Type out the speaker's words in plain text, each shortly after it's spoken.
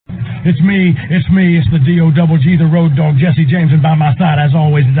It's me, it's the D-O-double-G, the road dog, Jesse James, and by my side, as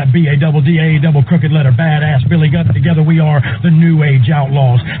always, is that B-A-double-D-A, double crooked letter, badass Billy Gunn. Together we are the New Age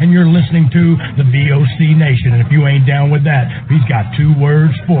Outlaws, and you're listening to the VOC Nation, and if you ain't down with that, he's got 2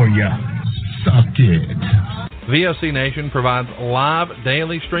 words for you. Suck it. VOC Nation provides live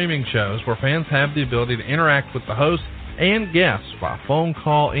daily streaming shows where fans have the ability to interact with the hosts and guests by phone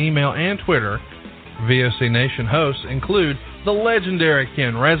call, email, and Twitter. VOC Nation hosts include the legendary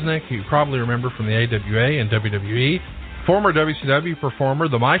Ken Resnick, who you probably remember from the AWA and WWE, former WCW performer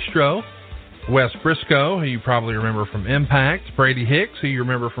The Maestro, Wes Briscoe, who you probably remember from Impact, Brady Hicks, who you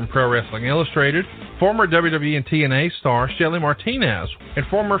remember from Pro Wrestling Illustrated, former WWE and TNA star Shelly Martinez, and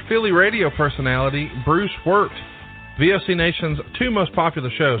former Philly radio personality Bruce Wirt. VOC Nation's 2 most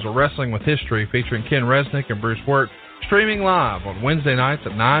popular shows are Wrestling with History, featuring Ken Resnick and Bruce Wirt, streaming live on Wednesday nights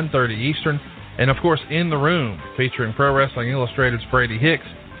at 9:30 Eastern, and of course In the Room, featuring Pro Wrestling Illustrated's Brady Hicks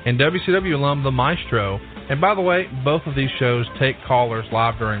and WCW alum The Maestro. And by the way, both of these shows take callers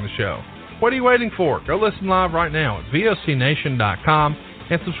live during the show. What are you waiting for? Go listen live right now at VOCNation.com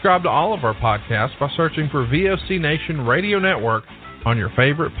and subscribe to all of our podcasts by searching for VOC Nation Radio Network on your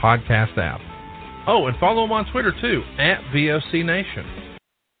favorite podcast app. Oh, and follow them on Twitter too, at VOC Nation.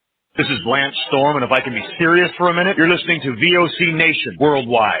 This is Lance Storm, and if I can be serious for a minute, you're listening to VOC Nation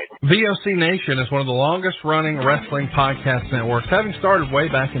worldwide. VOC Nation is one of the longest-running wrestling podcast networks, having started way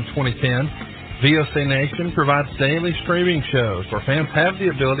back in 2010. VOC Nation provides daily streaming shows where fans have the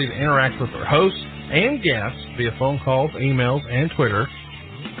ability to interact with their hosts and guests via phone calls, emails, and Twitter.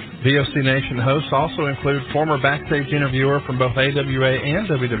 VOC Nation hosts also include former backstage interviewer from both AWA and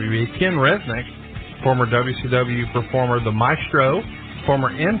WWE, Ken Resnick, former WCW performer The Maestro,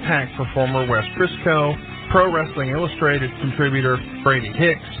 former Impact performer Wes Briscoe, Pro Wrestling Illustrated contributor Brady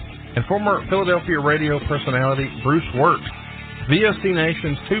Hicks, and former Philadelphia radio personality Bruce Wirt. VOC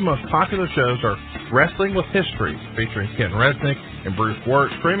Nation's 2 most popular shows are Wrestling with History, featuring Ken Resnick and Bruce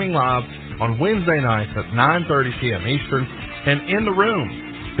Wirt, streaming live on Wednesday nights at 9:30 p.m. Eastern, and In the Room,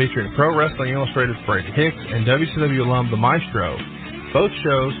 featuring Pro Wrestling Illustrated's Brady Hicks and WCW alum The Maestro. Both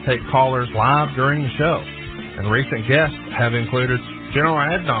shows take callers live during the show, and recent guests have included General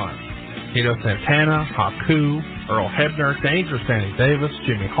Adnan, Tito Santana, Haku, Earl Hebner, Dangerous Danny Davis,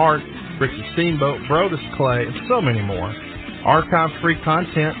 Jimmy Hart, Ricky Steamboat, Brodus Clay, and so many more. Archive-free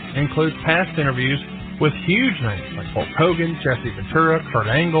content includes past interviews with huge names like Hulk Hogan, Jesse Ventura, Kurt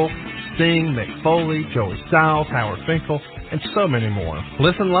Angle, Sting, Mick Foley, Joey Styles, Howard Finkel, and so many more.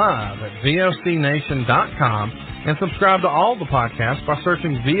 Listen live at VOCNation.com and subscribe to all the podcasts by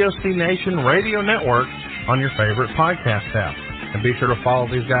searching VOC Nation Radio Network on your favorite podcast app. And be sure to follow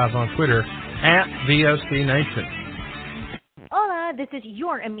these guys on Twitter at VOC Nation. Hola, this is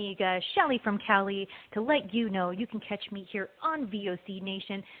your amiga, Shelly from Cali, to let you know you can catch me here on VOC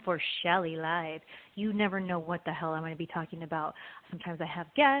Nation for Shelly Live. You never know what the hell I'm going to be talking about. Sometimes I have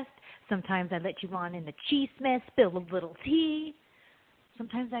guests. Sometimes I let you on in the cheese-mess, spill a little tea.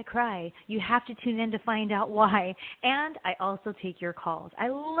 Sometimes I cry. You have to tune in to find out why. And I also take your calls. I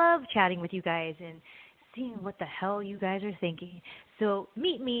love chatting with you guys and seeing what the hell you guys are thinking. So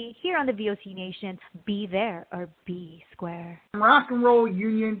meet me here on the VOC Nation. Be there or be square. Rock and Roll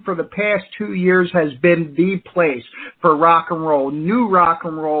Union for the past 2 years has been the place for rock and roll, new rock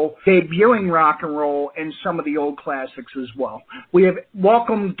and roll, debuting rock and roll, and some of the old classics as well. We have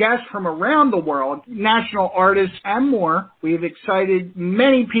welcomed guests from around the world, national artists, and more. We have excited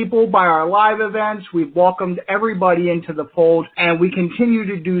many people by our live events. We've welcomed everybody into the fold, and we continue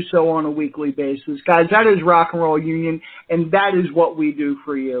to do so on a weekly basis. Guys, that is Rock and Roll Union, and that is what we do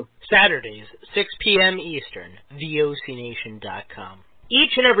for you. Saturdays, 6 p.m. Eastern, VOCNation.com.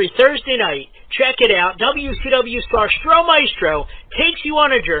 Each and every Thursday night, check it out, WCW star Stro Maestro takes you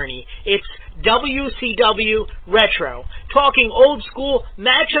on a journey. It's WCW Retro, talking old school,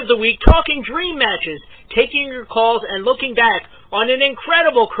 match of the week, talking dream matches, taking your calls and looking back on an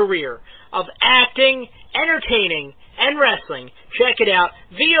incredible career of acting, entertaining, and wrestling. Check it out,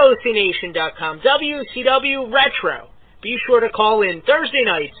 VOCNation.com, WCW Retro. Be sure to call in Thursday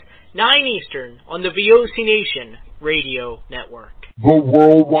nights, 9 Eastern, on the VOC Nation Radio Network. The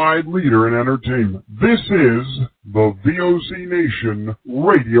worldwide leader in entertainment. This is the VOC Nation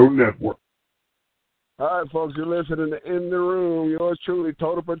Radio Network. All right, folks, you're listening to In the Room. Yours truly,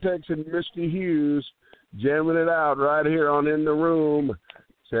 Total Protection, Misty Hughes, jamming it out right here on In the Room.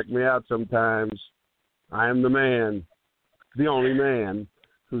 Check me out sometimes. I am the man, the only man,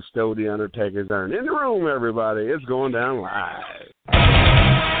 who stole the Undertaker's urn. In the Room, everybody. It's going down live.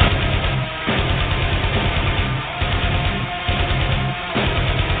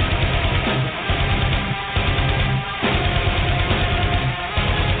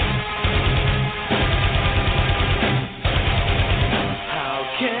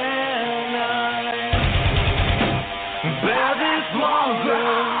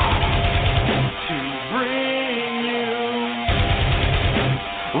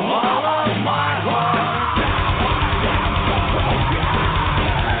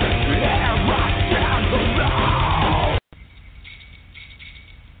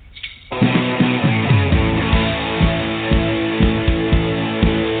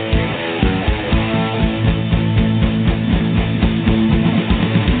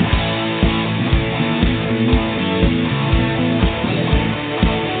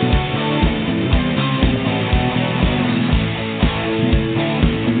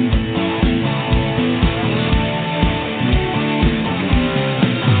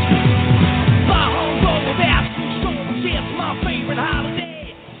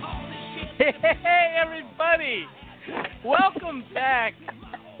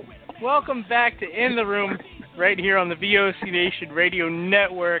 Welcome back to In the Room, right here on the VOC Nation Radio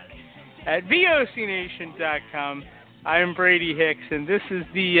Network at VOCNation.com. I'm Brady Hicks, and this is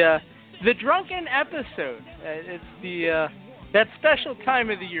the drunken episode. It's the that special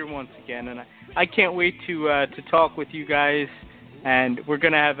time of the year once again, and I can't wait to talk with you guys, and we're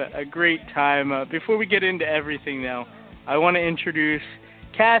going to have a great time. Before we get into everything, though, I want to introduce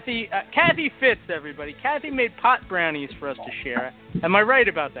Kathy. Kathy Fitz, everybody. Kathy made pot brownies for us to share. Am I right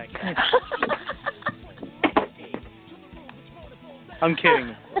about that, Kathy? I'm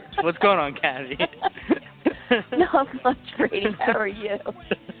kidding. What's going on, Kathy? Not much, Brady. How are you?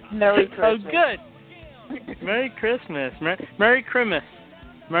 Merry Christmas. Oh, good. Merry Christmas. Merry Christmas.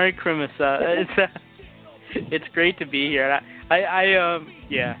 Merry Christmas. It's great to be here.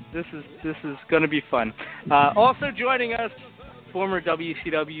 This is going to be fun. Also joining us, former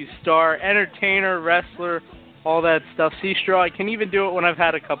WCW star, entertainer, wrestler, all that stuff. See, Stro, I can even do it when I've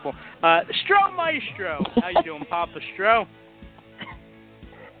had a couple. Stro Maestro. How you doing, Papa Stro?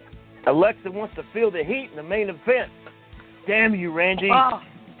 Alexa wants to feel the heat in the main event. Damn you, Randy. Oh.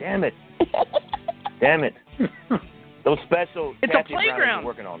 Damn it. Damn it. Those special It's Kathy a playground. Brown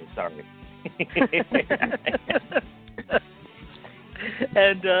working on it, sorry.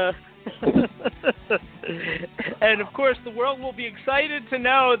 And of course, the world will be excited to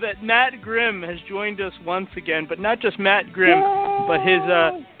know that Matt Grimm has joined us once again, but not just Matt Grimm, but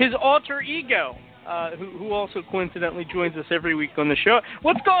his alter ego, who also coincidentally joins us every week on the show.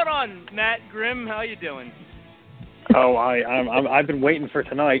 What's going on, Matt Grimm? How you doing? Oh, I've been waiting for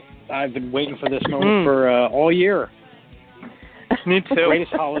tonight. I've been waiting for this moment for all year. Me too.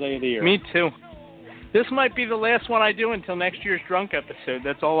 Greatest holiday of the year. Me too. This might be the last one I do until next year's drunk episode.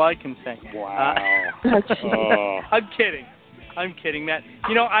 That's all I can say. Wow. I'm kidding. I'm kidding, Matt.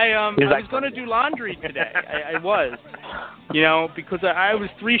 You know, I was going to do laundry today. I was. You know, because I was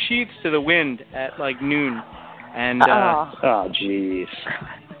 3 sheets to the wind at like noon. And oh, jeez.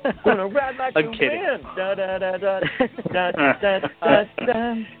 Gonna ride like I'm the kidding. wind. Da, da, da, da, da, da, da,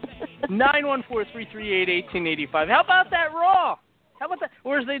 da. 914-338-1885. How about that raw? How about that?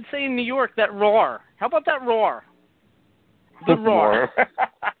 Or as they'd say in New York, that roar. How about that roar? The roar.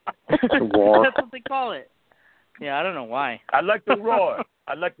 The roar. That's what they call it. Yeah, I don't know why. I like the roar.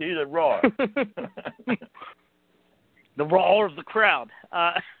 I like to hear the roar. The roar of the crowd.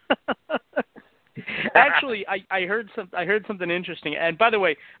 Actually, I heard something interesting. And by the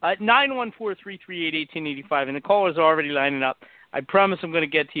way, 914-338-1885, and the callers are already lining up. I promise I'm going to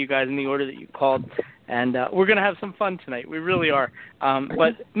get to you guys in the order that you called, and we're going to have some fun tonight. We really are.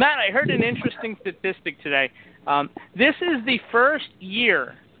 But, Matt, I heard an interesting statistic today. This is the first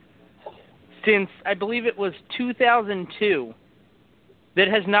year since, I believe it was 2002, that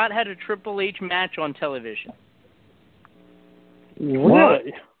has not had a Triple H match on television. What?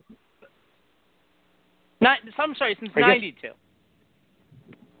 I'm sorry, since 92.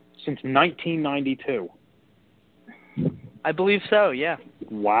 Since 1992. I believe so, yeah.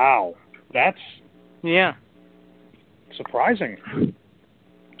 Wow. That's surprising.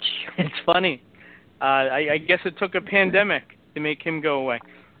 It's funny. I guess it took a pandemic to make him go away.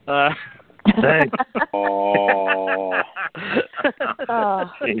 Thanks. Oh.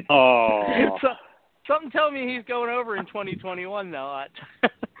 Something tells me he's going over in 2021, though.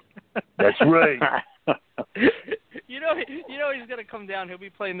 That's right. You know he's going to come down. He'll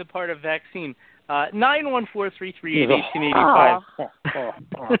be playing the part of Vaccine. 914-338-1885.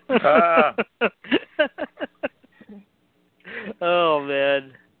 Oh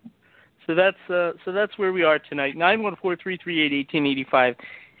man. So that's where we are tonight. 914-338-1885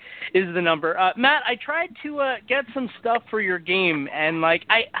 is the number. Matt, I tried to get some stuff for your game, and I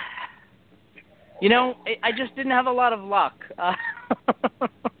just didn't have a lot of luck.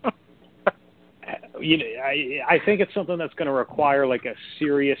 I think it's something that's going to require like a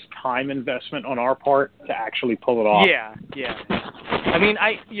serious time investment on our part to actually pull it off. Yeah. I mean,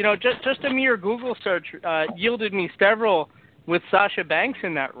 just a mere Google search yielded me several with Sasha Banks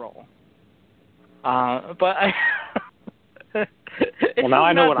in that role. But I. Well, now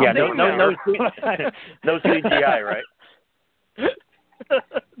I know what I'm doing. No CGI, right?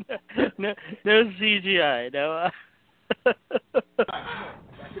 no CGI. No.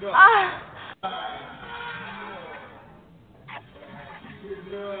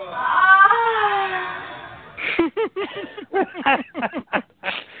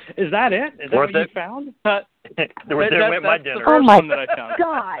 Is that it? Is that what you found? There went my dinner. The first one that I found.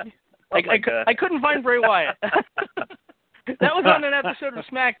 God. I couldn't find Bray Wyatt. That was on an episode of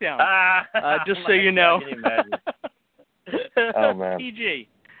SmackDown. Just so you know. Oh man. PG.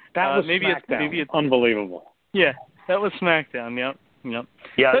 That was maybe SmackDown. Maybe it's unbelievable. Yeah, that was SmackDown. Yep. Yep.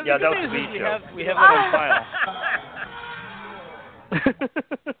 Yeah, So yeah, the that good was news the is show. we have that on file.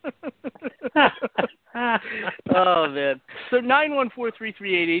 Oh man. So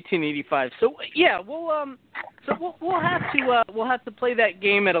 914-338-1885. So yeah, we'll have to play that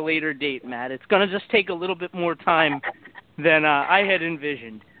game at a later date, Matt. It's gonna just take a little bit more time than I had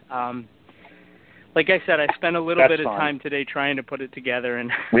envisioned. Like I said, I spent a little bit of time today trying to put it together,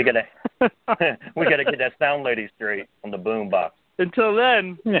 and we gotta get that sound lady straight on the boom box. Until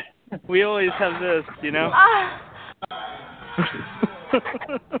then, we always have this, you know.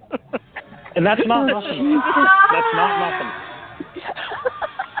 And that's not nothing. That's not nothing.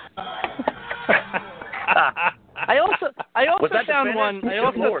 I also found one. That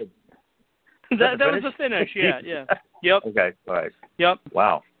was the finish. Yeah. Yep. Okay. All right. Yep.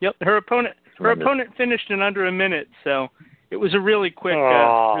 Wow. Yep. Her opponent finished in under a minute, so it was a really quick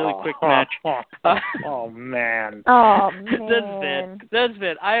match. Oh man. That's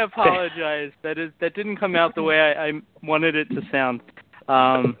it. I apologize. That didn't come out the way I wanted it to sound.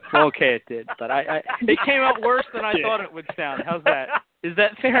 Okay, it did, but it came out worse than I thought it would sound. How's that? Is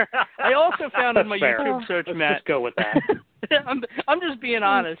that fair? I also found in my YouTube search, Let's Matt. Just go with that. I'm just being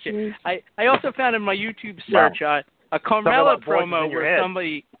honest. I also found in my YouTube search a Carmella promo where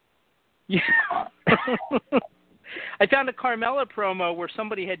somebody. Yeah. I found a Carmella promo where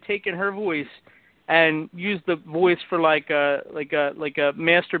somebody had taken her voice and used the voice for like a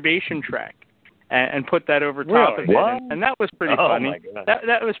masturbation track. And put that over top of it, and that was pretty funny. My God.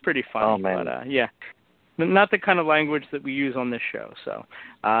 That was pretty funny. Oh man, but yeah, not the kind of language that we use on this show. So,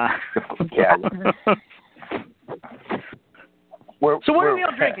 yeah. So what are we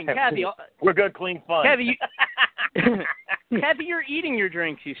all drinking, Kathy? We're good, clean fun. Kathy, Kathy, you're eating your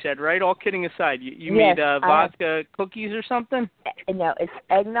drinks. You said, right? All kidding aside, you made vodka cookies or something? No, it's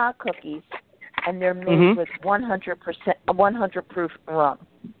eggnog cookies, and they're made with 100 proof rum.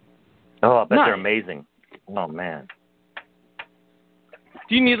 Oh, I bet they're amazing. Oh man.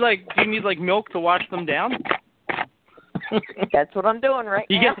 Do you need like milk to wash them down? That's what I'm doing right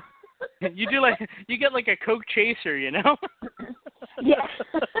now. You get like a Coke chaser, you know? Yeah.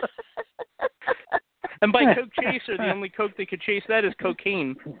 And by Coke chaser, the only Coke that could chase that is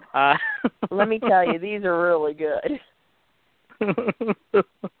cocaine. Let me tell you, these are really good.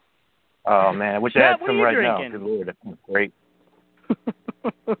 Oh man, I wish I had some right now. Good Lord, that's great.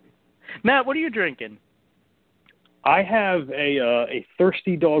 Matt, what are you drinking? I have a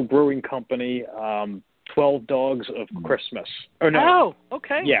Thirsty Dog Brewing Company, 12 Dogs of Christmas. Oh no. Oh,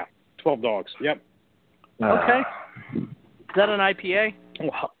 okay. Yeah, 12 Dogs. Yep. Okay. Is that an IPA?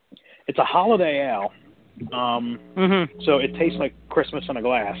 It's a holiday ale. So it tastes like Christmas in a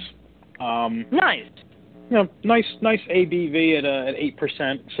glass. Nice. You know, nice ABV at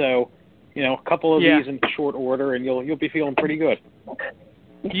 8%. So, you know, a couple of these in short order, and you'll be feeling pretty good.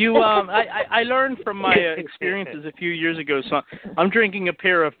 You, I learned from my experiences a few years ago. So I'm drinking a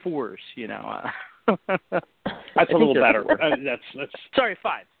pair of 4s. You know. That's a little better. That's. Sorry,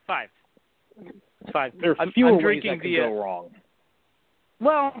 5. 5. There are fewer I'm ways drinking that could go wrong.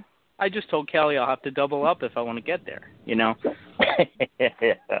 Well, I just told Kelly I'll have to double up if I want to get there. You know. But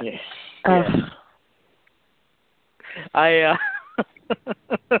I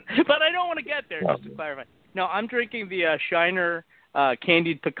don't want to get there. Just to clarify. No, I'm drinking the Shiner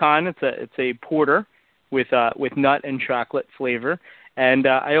Candied Pecan. It's a porter with nut and chocolate flavor, and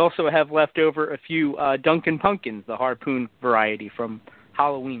I also have left over a few Dunkin' Pumpkins, the Harpoon variety from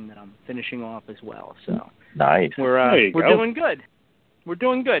Halloween that I'm finishing off as well. So nice. We're doing good. We're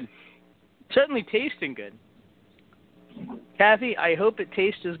doing good. Certainly tasting good. Kathy, I hope it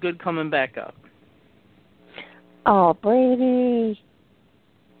tastes as good coming back up. Oh, Brady.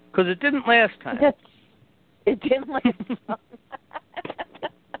 Because it didn't last time. It didn't last time.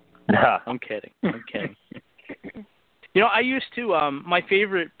 I'm kidding. You know, I used to, my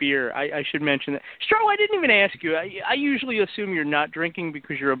favorite beer, I should mention that. Stro, I didn't even ask you. I usually assume you're not drinking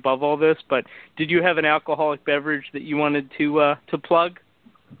because you're above all this, but did you have an alcoholic beverage that you wanted to plug?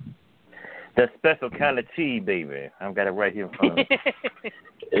 The special kind of tea, baby. I've got it right here in front of me.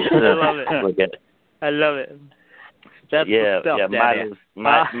 I love it. Look at it. I love it. That's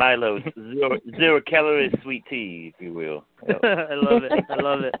Milo's zero calorie sweet tea, if you will. Yep. I love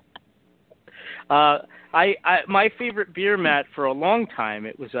it. My favorite beer, Matt, for a long time,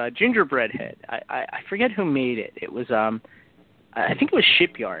 it was Gingerbread Head. I forget who made it. It was I think it was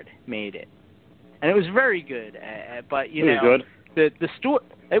Shipyard made it, and it was very good. But you know, the store,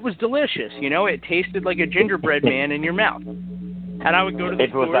 it was delicious. You know, it tasted like a gingerbread man in your mouth. And I would go to the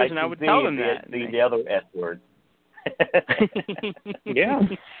stores and I would tell them that. The other S word. Yeah.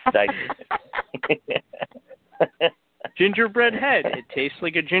 gingerbread head. It tastes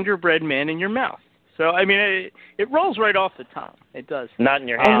like a gingerbread man in your mouth. So, I mean, it rolls right off the tongue. It does. Not in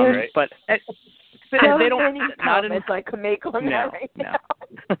your hand, right? But they don't. Not in, I could make on that right now.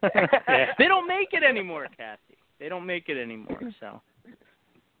 They don't make it anymore, Kathy. They don't make it anymore.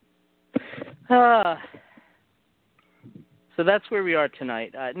 So that's where we are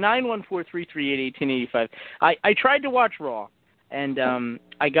tonight. 914-338-1885. I tried to watch Raw, and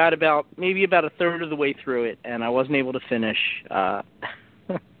I got maybe about a third of the way through it, and I wasn't able to finish. I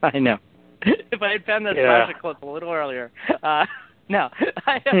know. If I had found that Sasha clip a little earlier. No.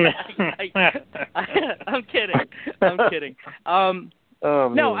 I'm kidding.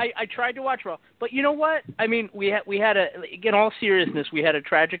 No, I tried to watch Raw, but you know what? I mean, we had in all seriousness, we had a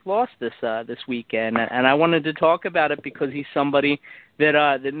tragic loss this weekend, and I wanted to talk about it because he's somebody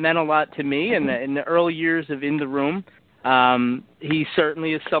that meant a lot to me in the early years of In the Room. He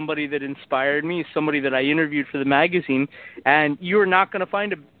certainly is somebody that inspired me. He's somebody that I interviewed for the magazine, and you are not going to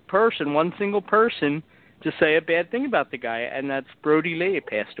find one single person to say a bad thing about the guy, and that's Brody Lee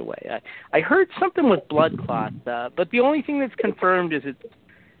passed away. I heard something with blood clots, but the only thing that's confirmed is it's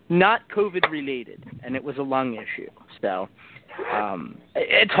not COVID related, and it was a lung issue. So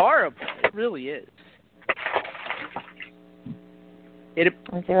it's horrible. It really is. It's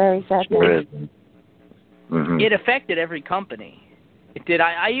a very sad thing. It affected every company. It did.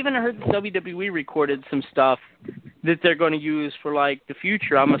 I even heard the WWE recorded some stuff that they're going to use for like the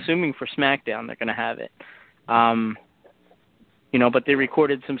future. I'm assuming for SmackDown they're going to have it. But they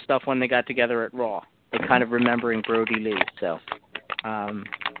recorded some stuff when they got together at Raw. They're kind of remembering Brody Lee. So I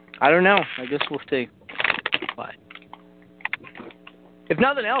don't know. I guess we'll see. But if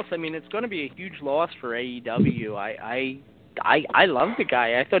nothing else, I mean, it's going to be a huge loss for AEW. I love the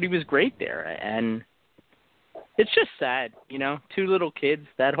guy. I thought he was great there, and it's just sad, 2 little kids,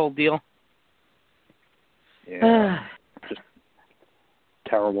 that whole deal. Yeah. Just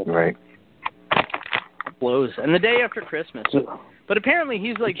terrible. Right. Blows. And the day after Christmas. But apparently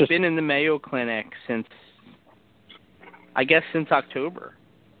he's been in the Mayo Clinic since October.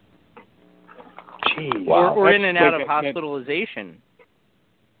 Jeez. Wow. Or in and out of hospitalization.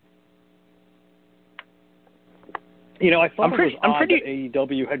 I thought it was odd that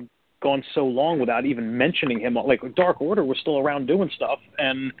AEW had gone so long without even mentioning him. Like Dark Order was still around doing stuff,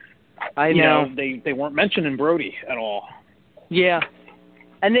 and I know they weren't mentioning Brody at all. Yeah,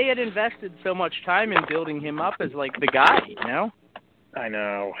 and they had invested so much time in building him up as like the guy, I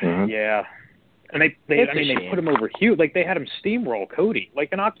know. Mm-hmm. Yeah, and they put him over huge. Like they had him steamroll Cody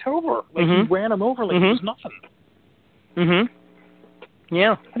like in October. Like he ran him over like it was nothing. Mhm.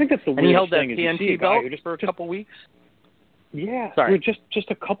 Yeah, I think that's the weirdest thing. And he held that is TNT belt for a couple weeks. Yeah, sorry.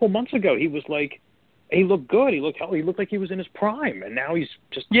 Just a couple months ago, he was like, he looked good. He looked healthy. He looked like he was in his prime, and now he's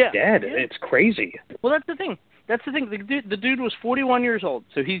just dead. Yeah. It's crazy. Well, that's the thing. The dude was 41 years old,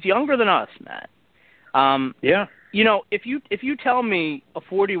 so he's younger than us, Matt. Yeah. If you tell me a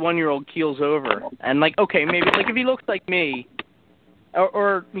 41-year-old keels over, and like, okay, maybe like if he looks like me,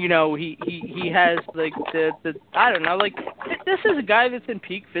 or he has like the I don't know, like this is a guy that's in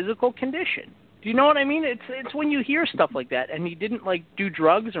peak physical condition. Do you know what I mean? It's when you hear stuff like that, and he didn't like do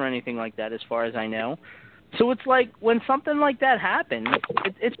drugs or anything like that, as far as I know. So it's like when something like that happens,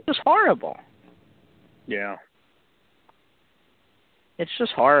 it's just horrible. Yeah. It's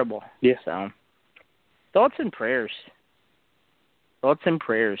just horrible. Yeah. So thoughts and prayers. Thoughts and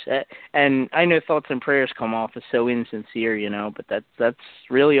prayers. And I know thoughts and prayers come off as so insincere, but that's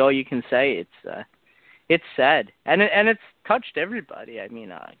really all you can say. It's sad, and it's touched everybody. I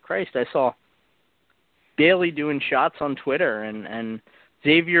mean, Christ, I saw Bailey doing shots on Twitter, and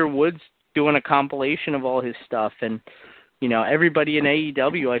Xavier Woods doing a compilation of all his stuff, and everybody in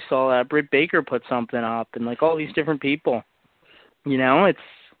AEW. I saw Britt Baker put something up, and like all these different people. It's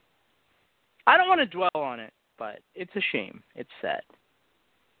I don't want to dwell on it, but it's a shame. It's sad,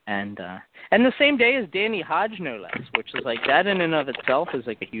 and the same day as Danny Hodge, no less, which is like that in and of itself is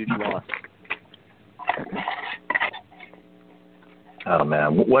like a huge loss. Oh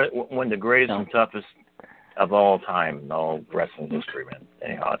man, one of the greatest and toughest of all time in all wrestling history, man.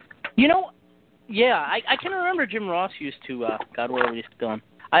 Anyhow. Yeah, I can remember Jim Ross used to, God, wherever he's going.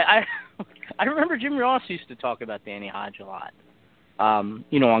 I remember Jim Ross used to talk about Danny Hodge a lot, on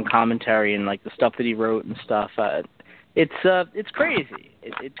commentary and like the stuff that he wrote and stuff. It's crazy.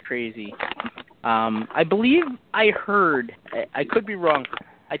 It's crazy. I believe I heard, I could be wrong,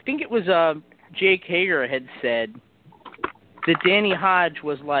 I think it was Jake Hager had said that Danny Hodge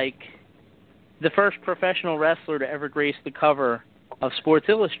was like the first professional wrestler to ever grace the cover of Sports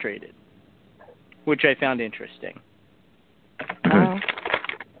Illustrated, which I found interesting.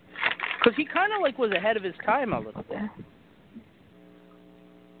 Because he kind of like was ahead of his time a little bit.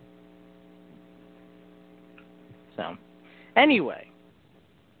 So, anyway,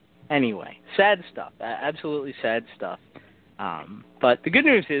 sad stuff. Absolutely sad stuff. But the good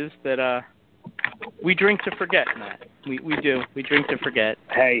news is that we drink to forget, Matt. We do. We drink to forget.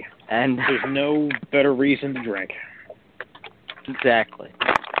 Hey, and there's no better reason to drink. Exactly.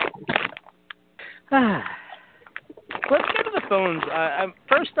 Let's go to the phones.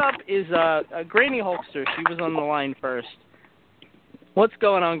 First up is Granny Hulkster. She was on the line first. What's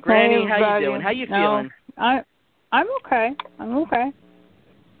going on, Granny? Hey, how you doing? How you feeling? I'm okay. I'm okay.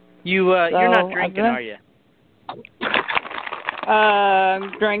 You're not drinking, are you?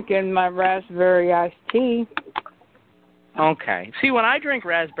 I'm drinking my raspberry iced tea. Okay. See, when I drink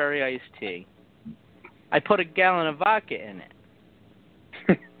raspberry iced tea, I put a gallon of vodka in it.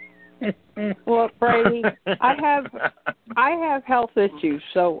 Well, Brady, I have health issues,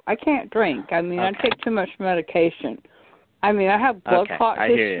 so I can't drink. I mean, I take too much medication. I mean, I have blood clot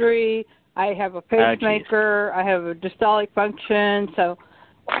history. I have a pacemaker. I have a diastolic function, so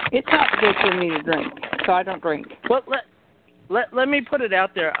it's not good for me to drink. So I don't drink. Well, let me put it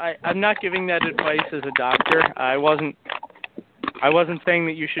out there. I'm not giving that advice as a doctor. I wasn't saying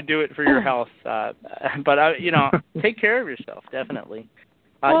that you should do it for your health. But take care of yourself, definitely.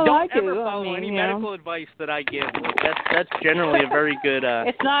 Well, don't ever follow any medical advice that I give. That's generally a very good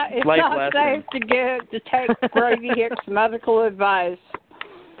it's not life safe lesson. to take Brady Hicks medical advice.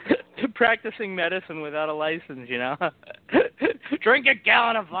 Practicing medicine without a license, Drink a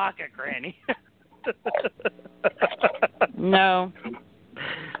gallon of vodka, Granny. No.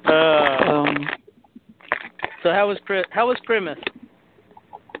 So how was Primus?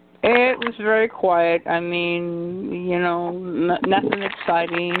 It was very quiet. I mean, nothing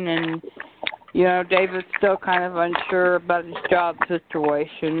exciting, and David's still kind of unsure about his job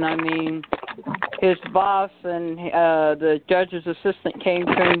situation. I mean, his boss and the judge's assistant came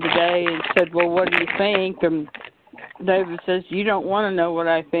to him today and said, "Well, what do you think?" And David says, "You don't want to know what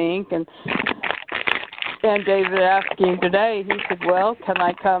I think." And David asked him today. He said, "Well, can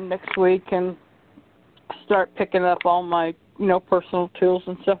I come next week and start picking up all my personal tools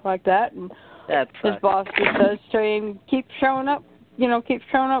and stuff like that?" And his boss just says to him, keep showing up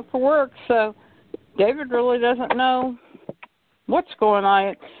for work. So David really doesn't know what's going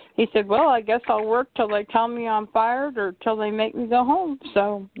on. He said, "Well, I guess I'll work till they tell me I'm fired or till they make me go home."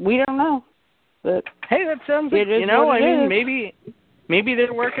 So we don't know. But hey, that sounds like, maybe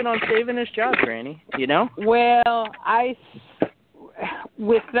they're working on saving his job, Granny, Well,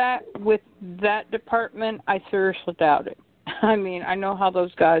 with that department, I seriously doubt it. I mean, I know how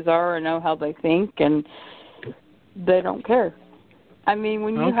those guys are. I know how they think, and they don't care. I mean,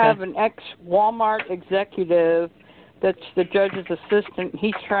 when you have an ex-Walmart executive that's the judge's assistant,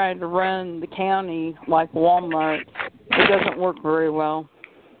 he's trying to run the county like Walmart. It doesn't work very well.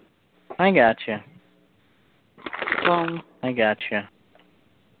 I gotcha. I gotcha.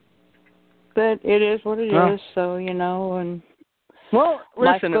 But it is what it is, so, and... Well,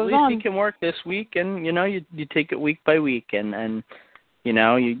 listen, at least on. you can work this week, and, you take it week by week, and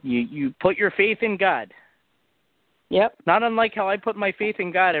you put your faith in God. Yep. Not unlike how I put my faith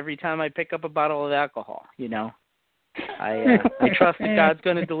in God every time I pick up a bottle of alcohol, I trust that God's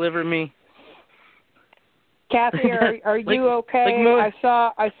going to deliver me. Kathy, are you okay? I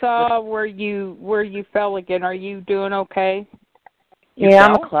saw where you fell again. Are you doing okay? Yeah,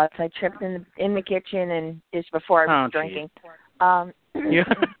 I'm a klutz. I tripped in the kitchen and just before I was drinking.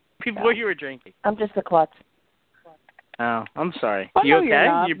 Before you were drinking. I'm just a klutz. Oh, I'm sorry. Well, you no, okay? You're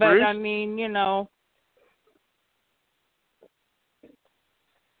not, you but bruised? I mean,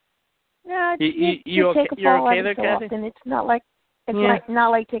 Yeah, you okay? You're okay there, Kathy? And it's not like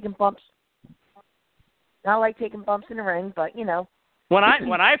not like taking bumps. Not like taking bumps in the ring, but When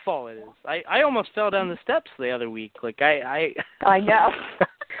I fall, it is. I almost fell down the steps the other week. Like I know.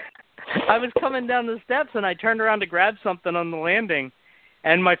 I was coming down the steps and I turned around to grab something on the landing,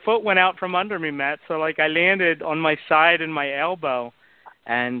 and my foot went out from under me, Matt. So I landed on my side and my elbow,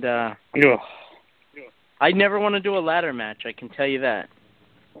 and I never want to do a ladder match. I can tell you that.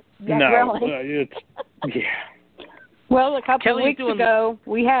 Yeah, no, really? Well, a couple of weeks ago,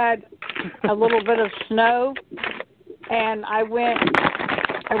 we had a little bit of snow, and I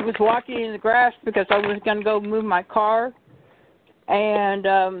was walking in the grass because I was going to go move my car, and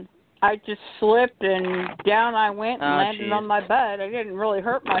I just slipped, and down I went and landed on my butt. I didn't really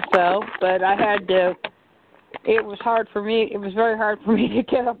hurt myself, but I had to. It was hard for me. It was very hard for me to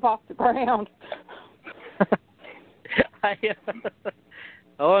get up off the ground.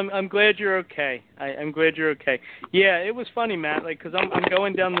 Oh, I'm glad you're okay. I'm glad you're okay. Yeah, it was funny, Matt. Like, cause I'm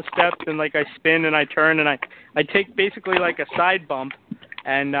going down the steps and like I spin and I turn and I take basically like a side bump.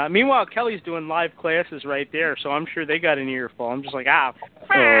 And meanwhile, Kelly's doing live classes right there, so I'm sure they got an earful. I'm just like,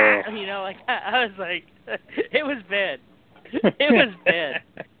 you know, like I was like, it was bad. It was bad.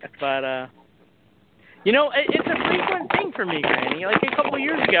 But you know, it's a frequent thing for me, Granny. Like a couple of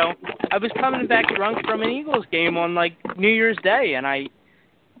years ago, I was coming back drunk from an Eagles game on like New Year's Day, and I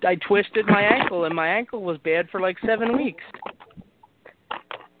twisted my ankle, and my ankle was bad for like 7 weeks.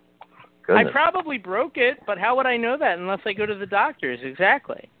 Goodness. I probably broke it, but how would I know that unless I go to the doctors?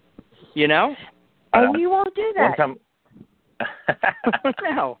 Exactly. You know? And you won't do that. No.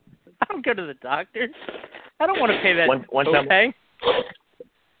 I don't go to the doctors. I don't want to pay that copay.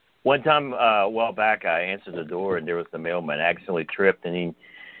 One time, a while back, I answered the door, and there was the mailman accidentally tripped, and he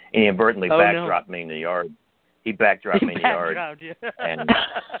inadvertently backdropped me in the yard. He backdropped me in the yard.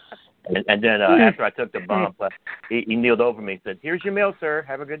 And then after I took the bump, he kneeled over me and said, "Here's your mail, sir.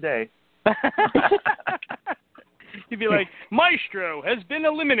 Have a good day." You'd be like, "Maestro has been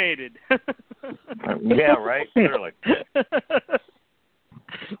eliminated." Yeah, right? Clearly.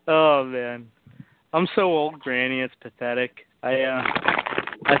 Oh, man. I'm so old, Granny. It's pathetic. I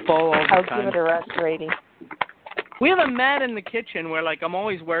fall all the time. I'll give it a rest rating. We have a mat in the kitchen where, like, I'm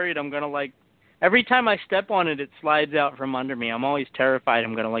always worried I'm going to, like, every time I step on it, it slides out from under me. I'm always terrified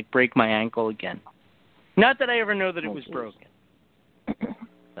I'm going to, like, break my ankle again. Not that I ever know that it was broken.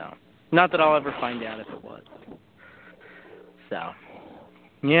 So, not that I'll ever find out if it was. So,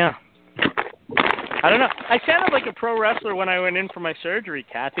 yeah. I don't know. I sounded like a pro wrestler when I went in for my surgery,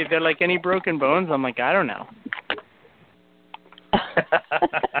 Kathy. They're like, any broken bones? I'm like, I don't know.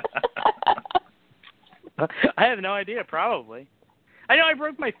 I have no idea, probably. I know I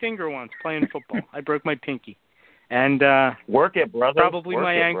broke my finger once playing football. I broke my pinky. And work it, brother. Probably work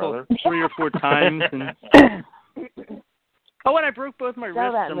my it, ankle brother. 3 or 4 times. And and I broke both my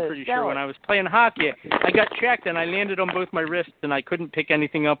wrists, I'm pretty sure, when I was playing hockey. I got checked, and I landed on both my wrists, and I couldn't pick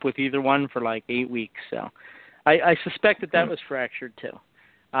anything up with either one for like 8 weeks. So I suspect that was fractured, too.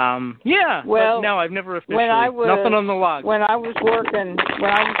 Yeah, well, but no, I've never officially. Nothing on the log. When I was working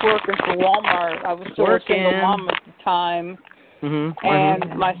for Walmart, I was still a single mom at the time,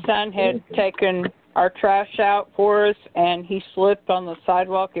 and my son had taken our trash out for us, and he slipped on the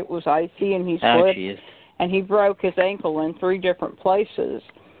sidewalk. It was icy, and he slipped, and he broke his ankle in 3 different places.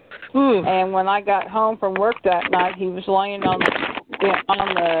 And when I got home from work that night, he was laying on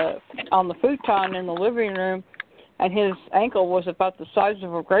the futon in the living room, and his ankle was about the size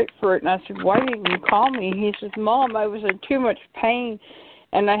of a grapefruit. And I said, "Why didn't you call me?" He says, "Mom, I was in too much pain,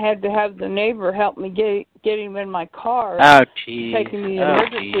 and I had to have the neighbor help me get him in my car, take him to the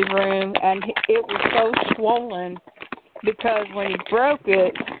emergency room, and it was so swollen because when he broke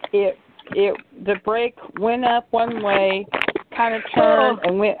it, the brake went up one way, kind of turned,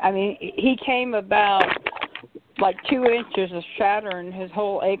 and went. I mean, he came about like 2 inches of shattering his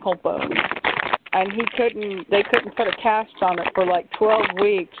whole ankle bone." And they couldn't put a cast on it for like 12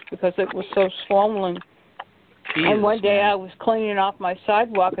 weeks because it was so swollen. Jesus, and one day I was cleaning off my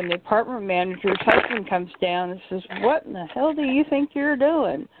sidewalk, and the apartment manager's husband comes down and says, "What in the hell do you think you're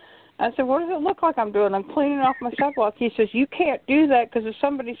doing?" I said, "What does it look like I'm doing? I'm cleaning off my sidewalk." He says, "You can't do that because if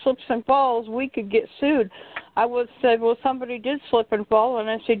somebody slips and falls, we could get sued." I said, "Well, somebody did slip and fall," and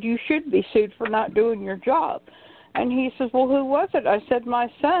I said, "You should be sued for not doing your job." And he says, "Well, who was it?" I said, "My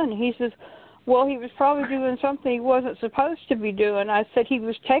son." He says, "Well, he was probably doing something he wasn't supposed to be doing." I said, "He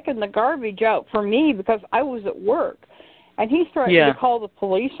was taking the garbage out for me because I was at work." And he threatened to call the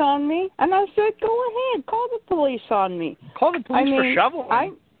police on me. And I said, "Go ahead, call the police on me." Call the police for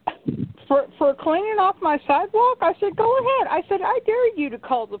shoveling. For cleaning off my sidewalk? I said, "Go ahead." I said, "I dare you to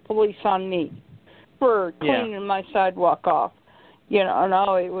call the police on me for cleaning my sidewalk off." You know,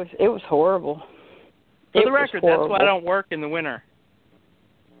 no, it was horrible. For the record, that's why I don't work in the winter.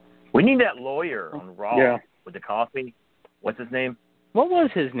 We need that lawyer on Raw with the coffee. What's his name? What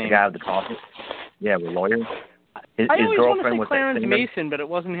was his name? The guy with the coffee. Yeah, the lawyer. His always girlfriend want to say Clarence Mason, but it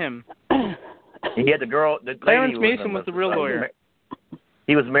wasn't him. He had the girl. The Clarence Mason was the real lawyer.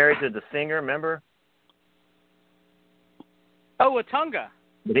 He was married to the singer, remember? Oh, Atunga.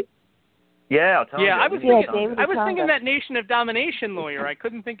 Yeah, Atunga. Yeah, I was thinking that Nation of Domination lawyer. I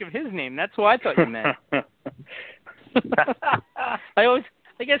couldn't think of his name. That's who I thought you meant.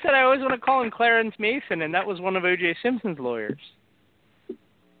 Like I said, I always want to call him Clarence Mason, and that was one of O.J. Simpson's lawyers.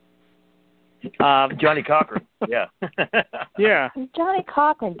 Johnny Cochran, yeah. Yeah. Johnny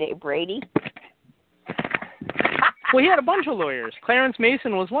Cochran, Dave Brady. Well, he had a bunch of lawyers. Clarence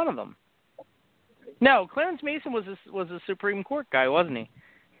Mason was one of them. No, Clarence Mason was a Supreme Court guy, wasn't he?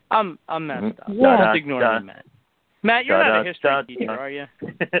 I'm messed up. Yeah. Just ignore me, Matt. Matt, you're not a history teacher, are you?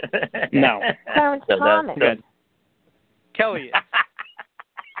 No. Clarence Thomas. Good. Kelly is.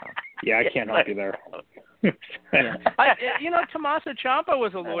 Yeah, I can't help you there. Yeah. Tommaso Ciampa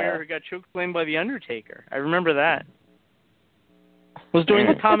was a lawyer who got chokeslammed by The Undertaker. I remember that. Was during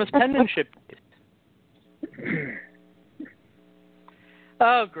the Thomas penmanship days.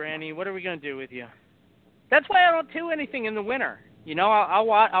 Oh, Granny, what are we going to do with you? That's why I don't do anything in the winter. You know, I'll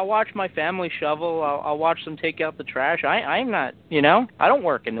watch my family shovel. I'll watch them take out the trash. I'm not, I don't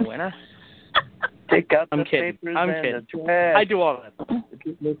work in the winter. Take out I'm the kidding. papers I'm and kidding. the trash. I do all that stuff.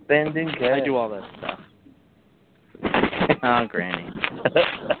 Spending cash. I do all that stuff. Oh, Granny.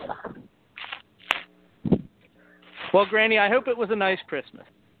 Well, Granny, I hope it was a nice Christmas.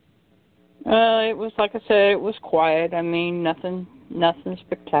 It was, like I said, it was quiet. I mean, nothing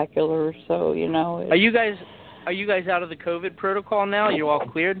spectacular. So Are you guys out of the COVID protocol now? You all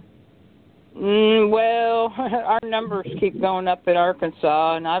cleared? Well, our numbers keep going up in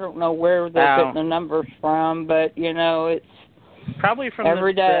Arkansas, and I don't know where they're getting the numbers from, but it's probably from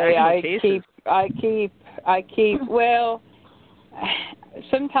every day. I keep. Well,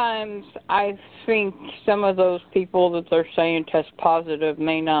 sometimes I think some of those people that they're saying test positive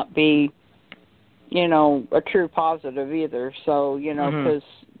may not be, a true positive either. So because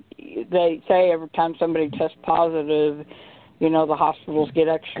they say every time somebody tests positive, the hospitals get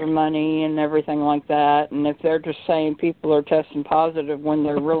extra money and everything like that. And if they're just saying people are testing positive when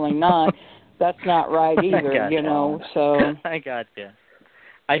they're really not, that's not right either, so. I got you.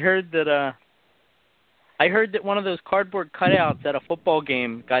 I heard that one of those cardboard cutouts at a football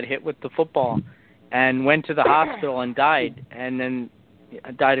game got hit with the football and went to the hospital and died, and then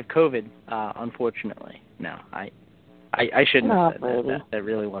died of COVID, unfortunately. No, I shouldn't have said that. That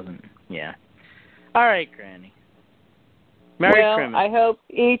really wasn't. Yeah. All right, Granny. Merry Christmas.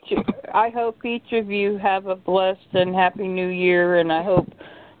 I hope each of you have a blessed and happy New Year, and I hope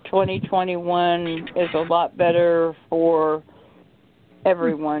 2021 is a lot better for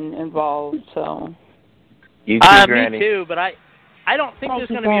everyone involved. So. You too, Granny. Me too, but I don't think there's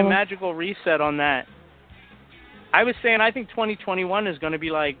going to be a magical reset on that. I was saying I think 2021 is going to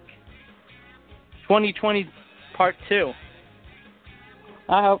be like 2020 Part 2.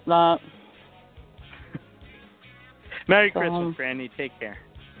 I hope not. Merry Christmas, Granny. Take care.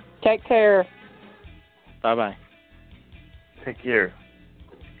 Take care. Bye-bye. Take care.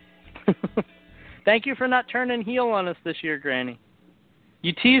 Thank you for not turning heel on us this year, Granny.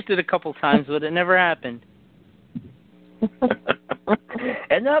 You teased it a couple times, but it never happened.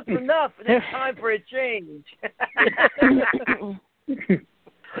 Enough's enough. It's time for a change.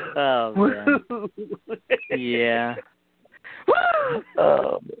 Oh, man. Yeah.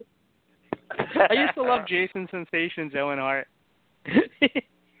 Oh, I used to love Jason Sensations, Owen Hart.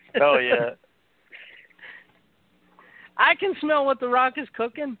 Oh, yeah. I can smell what The Rock is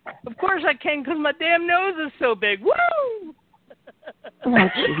cooking. Of course I can, because my damn nose is so big. Woo!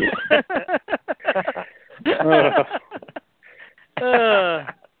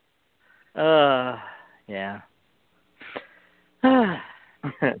 Yeah.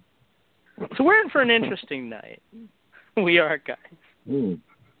 So we're in for an interesting night. We are, guys.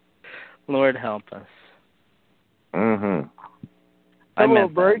 Lord help us. Mm-hmm. Hello,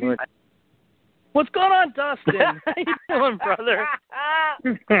 Brady. What's going on, Dustin? How you doing, brother?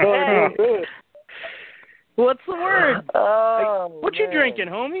 Good. What's the word? Oh, what you drinking,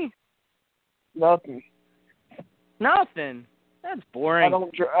 homie? Nothing. Nothing. That's boring.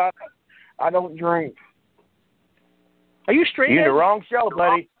 I don't drink. Are you straight? You're in the wrong show,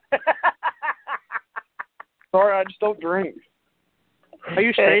 buddy. Sorry, I just don't drink. Are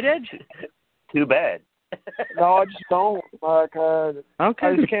you straight edge? Too bad. No, I just don't. Like, okay.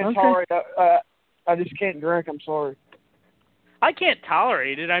 I just can't tolerate. I just can't drink. I'm sorry. I can't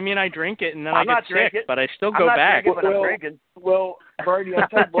tolerate it. I mean, I drink it and then I get sick, but I still I'm go not back. Drinking, but I'm drinking. Well, Brady, I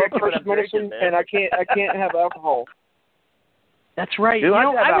take blood pressure medicine, and I can't have alcohol. That's right. Dude, I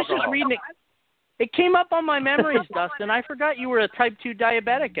have was alcohol. just reading it. It came up on my memories, Dustin. I forgot you were a type 2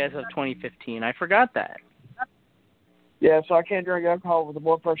 diabetic as of 2015. I forgot that. Yeah, so I can't drink alcohol with the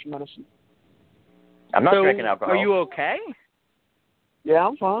blood pressure medicine. I'm not drinking alcohol. Are you okay? Yeah,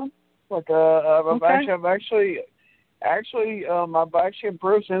 I'm fine. Like, I've actually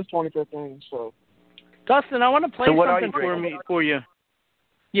improved since 2015. So, Dustin, I want to play something for you.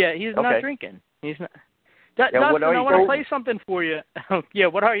 Yeah, he's not drinking. He's not. Dustin, I want to play something for you. Yeah,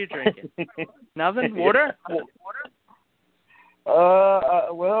 what are you drinking? Nothing? Water?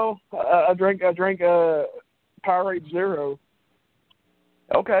 Well, I drink Powerade Zero.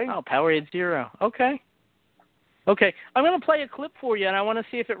 Okay. Oh, Powerade Zero. Okay. Okay, I'm going to play a clip for you, and I want to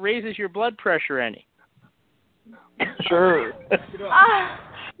see if it raises your blood pressure any. Sure.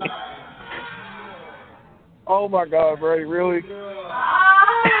 Oh my God, Brady, really?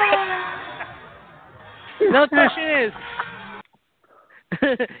 No, the question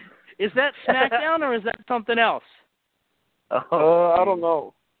is that SmackDown or is that something else? I don't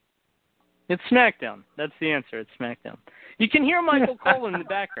know. It's SmackDown. That's the answer. It's SmackDown. You can hear Michael Cole in the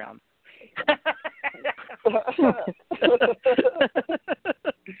background. How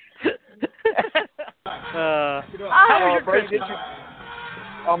was your Christmas?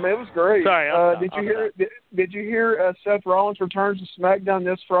 Oh man, it was great. Sorry. Did you hear Seth Rollins returns to SmackDown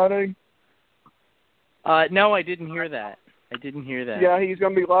this Friday? No, I didn't hear that. Yeah, he's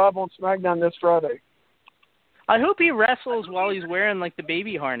going to be live on SmackDown this Friday. I hope he wrestles while he's wearing like the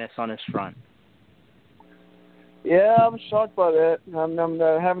baby harness on his front. Yeah, I was shocked by that. I'm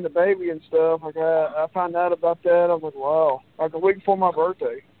having the baby and stuff. Like I found out about that. I was like, wow, like a week before my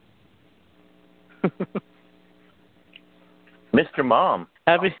birthday. Mr. Mom.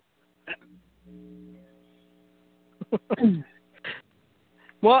 Happy.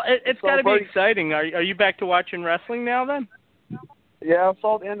 Well, it's got to be exciting. Are you back to watching wrestling now then? Yeah, I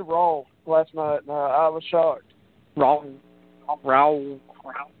saw the end of Raw last night, and I was shocked. Raw. I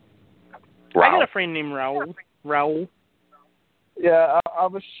got a friend named Raul. Yeah, I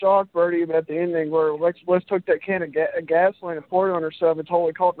was shocked, Bertie, at the ending where Lex Bliss took that can of gasoline and poured it on herself and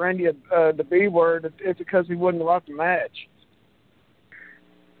totally called Randy the B word. It's because he wouldn't like the match.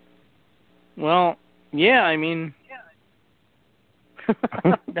 Well, yeah, I mean,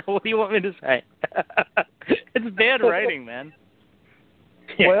 what do you want me to say? It's bad writing, man.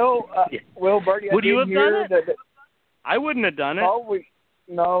 Well, Bertie, would you have done it? That I wouldn't have done it. Probably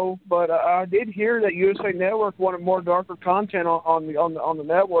no, but I did hear that USA Network wanted more darker content on the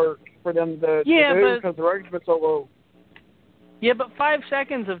network for them to do because the ratings been so low. Yeah, but 5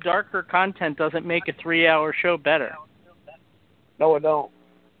 seconds of darker content doesn't make a 3-hour show better. No, it don't.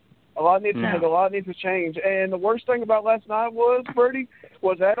 A lot needs to change. And the worst thing about last night was, Bertie,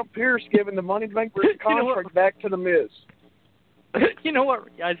 was Adam Pearce giving the Money Bank contract back to The Miz. You know what?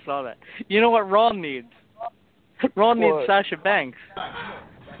 I saw that. You know what Raw needs? Raw needs Sasha Banks.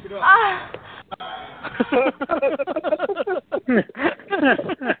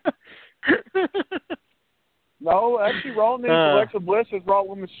 No, actually, Raw needs Alexa Bliss as Raw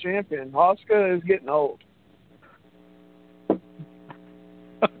Women's Champion. Asuka is getting old.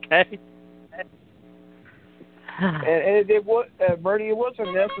 Okay. And it was, Bertie, it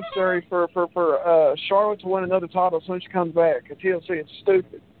wasn't necessary for Charlotte to win another title as soon as she comes back. At TLC, it's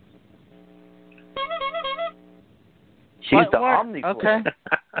stupid. She's the Omni Flair. Okay.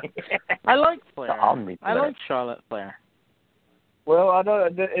 I like Flair. The Omni Flair. I like Charlotte Flair. Well, I know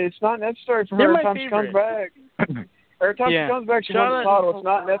it's not necessary for her every time she comes back. Every time she comes back, she wins the title. It's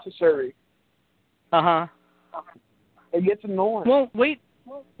not necessary. Uh-huh. It gets annoying. Well,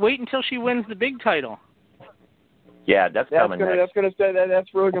 wait until she wins the big title. Yeah, that's coming next.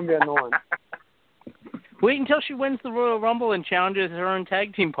 That's really going to be annoying. Wait until she wins the Royal Rumble and challenges her own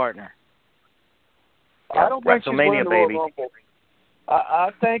tag team partner. I don't think she's winning the Royal baby. Rumble.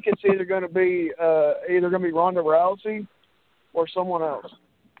 I think it's either going to be Ronda Rousey or someone else.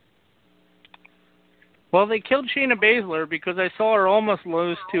 Well, they killed Shayna Baszler because I saw her almost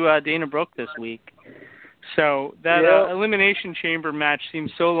lose to Dana Brooke this week. So that Elimination Chamber match seems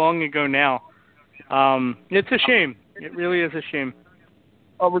so long ago now. It's a shame. It really is a shame.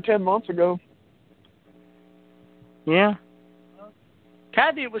 Over 10 months ago. Yeah.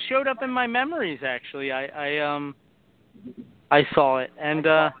 Kathy, it showed up in my memories. Actually, I saw it, and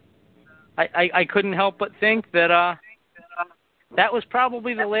I couldn't help but think that that was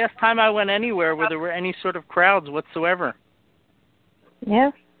probably the last time I went anywhere where there were any sort of crowds whatsoever.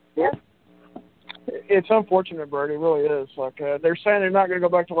 Yeah. It's unfortunate, Bertie. It really is. Like they're saying they're not going to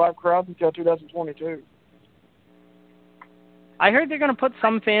go back to live crowds until 2022. I heard they're going to put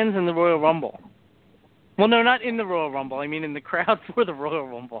some fans in the Royal Rumble. Well, no, not in the Royal Rumble. I mean in the crowd for the Royal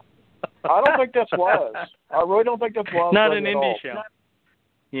Rumble. I don't think that's wise. I really don't think that's wise. Not an indie show.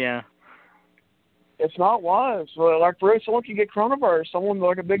 Yeah. It's not wise. Like, for someone could get coronavirus. Someone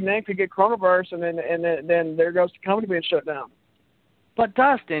like a big name could get coronavirus, and then there goes the company being shut down. But,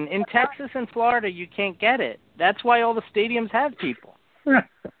 Dustin, in Texas and Florida, you can't get it. That's why all the stadiums have people.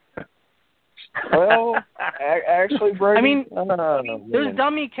 Well, actually, Brady... I mean, those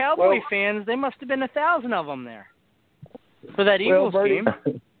dummy Cowboy fans, there must have been 1,000 of them there for that Eagles game.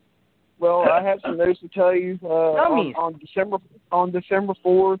 Well, I have some news to tell you. On December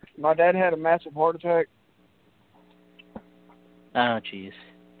 4th, my dad had a massive heart attack. Oh, jeez.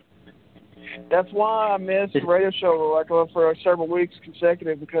 That's why I missed the radio show for several weeks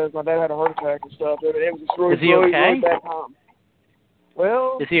consecutive because my dad had a heart attack and stuff. It was really, Is he okay? really bad time.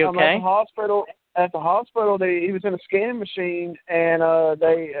 Well, is he okay? At the hospital, he was in a scanning machine, and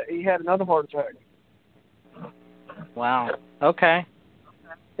he had another heart attack. Wow. Okay.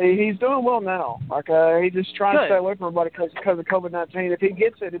 He's doing well now. He's just trying to stay away from everybody because of COVID-19. If he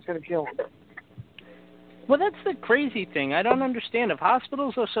gets it, it's going to kill him. Well, that's the crazy thing. I don't understand. If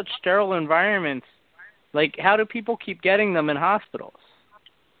hospitals are such sterile environments, like, how do people keep getting them in hospitals?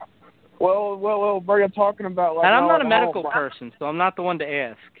 Well, we're talking about and I'm not a medical person, so I'm not the one to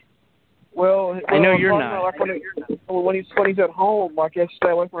ask. Well, I know you're not. About, when he's at home, you have to stay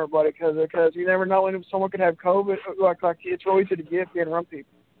away from everybody because you never know when someone could have COVID. Like it's really easy to get being around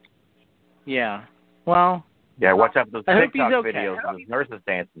people. Yeah. Well. Yeah, watch out for those I TikTok hope he's okay. videos of those nurses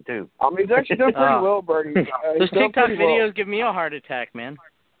dancing too. He's actually doing pretty well, Bertie. Those TikTok videos give me a heart attack, man.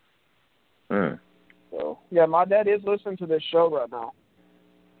 So, yeah, my dad is listening to this show right now.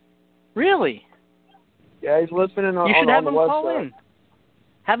 Really? Yeah, he's listening on. You should have him call in.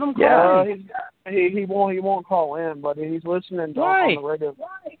 Have him call in. He won't call in, but he's listening Why? on the radio.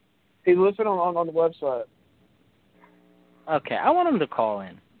 He's listening on the website. Okay, I want him to call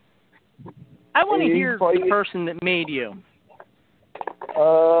in. I want to hear the person that made you.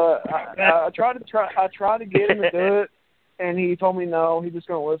 I tried to get him to do it, and he told me no. He's just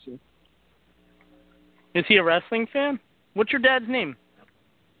going to listen. Is he a wrestling fan? What's your dad's name?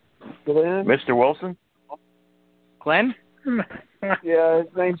 Glenn. Mr. Wilson. Glenn? Yeah, his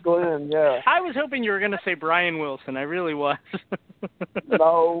name's Glenn. Yeah. I was hoping you were going to say Brian Wilson. I really was.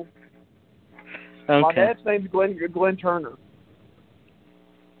 No. Okay. My dad's name's Glenn Turner.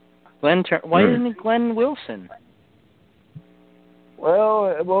 Why isn't it Glenn Wilson?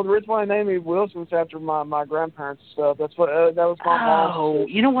 Well, the reason why I named me Wilson is after my grandparents and stuff. That's what that was my mom. Oh,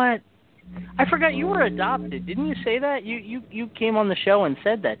 you know what? I forgot you were adopted. Didn't you say that? You came on the show and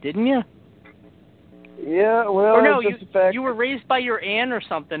said that, didn't you? Yeah, well, or no, you were raised by your aunt or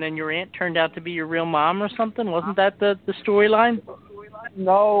something, and your aunt turned out to be your real mom or something. Wasn't that the storyline?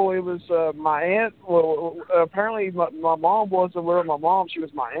 No, it was my aunt. Well, apparently my mom wasn't really my mom. She was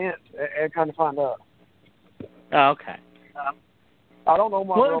my aunt, and kind of find out. Oh, okay. I don't know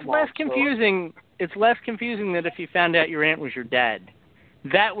my real it's less mom, confusing. So. It's less confusing than if you found out your aunt was your dad.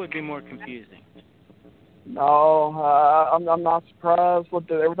 That would be more confusing. No, I'm not surprised with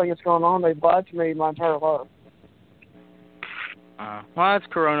everything that's going on. They've lied to me my entire life. Well, it's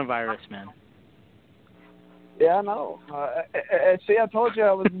coronavirus, man. Yeah, I know. See, I told you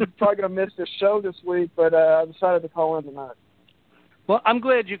I was probably going to miss this show this week, but I decided to call in tonight. Well, I'm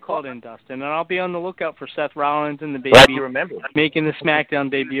glad you called in, Dustin, and I'll be on the lookout for Seth Rollins and the baby Glad you remember. making the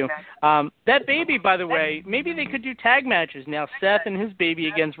SmackDown debut. That baby, by the way, maybe they could do tag matches now. Seth and his baby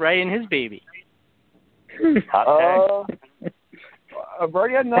against Ray and his baby. Hot tag.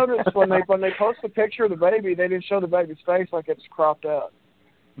 Brady, I noticed when they post a picture of the baby, they didn't show the baby's face like it's cropped out.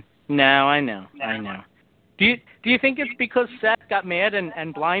 No, I know. Do you think it's because Seth got mad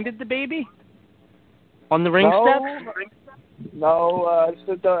and blinded the baby on the ring steps? No,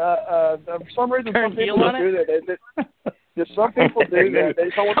 for some reason some people do that. Some people do that. They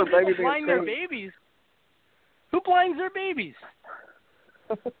don't want their baby being blind their babies. Who blinds their babies?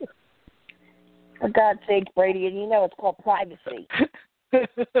 For God's sake, Brady, and you know it's called privacy.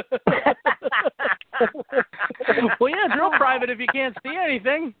 Well, yeah, it's real private if you can't see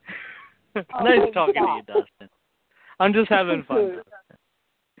anything. Nice talking to you, Dustin. I'm just having fun.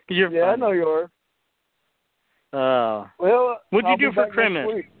 You're funny. I know you are. Well, what'd you do for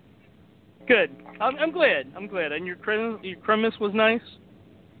Christmas? Good. I'm glad. And your Christmas was nice?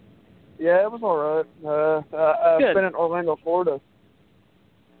 Yeah, it was all right. I spent it in Orlando, Florida.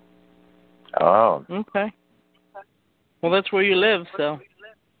 Oh. Okay. Well, that's where you live, so.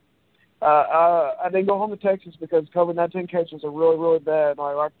 I didn't go home to Texas because COVID-19 cases are really, really bad.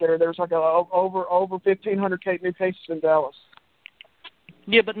 Like there's like over 1,500 new cases in Dallas.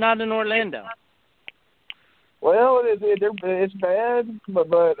 Yeah, but not in Orlando. Well, it's bad,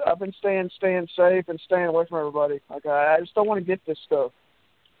 but I've been staying safe and staying away from everybody. Like I just don't want to get this stuff.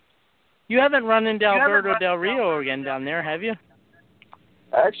 You haven't run into Alberto Del Rio again down there, have you?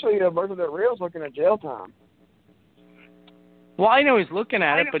 Actually, Alberto Del Rio's looking at jail time. Well, I know he's looking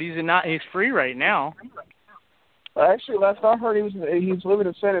at it, but he's free right now. Actually, last I heard, he's living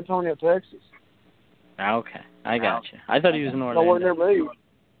in San Antonio, Texas. Okay, I got you. I thought he was in Orlando. Nowhere near me.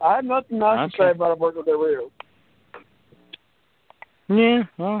 I have nothing nice to say about Alberto Del Rio. Yeah,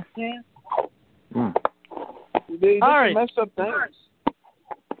 well. He did some messed up things.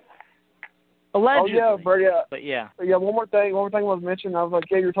 Allegedly. Oh, yeah, Brady. But yeah. Yeah, one more thing I want to mention. I was like,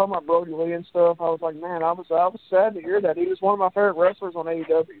 yeah, you were talking about Brody Lee and stuff. I was like, man, I was sad to hear that. He was one of my favorite wrestlers on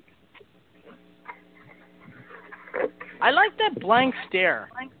AEW. I like that blank stare.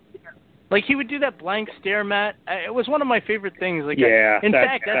 Like, he would do that blank stare, Matt. It was one of my favorite things. Like, in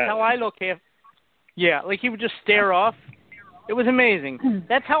fact, that's how I look. Yeah, like he would just stare off. It was amazing.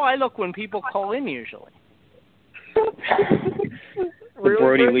 That's how I look when people call in usually. The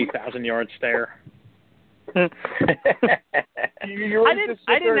Brody Lee 1,000-yard stare. I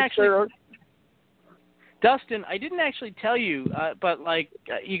didn't actually. Dustin, I didn't actually tell you, but like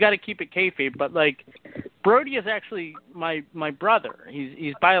you got to keep it kayfabe. But like, Brody is actually my brother.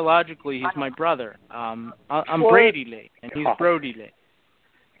 He's biologically my brother. I'm Brady Lee, and he's Brody Lee.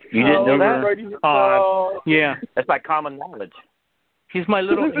 You didn't know that? Yeah, that's by common knowledge. He's my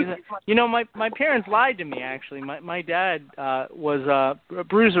little. My parents lied to me. Actually, my dad was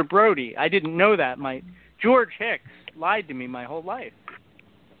Bruiser Brody. I didn't know that. My George Hicks lied to me my whole life.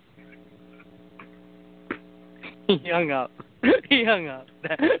 He hung up. That did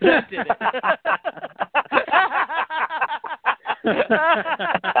it.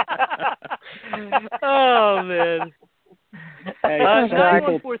 Oh man. Hey, tell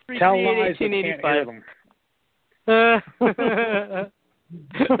lies, we can't hear them. That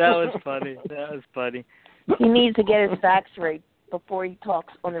was funny. He needs to get his facts right before he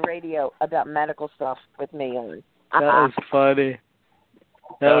talks on the radio about medical stuff with me on. That was funny.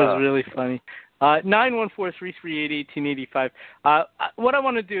 That was really funny. 914-338-1885. What I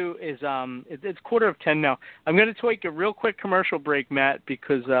want to do is, it's 9:45 now. I'm going to take a real quick commercial break, Matt,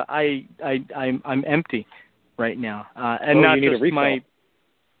 because I'm empty right now, and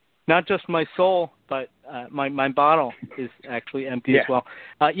not just my soul, but my bottle is actually empty as well.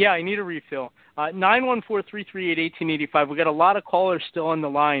 I need a refill. 914-338-1885. We got a lot of callers still on the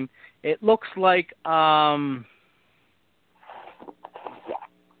line. It looks like Todd,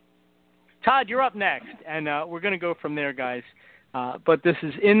 you're up next, and we're going to go from there, guys. But this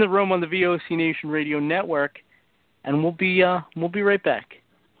is In the Room on the VOC Nation Radio Network, and we'll be right back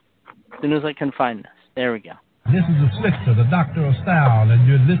as soon as I can find this. There we go. This is the Slickster, the Doctor of Style, and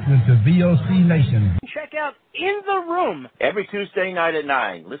you're listening to VOC Nation. Check out In the Room every Tuesday night at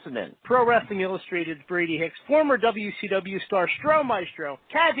 9. Listen in. Pro Wrestling Illustrated's Brady Hicks, former WCW star Stro Maestro,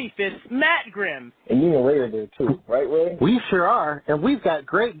 Kathy Fitz, Matt Grimm. And you and Ray are there too, right, Ray? We sure are, and we've got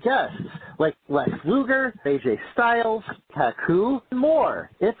great guests like Lex Luger, AJ Styles, Taku, and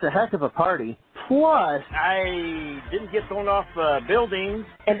more. It's a heck of a party. Plus, I didn't get thrown off buildings.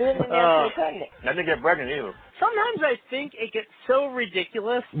 And didn't get pregnant. I didn't get pregnant either. Sometimes I think it gets so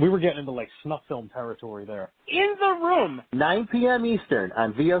ridiculous. We were getting into like snuff film territory there. In the Room. 9 p.m. Eastern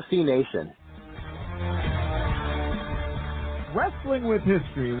on VOC Nation. Wrestling with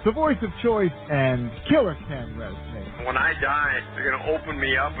History, the voice of choice, and Killer Ken Wrestling. When I die, they're going to open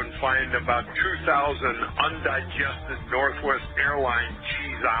me up and find about 2,000 undigested Northwest Airlines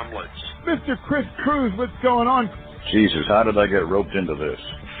cheese omelets. Mr. Chris Cruz, what's going on? Jesus, how did I get roped into this?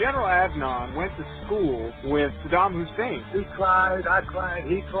 General Adnan went to school with Saddam Hussein. He cried, I cried,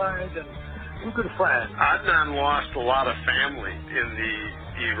 he cried, and we're good friends. Adnan lost a lot of family in the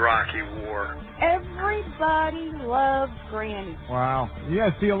Iraqi war. Everybody loves Granny. Wow.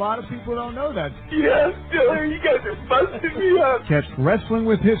 Yeah, see, a lot of people don't know that. Yes, Diller, you guys are busting me up. Catch Wrestling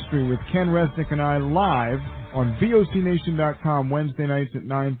with History with Ken Resnick and I live on VOCNation.com Wednesday nights at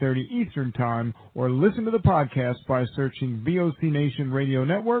 9:30 Eastern Time, or listen to the podcast by searching VOC Nation Radio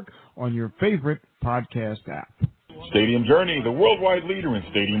Network on your favorite podcast app. Stadium Journey, the worldwide leader in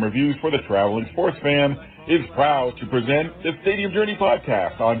stadium reviews for the traveling sports fan, is proud to present the Stadium Journey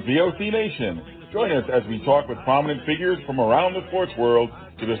podcast on VOC Nation. Join us as we talk with prominent figures from around the sports world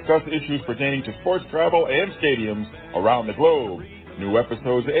to discuss issues pertaining to sports travel and stadiums around the globe. New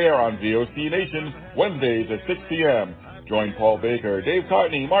episodes air on VOC Nation Wednesdays at 6 p.m. Join Paul Baker, Dave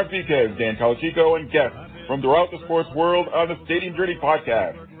Courtney, Mark Viquez, Dan Calachico, and guests from throughout the sports world on the Stadium Journey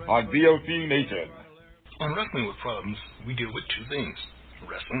podcast on VOC Nation. On Wrestling with Problems, we deal with two things,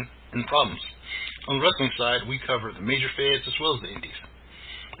 wrestling and problems. On the wrestling side, we cover the major feds as well as the indies.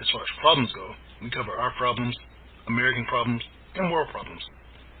 As far as problems go, we cover our problems, American problems, and world problems.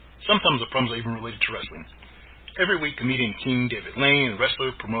 Sometimes the problems are even related to wrestling. Every week, comedian King David Lane and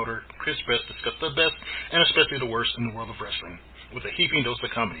wrestler promoter Chris Best discuss the best and especially the worst in the world of wrestling with a heaping dose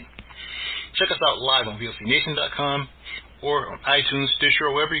of comedy. Check us out live on VOCNation.com or on iTunes, Stitcher,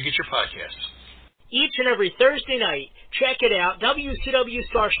 or wherever you get your podcasts. Each and every Thursday night, check it out. WCW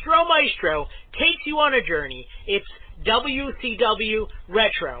star Stro Maestro takes you on a journey. It's WCW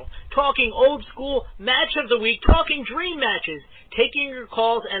Retro. Talking old school, match of the week, talking dream matches, taking your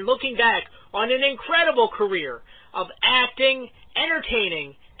calls and looking back on an incredible career of acting,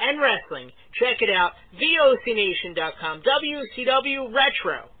 entertaining, and wrestling. Check it out, VOCNation.com, WCW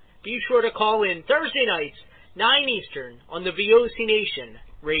Retro. Be sure to call in Thursday nights, 9 Eastern, on the VOC Nation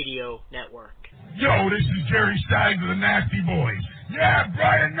Radio Network. Yo, this is Jerry Stein of the Nasty Boys. Yeah,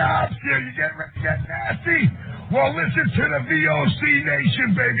 Brian Knobs here. You get nasty? Well, listen to the VOC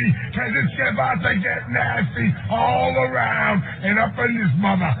Nation, baby, because it's about to get nasty all around and up in this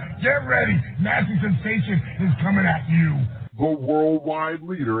mother. Get ready. Nasty Sensation is coming at you. The worldwide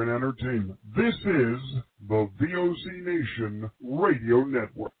leader in entertainment. This is the VOC Nation Radio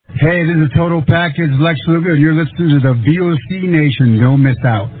Network. Hey, this is Total Package Lex Luger, and you're listening to the VOC Nation. Don't miss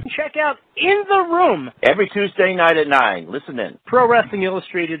out. Check out In the Room every Tuesday night at 9. Listen in. Pro Wrestling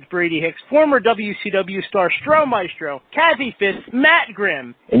Illustrated's Brady Hicks, former WCW star Stro Maestro, Kathy Fitz, Matt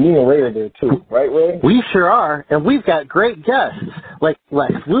Grimm. And you and Ray are there too, right, Ray? We sure are, and we've got great guests like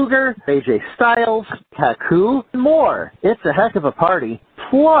Lex Luger, AJ Styles, Taku, and more. It's a heck of a party.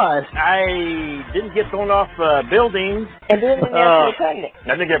 Plus, I didn't get thrown off buildings. And didn't get pregnant.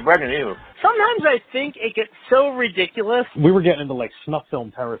 I didn't get pregnant either. Sometimes I think it gets so ridiculous. We were getting into like snuff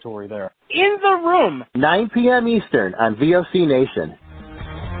film territory there. In the Room. 9 p.m. Eastern on VOC Nation.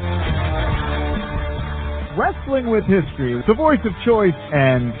 Wrestling with History, the voice of choice,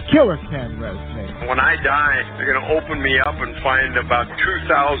 and Killer Ken Resnick. When I die, they're going to open me up and find about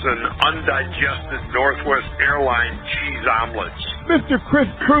 2,000 undigested Northwest Airline cheese omelets. Mr. Chris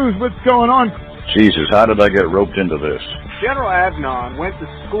Cruz, what's going on? Jesus, how did I get roped into this? General Adnan went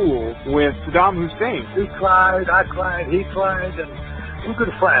to school with Saddam Hussein. He cried, I cried, he cried, and we're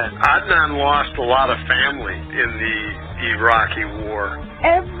good friends. Adnan lost a lot of family in the Iraqi war.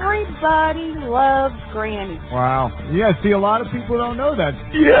 Everybody loves Granny. Wow. Yeah, see, a lot of people don't know that.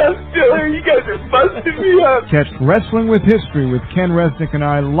 Yes, Killer, you guys are busting me up. Catch Wrestling with History with Ken Resnick and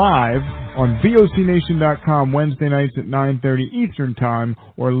I live on VOCNation.com Wednesday nights at 9:30 Eastern Time,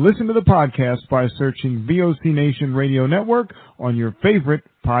 or listen to the podcast by searching VOC Nation Radio Network on your favorite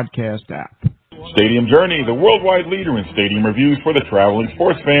podcast app. Stadium Journey, the worldwide leader in stadium reviews for the traveling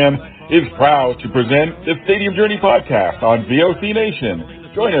sports fan, is proud to present the Stadium Journey podcast on VOC Nation.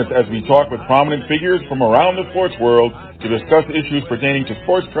 Join us as we talk with prominent figures from around the sports world to discuss issues pertaining to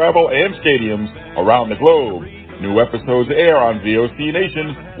sports travel and stadiums around the globe. New episodes air on VOC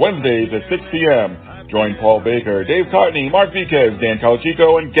Nation Wednesdays at 6 p.m. Join Paul Baker, Dave Cotney, Mark Viquez, Dan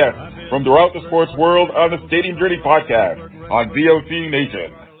Calachico, and guests from throughout the sports world on the Stadium Journey podcast on VOC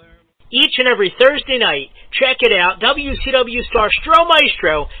Nation. Each and every Thursday night, check it out, WCW star Stro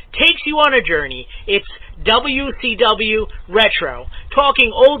Maestro takes you on a journey. It's WCW Retro.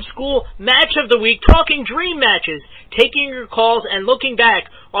 Talking old school, match of the week, talking dream matches, taking your calls and looking back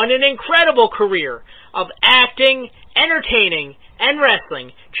on an incredible career of acting, entertaining, and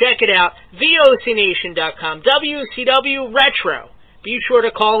wrestling. Check it out, VOCNation.com, WCW Retro. Be sure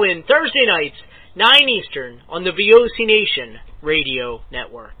to call in Thursday nights, 9 Eastern, on the VOC Nation Radio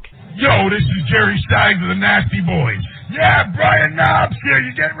Network. Yo, this is Jerry Stein of the Nasty Boys. Yeah, Brian Knobs here.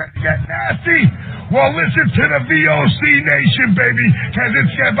 You get nasty? Well, listen to the VOC Nation, baby, because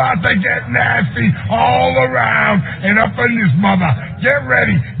it's about to get nasty all around and up in this mother. Get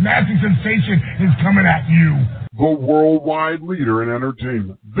ready. Nasty Sensation is coming at you. The worldwide leader in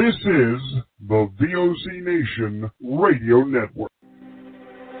entertainment. This is the VOC Nation Radio Network.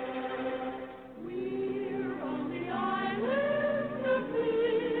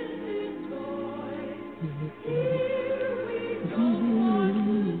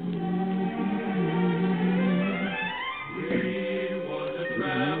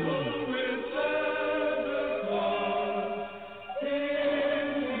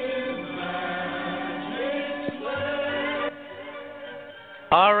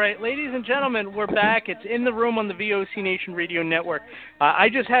 All right, ladies and gentlemen, we're back. It's In the Room on the VOC Nation Radio Network. I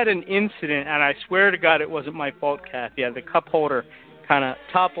just had an incident, and I swear to God it wasn't my fault, Kathy. The cup holder kind of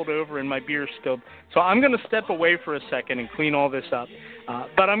toppled over and my beer spilled. So I'm going to step away for a second and clean all this up.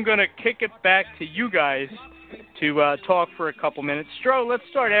 But I'm going to kick it back to you guys to talk for a couple minutes. Stro, let's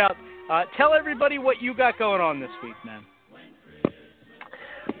start out. Tell everybody what you got going on this week, man.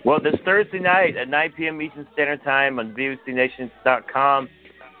 Well, this Thursday night at 9 p.m. Eastern Standard Time on VOCNation.com,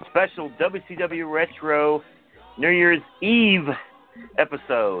 special WCW Retro New Year's Eve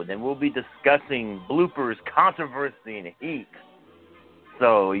episode, and we'll be discussing bloopers, controversy, and heat.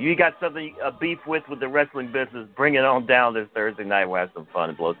 So you got something, a beef with the wrestling business, bring it on down this Thursday night. We'll have some fun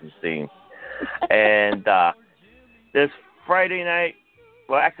and blow some steam. And this Friday night,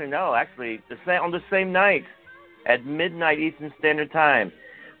 on the same night, at midnight Eastern Standard Time.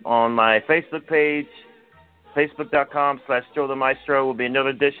 On my Facebook page, facebook.com/Stro the Maestro, will be another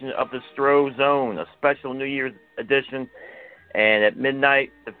edition of the Stro Zone, a special New Year's edition. And at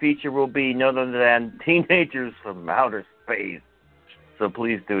midnight, the feature will be none other than Teenagers from Outer Space. So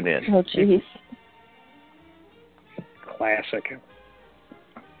please tune in. Oh, jeez. Classic.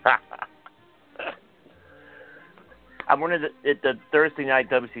 I'm wondering if the Thursday night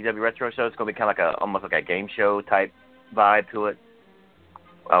WCW Retro show is going to be kind of like almost like a game show type vibe to it.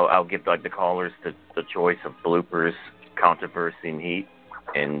 I'll give like the callers the choice of bloopers, controversy, and heat,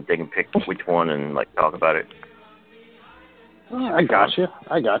 and they can pick which one and like talk about it. Yeah, I got you.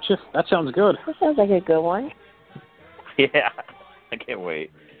 That sounds good. That sounds like a good one. Yeah, I can't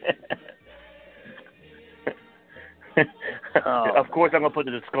wait. Of course, I'm going to put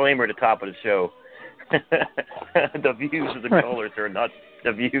the disclaimer at the top of the show. The views of the callers are not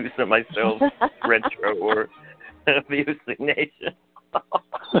the views of myself, Retro, or VOC Nation.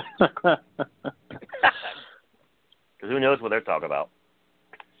 Because who knows what they're talking about.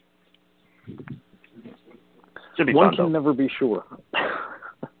 Should be One fun, can though. never be sure.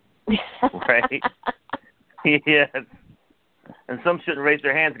 Right? Yes. And some shouldn't raise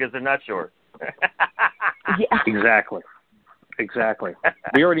their hands because they're not sure. Yeah. Exactly.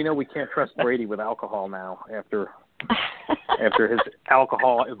 We already know we can't trust Brady with alcohol now after his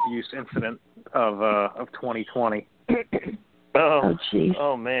alcohol abuse incident of 2020. Oh, jeez.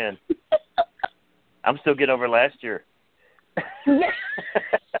 Oh, man. I'm still getting over last year.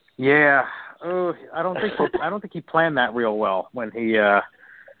 Yeah. Oh, I don't think he planned that real well when he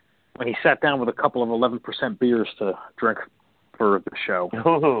sat down with a couple of 11% beers to drink for the show.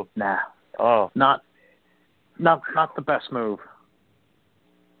 Oh. Nah. Oh. Not the best move.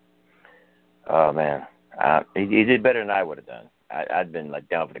 Oh, man. He did better than I would have done. I'd been like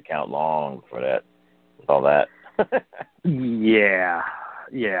down for the count long for that. With all that. Yeah.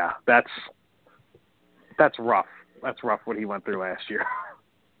 That's rough. That's rough what he went through last year.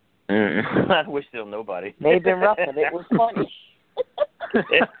 I wish still nobody. May have been rough, but it was funny.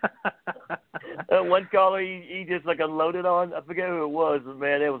 One caller he just like unloaded on. I forget who it was, but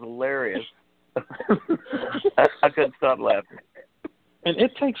man, it was hilarious. I couldn't stop laughing. And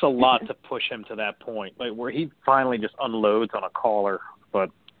it takes a lot to push him to that point, like where he finally just unloads on a caller. But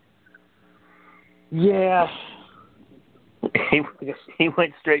yeah, he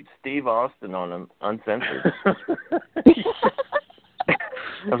went straight Steve Austin on him, uncensored.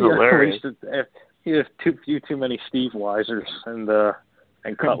 That was hilarious. He has too many Steve Weisers and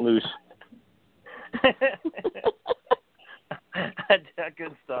cut loose. I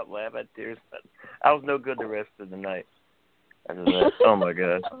couldn't stop laughing. I had tears. I was no good the rest of the night. Oh my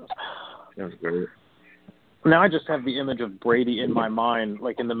god, it was great. Now I just have the image of Brady in my mind,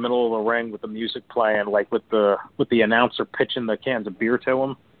 like in the middle of the ring with the music playing, like with the announcer pitching the cans of beer to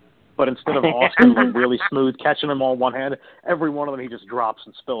him. But instead of Austin like really smooth, catching them all one hand, every one of them he just drops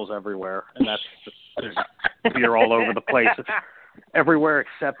and spills everywhere, and there's beer all over the place. It's everywhere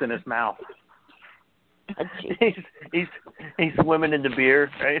except in his mouth. He's swimming in the beer,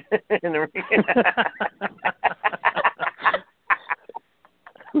 right? In the ring.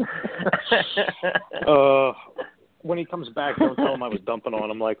 When he comes back, don't tell him I was dumping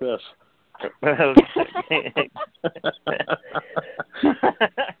on him like this.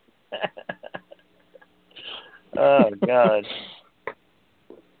 Oh God!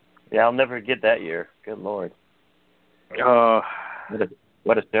 Yeah, I'll never forget that year. Good Lord!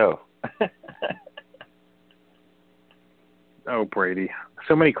 What a show! Oh, Brady!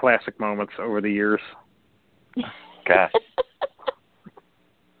 So many classic moments over the years. Gosh!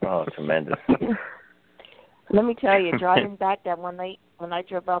 Oh, tremendous! Let me tell you, driving back that one night when I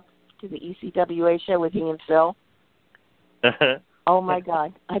drove up to the ECWA show with he and Phil. Oh my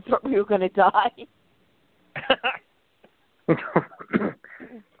God! I thought we were going to die.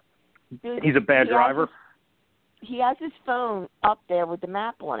 Dude, he's a bad driver. He has his phone up there with the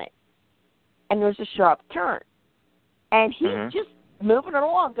map on it, and there's a sharp turn, and he's just moving it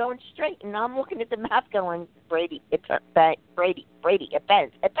along, going straight, and I'm looking at the map, going, Brady, it bends, Brady, it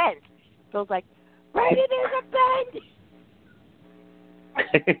bends. Phil's like, Brady, there's a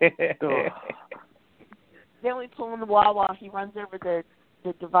bend. Then we pull in the Wawa. He runs over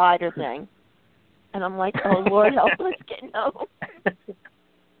the divider thing. And I'm like, oh, Lord, help us get home.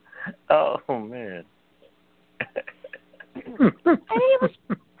 Oh, man. And it was,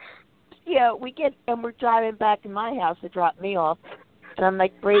 we're driving back to my house to drop me off. And I'm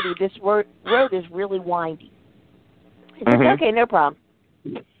like, Brady, this road is really windy. He's like, okay, no problem.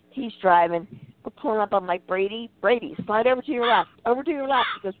 He's driving. We're pulling up. I'm like, Brady, slide over to your left.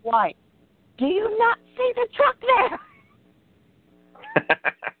 He goes, why? Do you not see the truck there?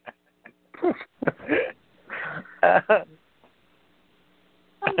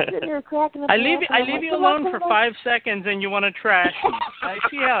 I'm sitting here cracking up. I leave you alone for 5 seconds, and you want to trash me. I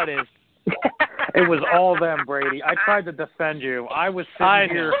see how it is. It was all them, Brady. I tried to defend you. I was sitting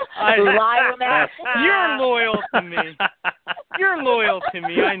here. You're loyal to me. You're loyal to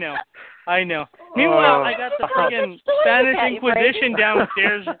me. I know. Meanwhile, I got the friggin' Spanish Inquisition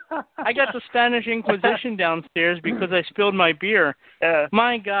downstairs. I got the Spanish Inquisition downstairs because I spilled my beer.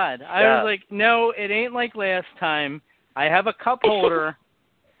 My God. I was like, no, it ain't like last time. I have a cup holder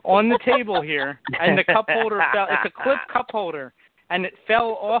on the table here, and the cup holder fell. It's a clip cup holder, and it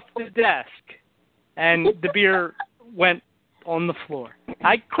fell off the desk, and the beer went on the floor.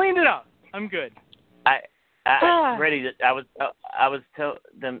 I cleaned it up. I'm good. Brady, I was tell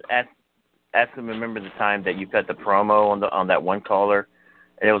them ask them remember the time that you cut the promo on that one caller,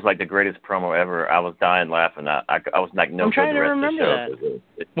 and it was like the greatest promo ever. I was dying laughing. I was like, no. I'm trying to remember that.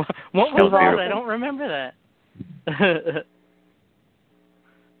 What was that? I don't remember that.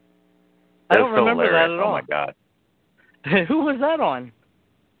 I don't remember that at all. Oh my God. Who was that on?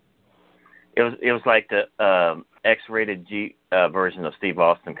 It was like the X-rated G version of Steve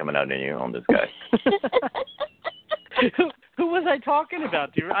Austin coming out in you on this guy. Who was I talking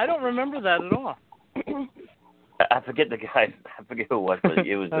about? I don't remember that at all. I forget the guy. I forget who it was, but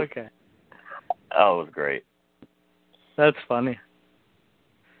it was just, okay. Oh, it was great. That's funny.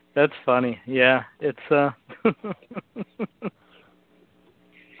 Yeah, it's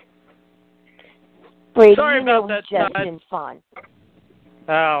Brady, sorry about that, just been fun.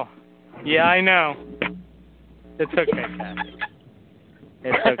 Oh, yeah, I know. It's okay, Kat.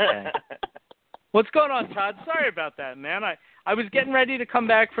 It's okay. What's going on, Todd? Sorry about that, man. I was getting ready to come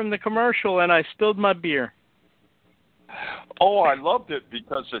back from the commercial, and I spilled my beer. Oh, I loved it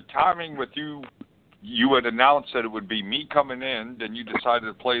because the timing with you had announced that it would be me coming in, then you decided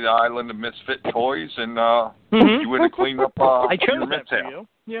to play the Island of Misfit Toys, and you would have cleaned up I chose your that for you.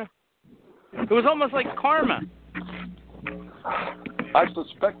 Yeah. It was almost like karma. I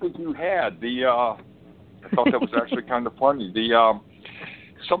suspected you had. I thought that was actually kind of funny.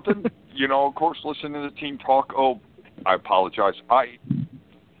 Something, of course, listening to the team talk. Oh, I apologize.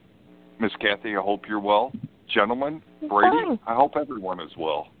 Miss Kathy, I hope you're well. Gentlemen, Brady, I hope everyone is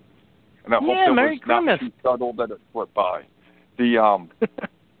well. And I hope that was not too subtle that it slipped by. I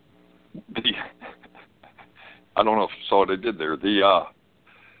don't know if you saw what I did there.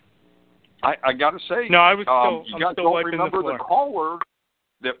 I got to say, no, I was you guys don't remember the caller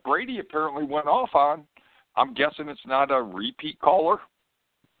that Brady apparently went off on. I'm guessing it's not a repeat caller.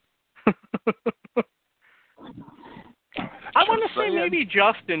 I want to say maybe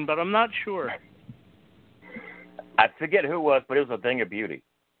Justin, but I'm not sure. I forget who it was, but it was a thing of beauty.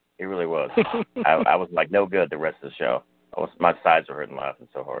 It really was. I was like no good the rest of the show. My sides were hurting laughing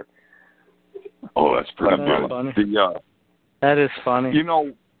so hard. Oh, that's pretty good. Funny. That is funny.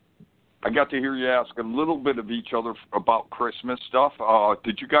 I got to hear you ask a little bit of each other about Christmas stuff.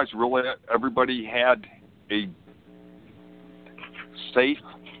 Did you guys everybody had a safe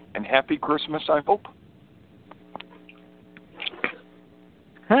and happy Christmas, I hope?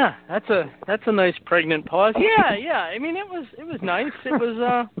 Huh, that's a nice pregnant pause. Yeah. I mean, it was nice. It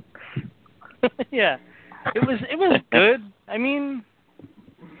was yeah. It was good. I mean,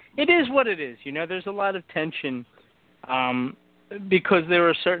 it is what it is. There's a lot of tension because there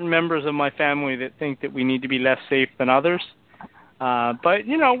are certain members of my family that think that we need to be less safe than others. But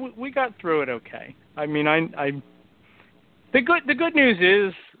we got through it okay. I mean, the good news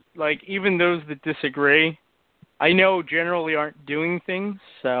is, like, even those that disagree, I know generally aren't doing things,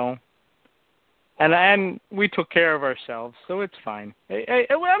 so and we took care of ourselves, so it's fine. I mean,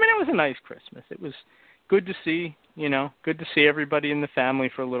 it was a nice Christmas. It was good to see, good to see everybody in the family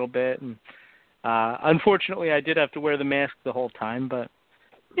for a little bit, and unfortunately, I did have to wear the mask the whole time, but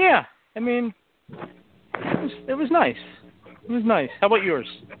yeah, I mean, it was nice. It was nice. How about yours?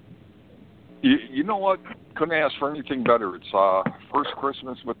 You know what? Couldn't ask for anything better. It's first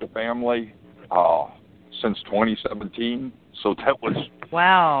Christmas with the family since 2017, so that was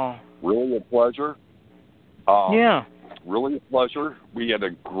really a pleasure. Yeah, really a pleasure. We had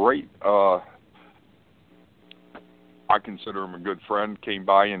a great. I consider him a good friend. Came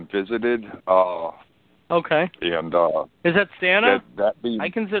by and visited. Okay. And is that Santa? I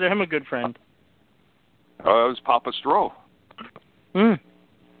consider him a good friend. It was Papa Stroh.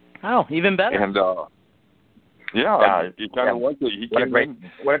 Oh, even better. And he kind of liked it.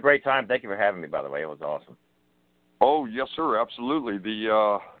 What a great time! Thank you for having me. By the way, it was awesome. Oh yes, sir, absolutely.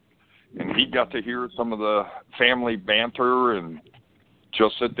 And he got to hear some of the family banter, and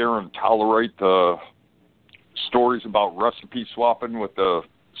just sit there and tolerate the stories about recipe swapping with the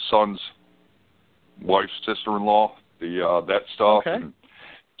son's wife's sister-in-law, that stuff, and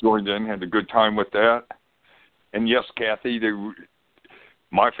joined in, had a good time with that. And yes, Kathy,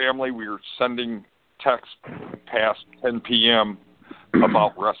 my family, we were sending texts past 10 p.m.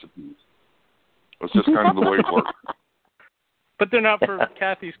 about recipes. It's just kind of the way it works. But they're not for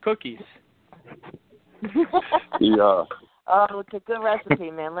Kathy's cookies. Oh, it's a good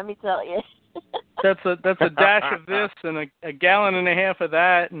recipe, man. Let me tell you. That's a dash of this and a gallon and a half of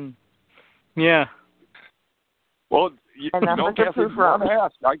that, and yeah. Well, Kathy,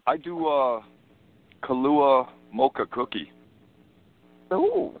 I do a Kahlua mocha cookie.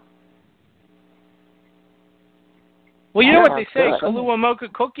 Ooh. Well, you know what they say, Kahlua mocha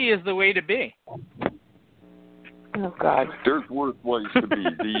cookie is the way to be. Oh, God. There's worse ways to be.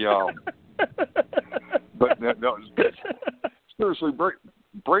 But no, seriously,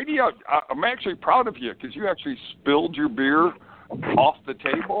 Brady, I'm actually proud of you because you actually spilled your beer off the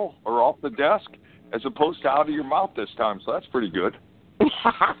table or off the desk as opposed to out of your mouth this time, so that's pretty good.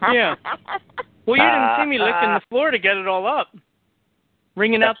 Yeah. Well, you didn't see me licking the floor to get it all up.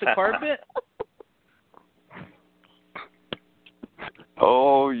 Wringing out the carpet.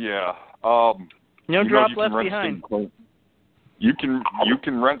 Oh, yeah. No drop left behind. You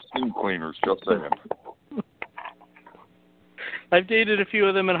can rent steam cleaners, just saying. I've dated a few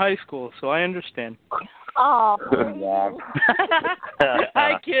of them in high school, so I understand. Oh,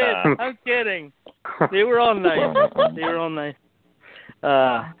 I kid. I'm kidding. They were all nice.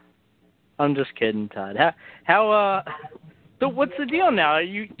 I'm just kidding, Todd. So what's the deal now?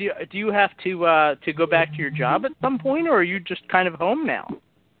 Do you have to go back to your job at some point, or are you just kind of home now?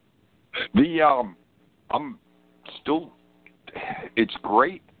 I'm still. It's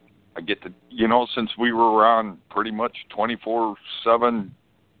great. I get to, since we were on pretty much 24/7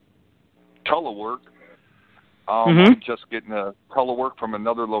 telework, I'm just getting a telework from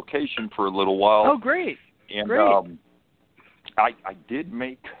another location for a little while. Oh, great! And great. I did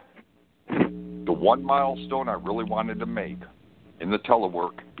make the one milestone I really wanted to make in the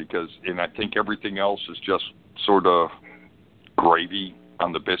telework and I think everything else is just sort of gravy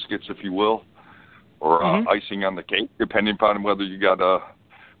on the biscuits, if you will, or icing on the cake, depending upon whether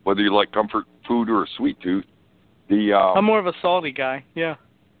you like comfort food or a sweet tooth. I'm more of a salty guy. Yeah.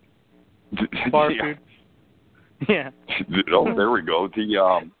 Bar food. Yeah. Oh, there we go.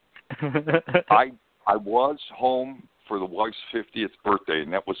 I was home for the wife's 50th birthday,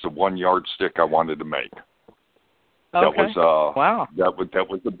 and that was the one yardstick I wanted to make. Okay. That was wow. That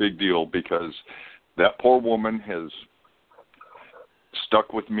was a big deal because that poor woman has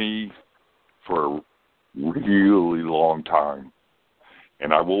stuck with me for a really long time.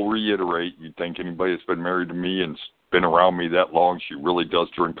 And I will reiterate, you'd think anybody that's been married to me and been around me that long, she really does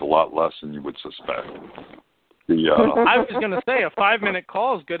drink a lot less than you would suspect. I was going to say a 5-minute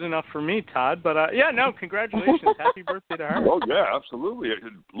call is good enough for me, Todd. But congratulations, happy birthday to her. Oh yeah, absolutely.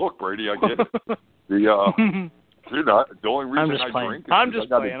 Look, Brady, I get it. The only reason I drink is because I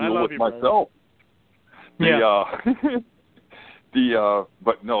got to deal with myself. Yeah.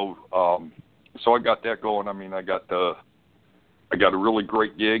 But no. So I got that going. I mean, I got a really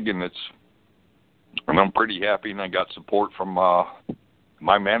great gig, and I'm pretty happy, and I got support from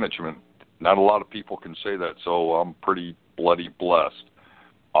my management. Not a lot of people can say that, so I'm pretty bloody blessed.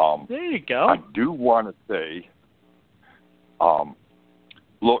 There you go. I do want to say,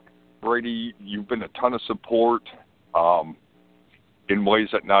 look, Brady, you've been a ton of support in ways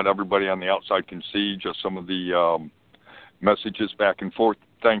that not everybody on the outside can see, just some of the messages back and forth.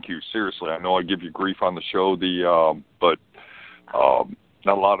 Thank you, seriously. I know I give you grief on the show, but not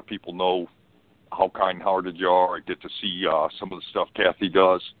a lot of people know how kind-hearted you are. I get to see some of the stuff Kathy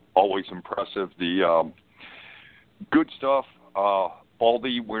does. Always impressive. The good stuff.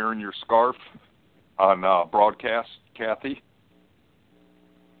 Baldy wearing your scarf on broadcast, Kathy.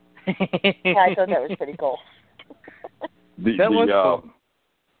 Yeah, I thought that was pretty cool. That was cool.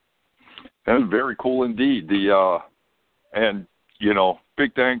 That was very cool indeed. And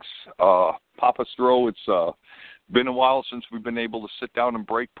big thanks, Papa Stro. It's been a while since we've been able to sit down and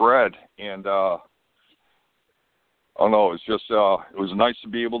break bread, and it's just it was nice to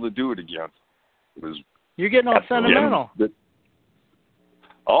be able to do it again. You're getting all sentimental.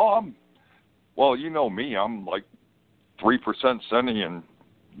 Well, you know me. I'm like 3% senti and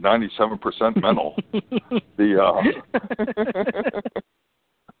 97% mental.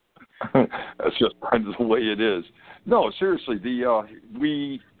 That's just kind of the way it is. No, seriously,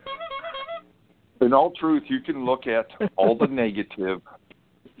 in all truth, you can look at all the negative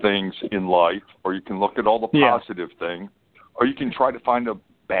things in life, or you can look at all the positive things, or you can try to find a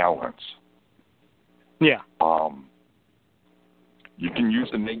balance. Yeah. You can use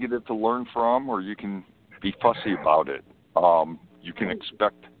the negative to learn from, or you can be fussy about it. You can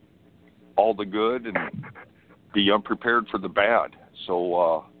expect all the good and be unprepared for the bad.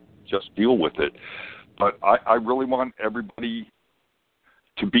 So just deal with it. But I really want everybody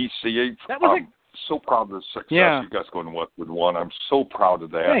to be safe. I'm so proud of the success you guys going to Westwood One. I'm so proud of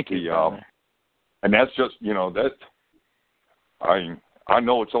that. Thank you. And that's just, that I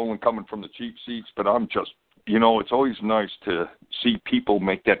know it's only coming from the cheap seats, but I'm just, it's always nice to see people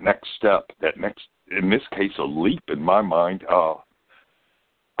make that next step, in this case, a leap in my mind.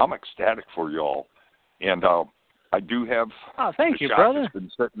 I'm ecstatic for y'all. And I do have thank the you, shot brother. that's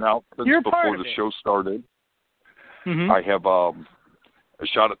been sitting out since You're before the show started. Mm-hmm. I have a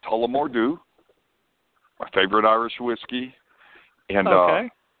shot of Tullamore Dew, my favorite Irish whiskey. And okay.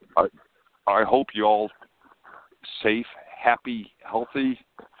 I hope you all safe, happy, healthy,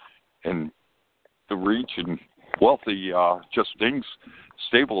 and the reach and wealthy. Just things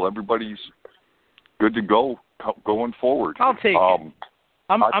stable. Everybody's good to go going forward. I'll take it.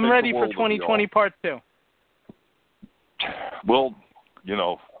 I'm ready for the world of 2020 Part 2. Well,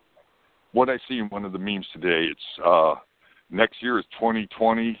 what I see in one of the memes today, it's next year is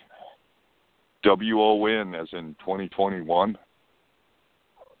 2020 WON, as in 2021.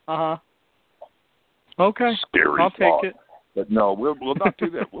 Uh-huh. Okay. Scary I'll thought. take it. But no, we'll not do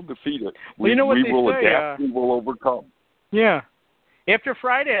that. We'll defeat it. Well, you know what we they will say, adapt. We will overcome. Yeah. After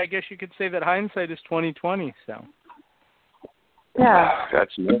Friday, I guess you could say that hindsight is 2020. So. Yeah.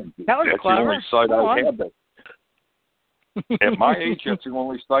 That's the clever. only sight Go I on. have. At my age, that's the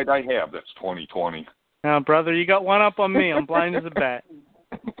only sight I have. That's 2020. Now, brother, you got one up on me. I'm blind as a bat.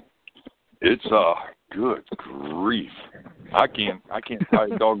 It's good grief. I can't tie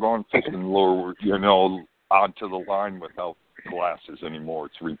a doggone fishing lure, onto the line without glasses anymore.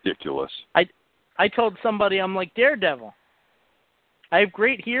 It's ridiculous. I told somebody I'm like Daredevil. I have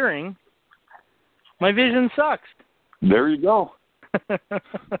great hearing. My vision sucks. There you go.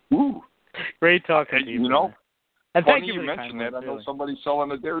 Ooh. Great talking to you. brother. And funny thank you for the mentioned kind that. words, I know really. somebody's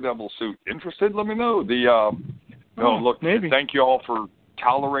selling a Daredevil suit. Interested? Let me know. Look, maybe. Thank you all for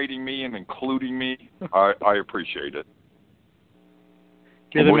tolerating me and including me. I appreciate it.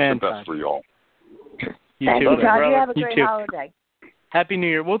 You're the wish man, the best Todd. for y'all. You Thank too, you, Todd. brother. You have a You great too. holiday. Happy New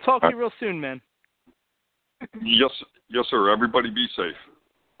Year. We'll talk to you real soon, man. Yes, sir. Everybody be safe.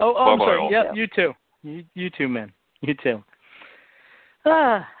 I'm Bye-bye, sorry. all. Yeah, you too. You too, man. You too.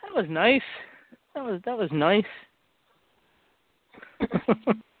 That was nice. That was nice.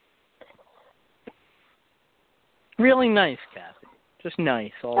 Really nice, Kathy. Just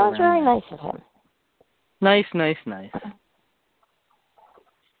nice all That was around. very nice of him. Nice.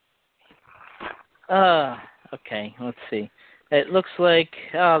 Okay, let's see. It looks like,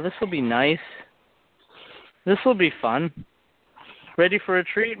 this will be nice. This will be fun. Ready for a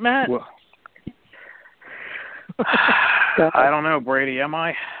treat, Matt? Well, I don't know, Brady. Am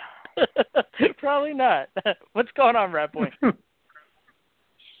I? Probably not. What's going on, Rat Boy?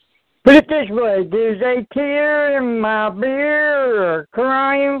 Put it this way, there's a tear in my beer,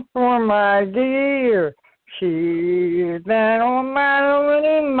 crying for my dear. She's been on my own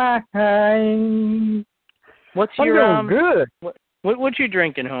in my hand. What's I'm your doing good. What you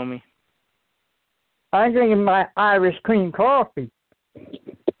drinking, homie? I'm drinking my Irish cream coffee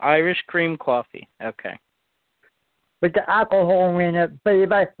Irish cream coffee. Okay. with the alcohol in it,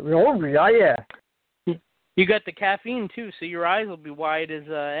 baby. Oh yeah. You got the caffeine too, so your eyes will be wide as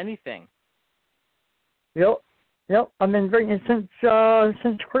anything. Yep. I've been drinking since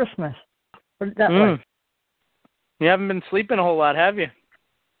Christmas. Put it that way. You haven't been sleeping a whole lot, have you?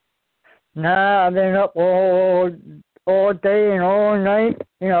 Nah, I've been up all day and all night.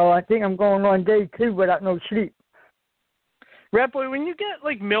 I think I'm going on day 2 without no sleep. Rat Boy, when you get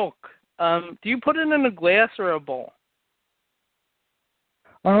like milk, do you put it in a glass or a bowl?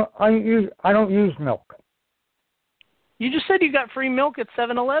 I don't use milk. You just said you got free milk at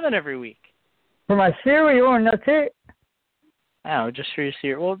 7-Eleven every week. For my cereal, and that's it. Oh, just for your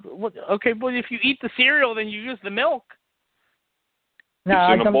cereal. Well, okay, but if you eat the cereal, then you use the milk. No,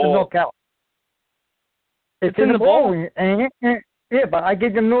 I dump the milk out. It's in the bowl. And yeah, but I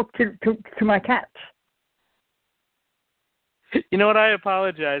give the milk to my cats. You know what? I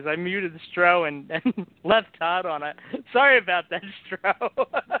apologize. I muted Stro and left Todd on it. Sorry about that, Stro.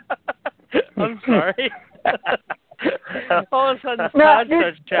 I'm sorry. All of a sudden, Todd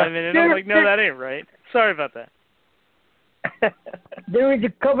starts chiming in. I'm like, no, that ain't right. Sorry about that. There is a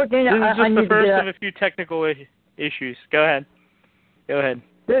couple things This is I just need the to first get of a few technical issues. Go ahead. There's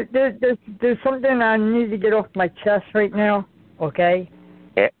There's something I need to get off my chest right now. Okay.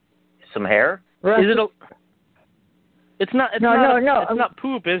 Some hair? Is it? It's not. It's No. It's not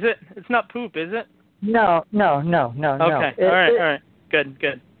poop, is it? It's not poop, is it? No. Okay. All right. Good.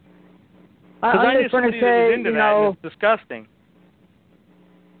 Because I knew just want somebody to that say, was into that, and it's disgusting.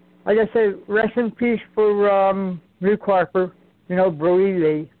 I just say rest in peace for Luke Harper. Brody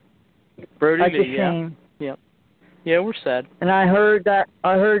Lee. Brody Lee, shame. Yeah, we're sad. And I heard that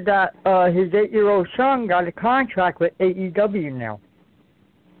his 8-year-old son got a contract with AEW now.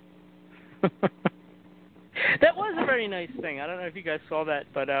 That was a very nice thing. I don't know if you guys saw that,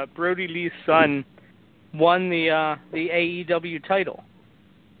 but Brody Lee's son won the AEW title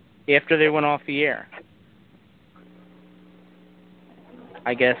after they went off the air.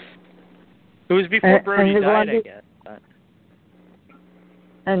 I guess it was before Brody died. I guess.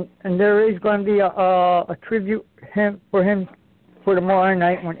 And there is going to be a tribute for him for tomorrow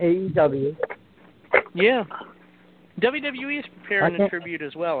night on AEW. Yeah. WWE is preparing a tribute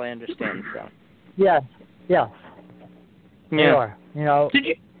as well, I understand. So. Yes. Yeah. They are.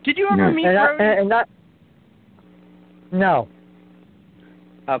 Did you ever meet Brody? No.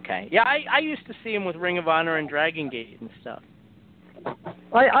 Okay. Yeah, I used to see him with Ring of Honor and Dragon Gate and stuff.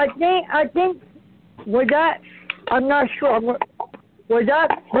 I think with that, I'm not sure. Was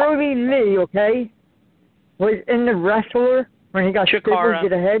that Brody Lee? Okay. Was in the wrestler when he got Chikara. to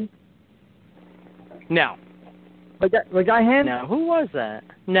the head? No. Was that him? No. Who was that?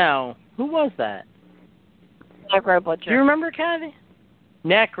 No. Who was that? Necro Butcher. Do you remember, Kathy?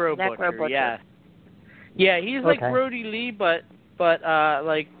 Necro Butcher. Yeah. Yeah, he's like Brody Lee, but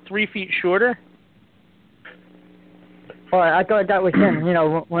like 3 feet shorter. Oh, I thought that was him.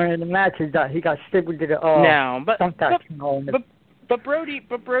 One of the matches that he got stippled to the no, but Brody,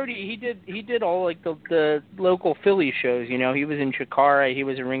 he did all like the local Philly shows. He was in Chikara, he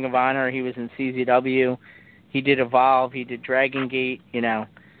was in Ring of Honor, he was in CZW, he did Evolve, he did Dragon Gate,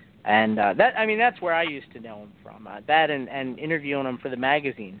 and that's where I used to know him from. That and interviewing him for the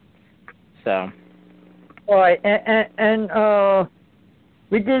magazine. So. All right, and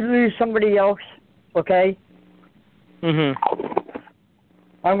we did lose somebody else. Okay. Mhm.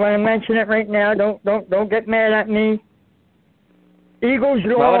 I'm going to mention it right now. Don't get mad at me. Eagles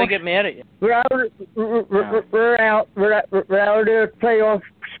lost. Why would I get mad at you? We're out. We're out of the playoff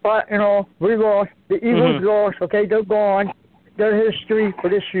spot and all. We lost. The Eagles lost. Okay, they're gone. They're history for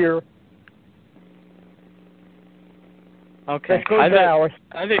this year. Okay. Let's go Dallas.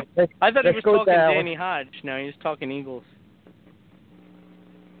 I thought he was talking Danny Hodge. No, he was talking Eagles.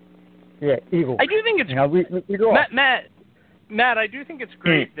 Yeah, Eagles. I do think it's we lost. Matt, I do think it's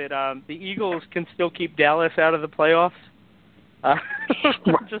great that the Eagles can still keep Dallas out of the playoffs.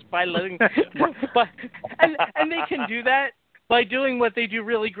 Just by letting, and they can do that by doing what they do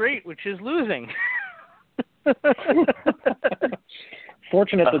really great, which is losing.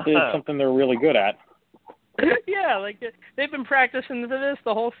 Fortunate that it's something they're really good at. Yeah, like they've been practicing for this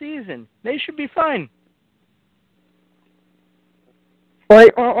the whole season. They should be fine.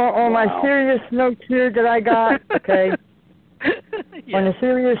 Wait, on my serious note here that I got, okay. Yeah. On a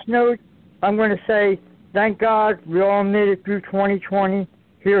serious note, I'm going to say, thank God we all made it through 2020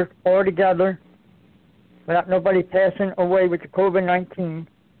 here all together without nobody passing away with the COVID-19.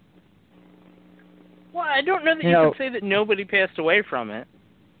 Well, I don't know that you can say that nobody passed away from it.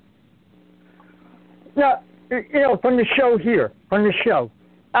 No, from the show here, from the show.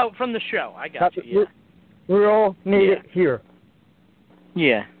 Oh, from the show. I got you, yeah. We all made it here.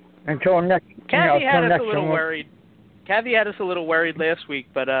 Yeah. Until next. Kathy had us a little worried. Kathy had us a little worried last week,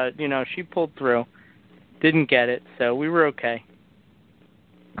 but she pulled through. Didn't get it, so we were okay.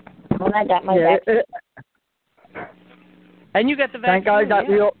 Well, I got my vaccine. And you got the vaccine. Thank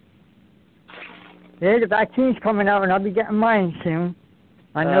God the vaccine's coming out, and I'll be getting mine soon.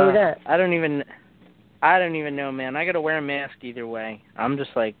 I know that. I don't even know, man. I got to wear a mask either way. I'm just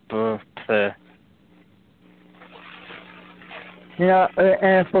like,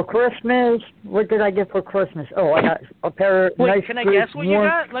 and for Christmas, what did I get for Christmas? Oh, I got a pair of nice. Can I guess what you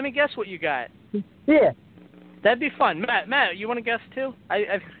got? Let me guess what you got. Yeah. That'd be fun. Matt, you want to guess too?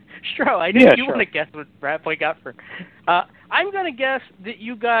 Stro, I know you want to guess what Rat Boy got for. I'm going to guess that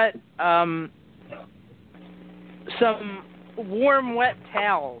you got some warm, wet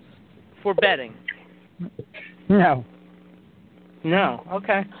towels for bedding. No. No.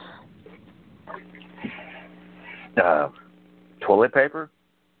 Okay. Toilet paper?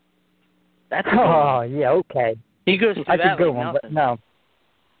 That's yeah, okay. He goes through That's that a good like one, nothing. but no.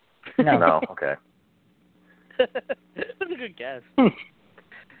 No, okay. That's a good guess.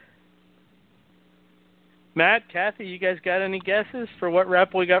 Matt, Kathy, you guys got any guesses for what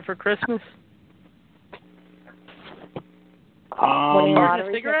Rap Boy got for Christmas?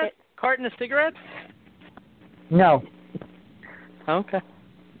 Carton of cigarettes? No. Okay.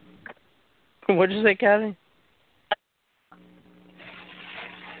 What did you say, Kathy?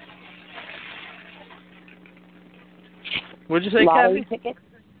 What did you say, Lottery Kathy? tickets?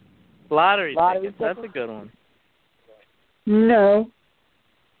 Lottery tickets. That's a good one. No.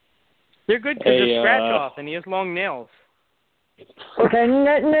 They're good because they're scratch off, and he has long nails. Okay,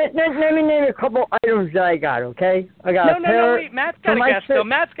 let me name a couple items that I got, okay? I got No, wait. Matt's got a guess. No,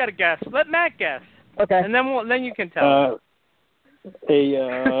 Matt's got a guess. Let Matt guess. Okay. And then you can tell. A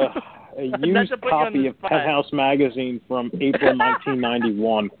used copy of Penthouse magazine from April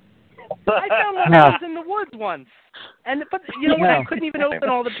 1991. I found one of those in the woods once. But you know what? I couldn't even open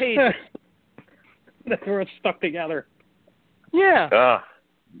all the pages. They were stuck together. Yeah.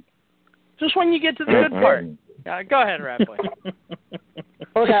 Just when you get to the good part. Go ahead, Rap Boy.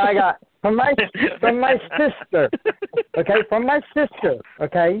 Okay, I got from my sister. Okay, from my sister.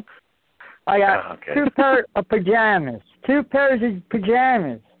 Okay, I got 2 pairs of pajamas. 2 pairs of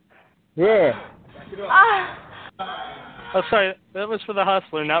pajamas. Yeah. Oh, sorry. That was for the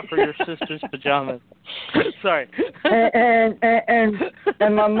hustler, not for your sister's pajamas. Sorry. And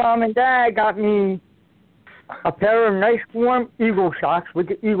my mom and dad got me a pair of nice warm eagle socks with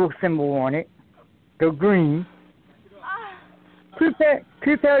the eagle symbol on it. They're green. 2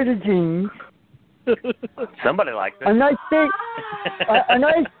 pairs of jeans. Somebody likes it. A nice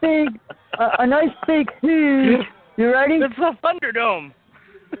big huge. You ready? It's a Thunderdome.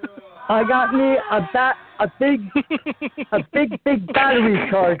 I got me a big battery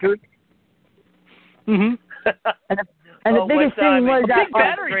charger. Mhm. And the biggest thing was that big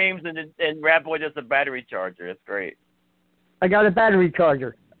battery streams and Rap Boy does a battery charger. It's great. I got a battery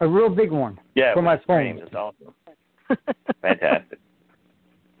charger, a real big one. Yeah, for my phone. It's awesome. Fantastic.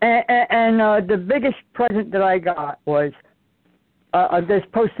 And the biggest present that I got was I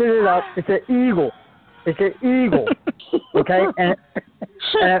just posted it up. It's an eagle. Okay, and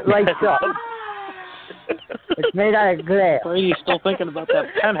it lights up. It's made out of glass. Brady's still thinking about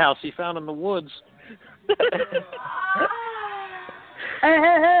that penthouse he found in the woods.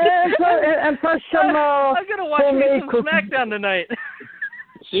 and plus some. I'm gonna watch me some SmackDown tonight.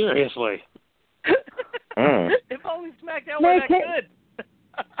 Seriously. If only SmackDown were that good.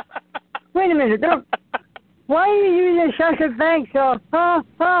 Wait a minute! Why are you using Sasha Banks?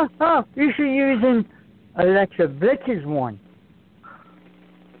 You should use Alexa Blitz's one.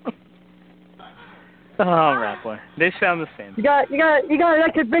 Oh, Rap Boy. They sound the same. You got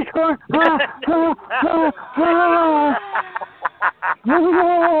Alexa Blitz going.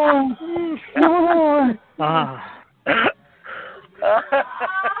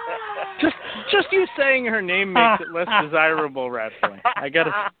 Just you saying her name makes it less desirable, Rap Boy. I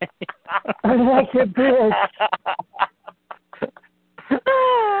gotta say. Alexa Blitz.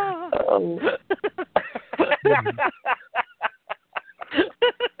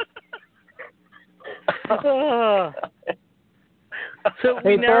 So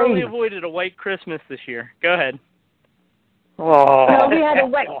we narrowly avoided a white Christmas this year. Go ahead. Oh. No, we had a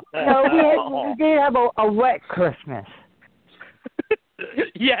wet. No, we did have a wet Christmas.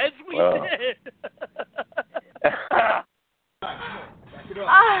 Yes, we did.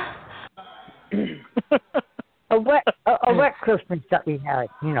 a wet Christmas that we had,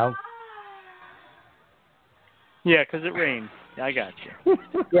 you know. Yeah, because it rained. I got you.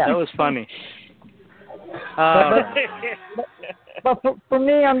 Yeah, that was funny. But for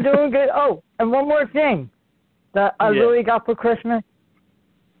me, I'm doing good. Oh, and one more thing that I really got for Christmas.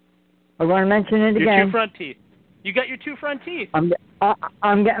 I want to mention it again. Your 2 front teeth. You got your 2 front teeth. I'm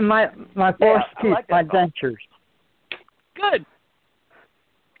getting my false teeth, my dentures. Good.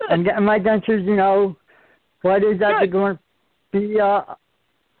 I'm getting my dentures. You know, what is that? They're going to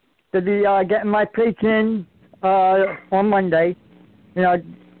be getting my plates in on Monday. You know,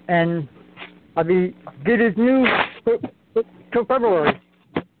 and I'll be good as new till February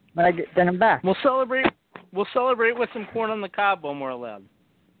when I get them back. We'll celebrate with some corn on the cob when we're allowed.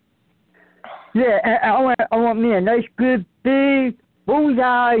 Yeah, and I want me a nice, good, big,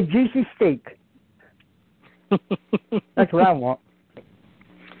 bullseye, juicy steak. That's what I want.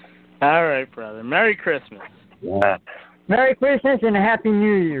 All right, brother. Merry Christmas. Yeah. Merry Christmas and a Happy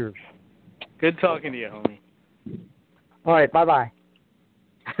New Year's. Good talking to you, homie. All right, bye-bye.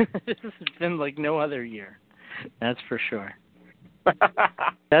 This has been like no other year. That's for sure.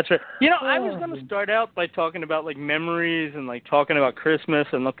 That's right. You know, I was going to start out by talking about like memories and like talking about Christmas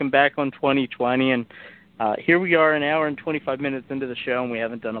and looking back on 2020, and here we are, an hour and 25 minutes into the show, and we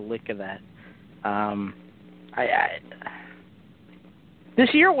haven't done a lick of that.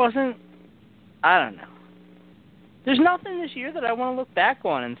 This year wasn't. I don't know. There's nothing this year that I want to look back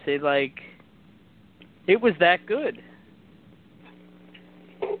on and say like, it was that good.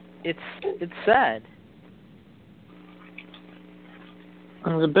 It's sad. It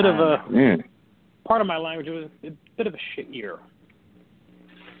was a bit of a part of my language. It was a bit of a shit year.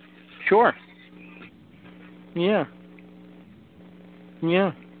 Sure. Yeah.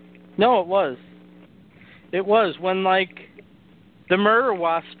 No, it was. It was when like the murder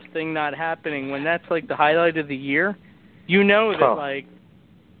wasp thing not happening. When that's like the highlight of the year, you know that like.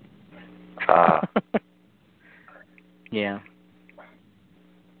 Yeah.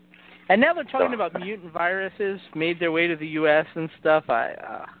 And now they're talking about mutant viruses made their way to the U.S. and stuff.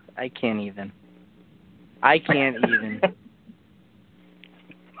 I can't even.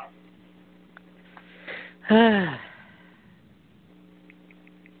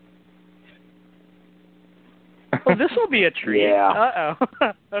 Oh, this will be a treat. Yeah.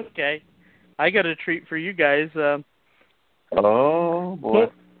 Uh-oh. Okay. I got a treat for you guys. Oh, boy.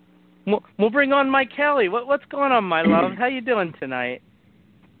 We'll bring on Mike Kelly. What's going on, my love? How you doing tonight?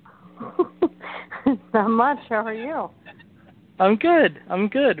 Not much. How are you? I'm good.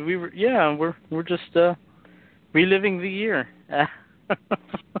 We're just reliving the year.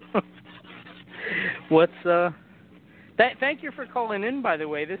 Thank you for calling in, by the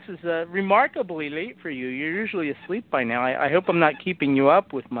way. This is remarkably late for you. You're usually asleep by now. I hope I'm not keeping you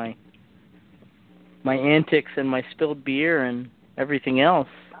up with my antics and my spilled beer and everything else.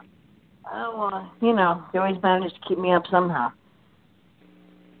 Oh, you always manage to keep me up somehow.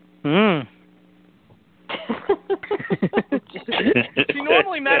 See,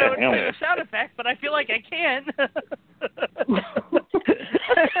 normally Matt would play a sound effect, but I feel like I can't.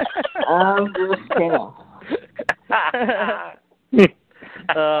 I'm just kidding.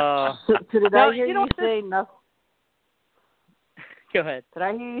 So did I hear you say nothing? Go ahead. Did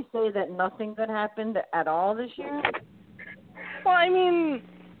I hear you say that nothing good happened at all this year? Well, I mean,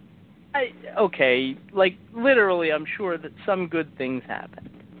 okay, like literally, I'm sure that some good things happened.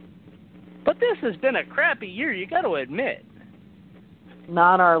 But this has been a crappy year, you got to admit.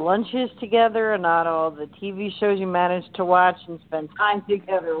 Not our lunches together, not all the TV shows you managed to watch and spend time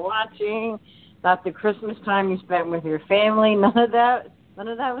together watching, not the Christmas time you spent with your family, none of that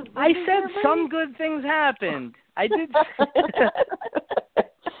was good. I said some good things happened. I did.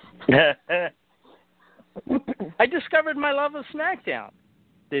 I discovered my love of SmackDown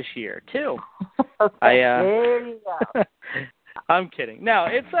this year, too. There you go. I'm kidding. No,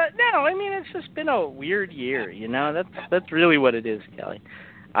 it's I mean, it's just been a weird year. That's really what it is, Kelly.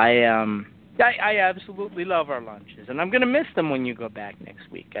 I absolutely love our lunches, and I'm going to miss them when you go back next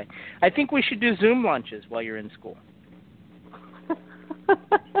week. I think we should do Zoom lunches while you're in school.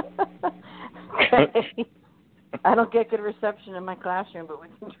 I don't get good reception in my classroom, but we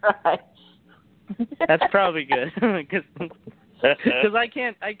can try. That's probably good because I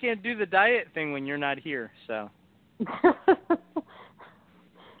can't do the diet thing when you're not here. So.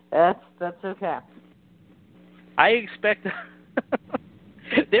 That's okay. I expect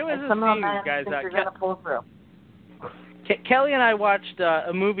there was somehow a scene, guys. You're gonna pull through. Kelly and I watched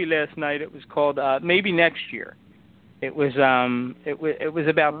a movie last night. It was called Maybe Next Year. It was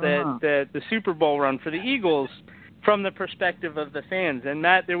about the Super Bowl run for the Eagles from the perspective of the fans. And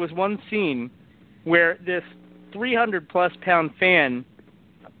Matt, there was one scene where this 300+ pound fan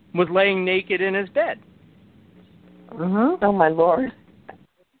was laying naked in his bed. Mm-hmm. Oh my Lord!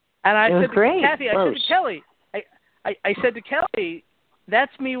 And I said to Kathy, I said to Kelly, I said to Kelly,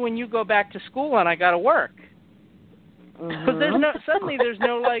 that's me when you go back to school and I got to work. Because there's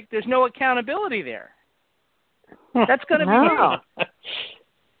no accountability there. That's going to be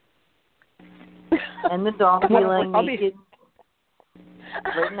me. And the dog will be laying naked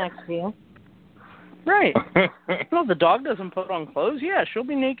right next to you. Right. Well, the dog doesn't put on clothes. Yeah, she'll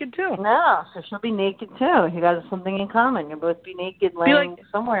be naked too. No, so she'll be naked too. You guys have something in common. You'll both be naked laying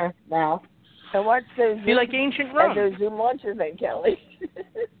somewhere now. So what's the be like ancient Rome. Those Zoom lunches then, Kelly?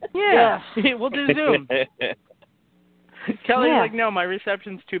 Yeah. We'll do Zoom. Kelly's like, no, my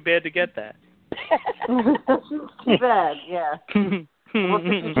reception's too bad to get that. Too bad, yeah. We'll have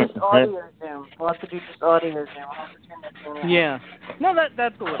to do just audio Zoom. Yeah. No,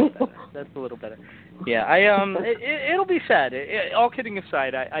 that's a little better. That's a little better. Yeah, it'll be sad. All kidding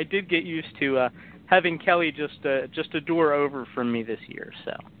aside, I did get used to having Kelly just a door over from me this year.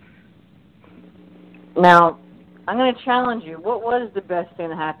 So. Now, I'm going to challenge you. What was the best thing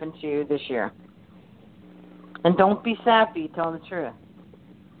that happened to you this year? And don't be sappy. Tell the truth.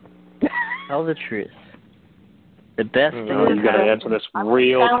 Tell the truth. The best thing you got to answer this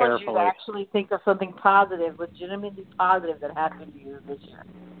real challenge carefully. you to actually think of something positive, legitimately positive that happened to you this year.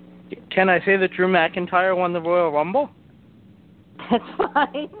 Can I say that Drew McIntyre won the Royal Rumble? That's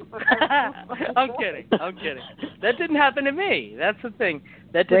fine. I'm kidding. That didn't happen to me. That's the thing.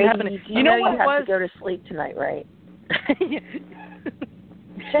 That didn't happen to you know what you it have was? to go to sleep tonight, right?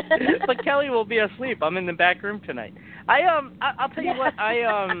 But Kelly will be asleep. I'm in the back room tonight. I'll tell you what.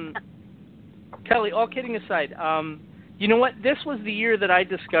 Kelly, all kidding aside, you know what? This was the year that I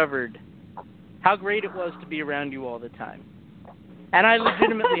discovered how great it was to be around you all the time. And I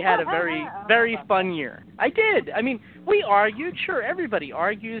legitimately had a very, very fun year. I did. I mean, we argued. Sure, everybody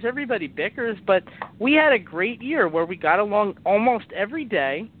argues. Everybody bickers. But we had a great year where we got along almost every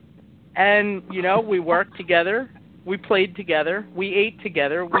day. And, you know, we worked together. We played together. We ate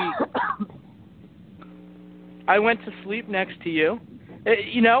together. I went to sleep next to you.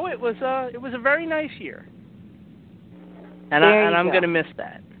 You know, it was a very nice year. And I'm going to miss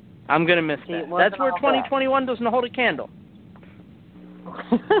that. I'm going to miss that. That's where 2021 doesn't hold a candle.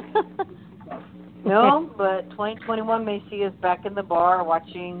 No, but 2021 may see us back in the bar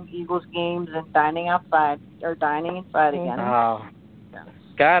watching Eagles games and dining inside again. Oh,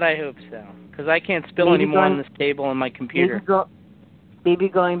 God, I hope so. Because I can't spill any more on this table on my computer. Maybe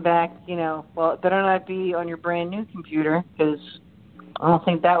going back, you know, well, it better not be on your brand new computer because I don't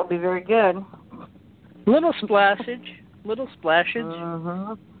think that would be very good. Little splashage.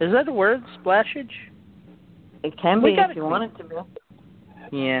 Mm-hmm. Is that a word, splashage? It can be if you want it to be.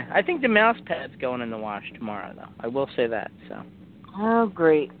 Yeah, I think the mouse pad's going in the wash tomorrow, though. I will say that. So. Oh,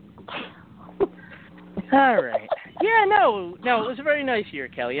 great. All right. Yeah, no, it was a very nice year,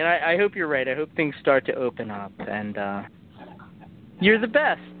 Kelly, and I hope you're right. I hope things start to open up, and you're the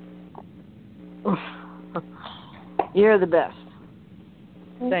best. You're the best.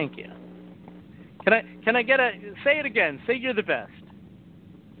 Thank you. Can I get say it again? Say you're the best.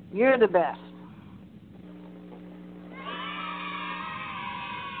 You're the best.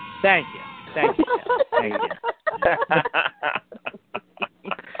 Thank you. Thank you.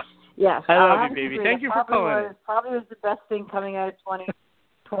 Yes. I love you, baby. Thank you for calling. Probably was the best thing coming out of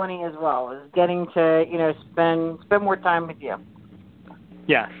 2020 as well, was getting to, you know, spend more time with you.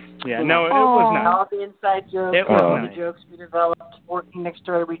 Yes. Yeah. No, it was nice. All the inside jokes, all the jokes we developed working next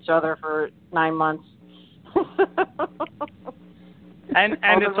door to each other for 9 months. And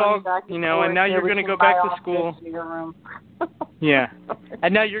it's all, you know, and now you're going to go back to school. Yeah.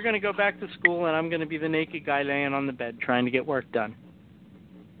 And now you're going to go back to school, and I'm going to be the naked guy laying on the bed trying to get work done.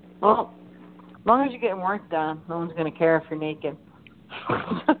 Well, as long as you're getting work done, no one's going to care if you're naked.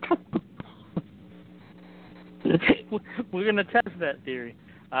 We're going to test that theory.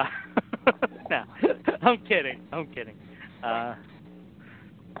 No, I'm kidding.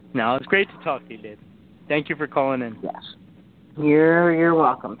 No, it's great to talk to you, Dave. Thank you for calling in. Yes. You're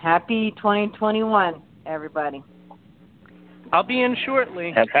welcome. Happy 2021, everybody. I'll be in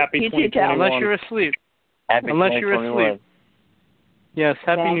shortly. Happy 2021. Unless you're asleep. Unless you're asleep. Yes,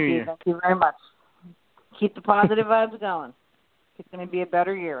 Happy New Year. Thank you very much. Keep the positive vibes going. It's going to be a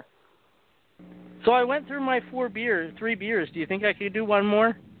better year. So I went through my 3 beers. Do you think I could do one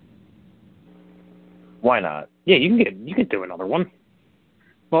more? Why not? Yeah, you can do another one.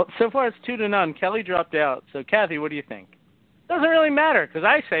 Well, so far it's 2-0. Kelly dropped out. So Kathy, what do you think? Doesn't really matter because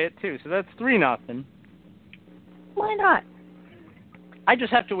I say it too. So that's 3-0. Why not? I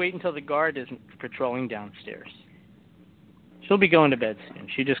just have to wait until the guard isn't patrolling downstairs. She'll be going to bed soon.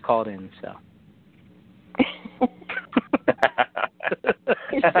 She just called in, so.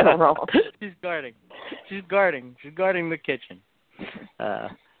 You're so wrong. She's guarding. She's guarding the kitchen.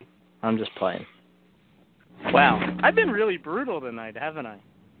 I'm just playing. Wow, I've been really brutal tonight, haven't I?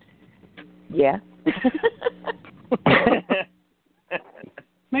 Yeah.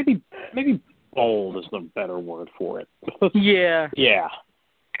 Maybe bold is the better word for it. Yeah. Yeah.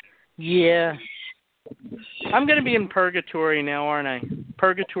 Yeah. I'm going to be in purgatory now, aren't I?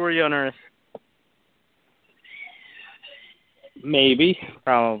 Purgatory on Earth. Maybe.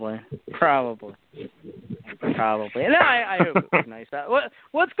 Probably. No, I hope it was nice.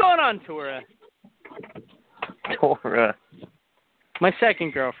 What's going on, Tora? Tora. My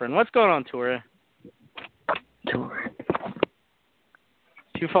second girlfriend. What's going on, Tora? Tora.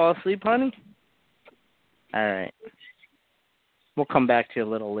 Did you fall asleep, honey? All right. We'll come back to you a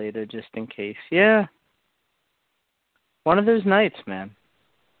little later just in case. Yeah. One of those nights, man.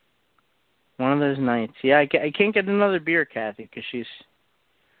 One of those nights. Yeah, I can't get another beer, Kathy, because she's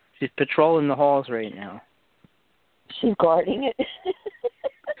patrolling the halls right now. She's guarding it.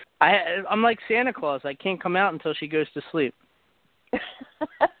 I'm like Santa Claus. I can't come out until she goes to sleep.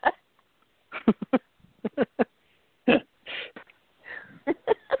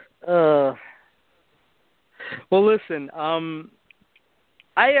 Well, listen, I'm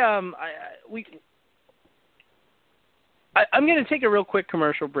going to take a real quick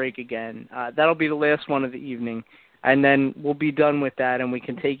commercial break again. That'll be the last one of the evening, and then we'll be done with that, and we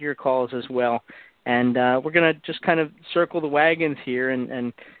can take your calls as well. And we're going to just kind of circle the wagons here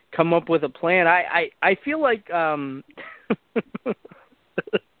and come up with a plan. I feel like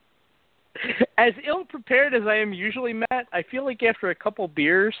as ill-prepared as I am usually, Matt, I feel like after a couple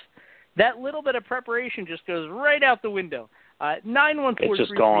beers, that little bit of preparation just goes right out the window.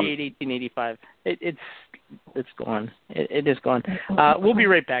 914-338-1885. It's gone. It is gone. We'll be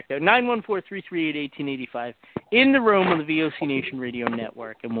right back, though. 914-338-1885. In the room on the VOC Nation Radio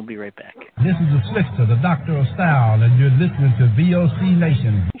Network, and we'll be right back. This is the Slickster, the Doctor of Style, and you're listening to VOC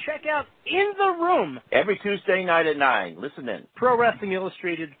Nation. Check out In the Room every Tuesday night at 9. Listen in. Pro Wrestling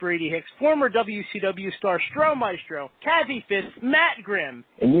Illustrated's Brady Hicks, former WCW star Stro Maestro, Kathy Fitz, Matt Grimm.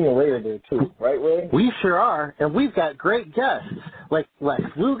 And you and Ray are there, too, right, Ray? We sure are, and we've got great guests, like Lex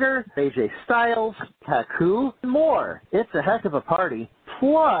Luger, AJ Styles, Taku, and more. It's a heck of a party.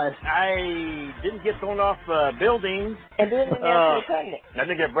 Plus, I didn't get thrown off buildings. And didn't get pregnant. I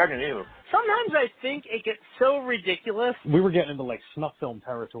didn't get pregnant either. Sometimes I think it gets so ridiculous. We were getting into, like, snuff film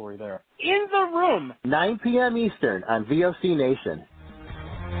territory there. In the Room. 9 p.m. Eastern on VOC Nation.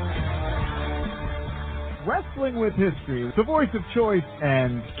 Wrestling with History, the voice of choice,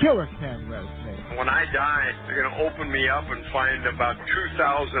 and Killer Ken Resnick. When I die, they're going to open me up and find about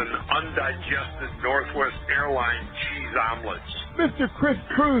 2,000 undigested Northwest Airlines cheese omelets. Mr. Chris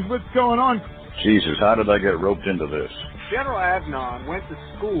Cruz, what's going on? Jesus, how did I get roped into this? General Adnan went to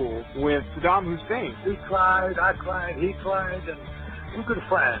school with Saddam Hussein. He cried, I cried, he cried, and we're good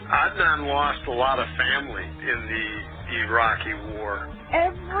friends. Adnan lost a lot of family in the Iraqi war.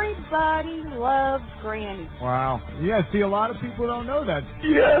 Everybody loves Granny. Wow. Yeah, see, a lot of people don't know that.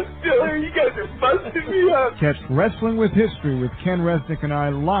 Yes, Diller, you guys are busting me up. Catch Wrestling with History with Ken Resnick and I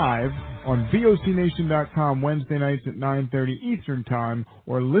live on VOCNation.com Wednesday nights at 9:30 Eastern Time,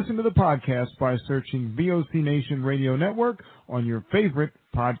 or listen to the podcast by searching VOC Nation Radio Network on your favorite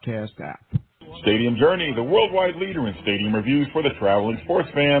podcast app. Stadium Journey, the worldwide leader in stadium reviews for the traveling sports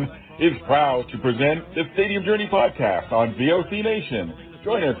fan, is proud to present the Stadium Journey podcast on VOC Nation.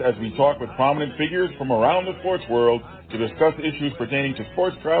 Join us as we talk with prominent figures from around the sports world to discuss issues pertaining to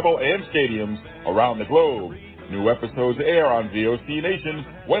sports travel and stadiums around the globe. New episodes air on VOC Nation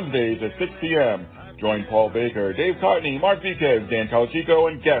Wednesdays at 6 p.m. Join Paul Baker, Dave Cotney, Mark Viquez, Dan Calachico,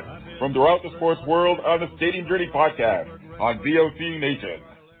 and guests from throughout the sports world on the Stadium Journey podcast on VOC Nation.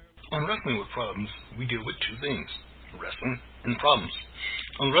 On Wrestling with Problems, we deal with two things, wrestling and problems.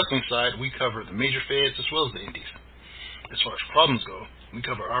 On the wrestling side, we cover the major feds as well as the indies. As far as problems go, we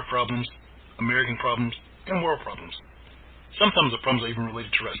cover our problems, American problems, and world problems. Sometimes the problems are even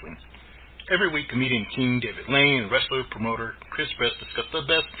related to wrestling. Every week, comedian King David Lane and wrestler, promoter Chris Best discuss the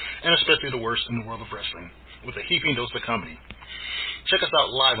best and especially the worst in the world of wrestling with a heaping dose of comedy. Check us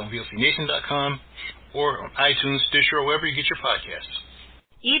out live on VOCNation.com or on iTunes, Stitcher, or wherever you get your podcasts.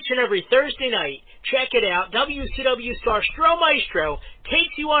 Each and every Thursday night, check it out, WCW star Stro Maestro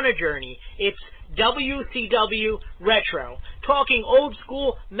takes you on a journey. It's WCW Retro, talking old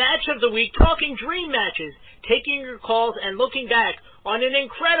school match of the week, talking dream matches, taking your calls and looking back on an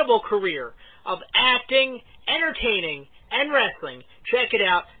incredible career of acting, entertaining, and wrestling. Check it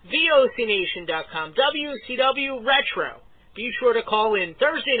out, VOCNation.com, WCW Retro. Be sure to call in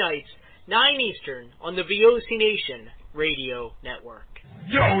Thursday nights, 9 Eastern, on the VOC Nation Radio Network.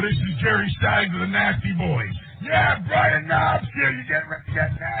 Yo, this is Jerry Stein of the Nasty Boys. Yeah, Brian Knobs here. You get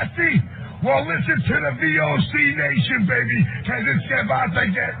nasty? Well, listen to the VOC Nation, baby, because it's about to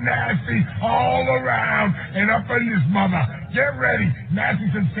get nasty all around and up in this mother. Get ready.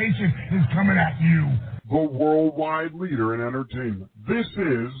 Nasty Sensation is coming at you. The worldwide leader in entertainment. This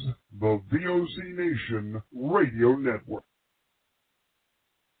is the VOC Nation Radio Network.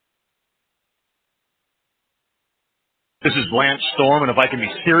 This is Lance Storm, and if I can be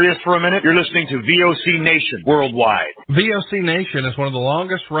serious for a minute, you're listening to VOC Nation Worldwide. VOC Nation is one of the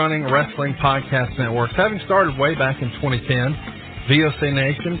longest-running wrestling podcast networks, having started way back in 2010. VOC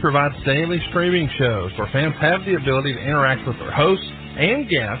Nation provides daily streaming shows where fans have the ability to interact with their hosts and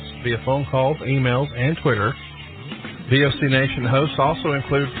guests via phone calls, emails, and Twitter. VOC Nation hosts also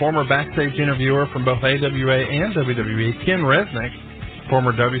include former backstage interviewer from both AWA and WWE, Ken Resnick,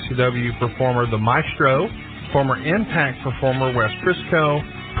 former WCW performer The Maestro, former Impact performer Wes Briscoe,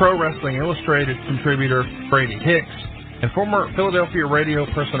 Pro Wrestling Illustrated contributor Brady Hicks, and former Philadelphia radio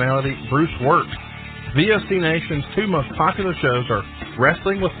personality Bruce Wirt. VOC Nation's two most popular shows are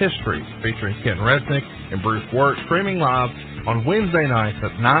Wrestling with History, featuring Ken Resnick and Bruce Wirt, streaming live on Wednesday nights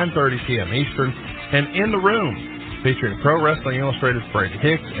at 9:30 p.m. Eastern, and In the Room, featuring Pro Wrestling Illustrated's Brady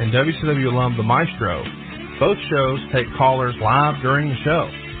Hicks and WCW alum The Maestro. Both shows take callers live during the show,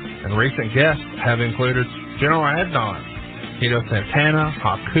 and recent guests have included General Adnan, Tito Santana,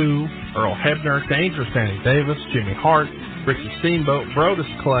 Haku, Earl Hebner, Dangerous Danny Davis, Jimmy Hart, Ricky Steamboat, Brodus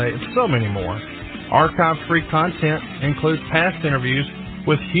Clay, and so many more. Archive-free content includes past interviews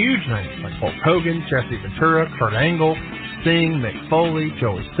with huge names like Hulk Hogan, Jesse Ventura, Kurt Angle, Sting, Mick Foley,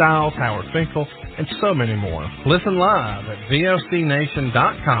 Joey Styles, Howard Finkel, and so many more. Listen live at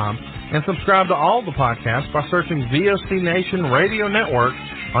VOCNation.com and subscribe to all the podcasts by searching VOC Nation Radio Network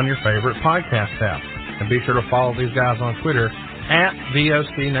on your favorite podcast app. And be sure to follow these guys on Twitter at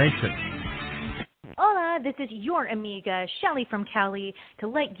VOC Nation. Hola, this is your amiga, Shelly from Cali, to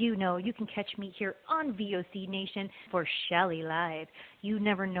let you know you can catch me here on VOC Nation for Shelly Live. You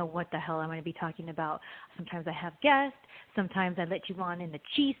never know what the hell I'm going to be talking about. Sometimes I have guests. Sometimes I let you on in the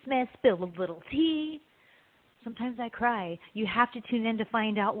cheese mess, spill a little tea. Sometimes I cry. You have to tune in to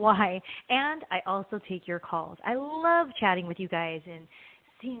find out why. And I also take your calls. I love chatting with you guys and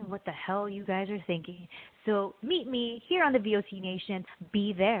seeing what the hell you guys are thinking. So meet me here on the VOC Nation.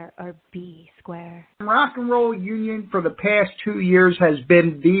 Be there or be square. Rock and Roll Union for the past 2 years has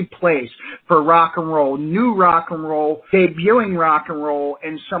been the place for rock and roll, new rock and roll, debuting rock and roll,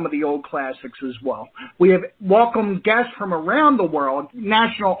 and some of the old classics as well. We have welcomed guests from around the world,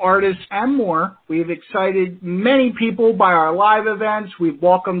 national artists, and more. We have excited many people by our live events. We've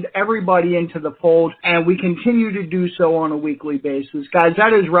welcomed everybody into the fold, and we continue to do so on a weekly basis. Guys,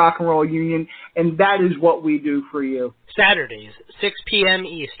 that is Rock and Roll Union, and that is what we do for you. Saturdays, 6 p.m.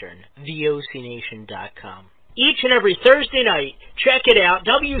 Eastern, VOCNation.com. Each and every Thursday night, check it out,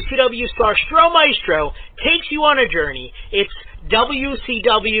 WCW star Stro Maestro takes you on a journey. It's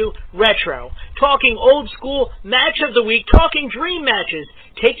WCW Retro, talking old school match of the week, talking dream matches,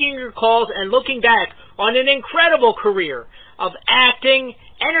 taking your calls and looking back on an incredible career of acting,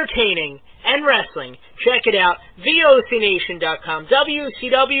 entertaining, and wrestling. Check it out, VOCNation.com,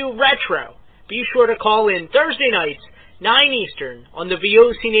 WCW Retro. Be sure to call in Thursday nights, 9 Eastern, on the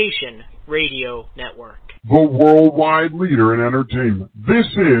VOC Nation Radio Network. The worldwide leader in entertainment. This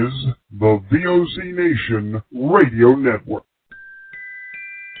is the VOC Nation Radio Network.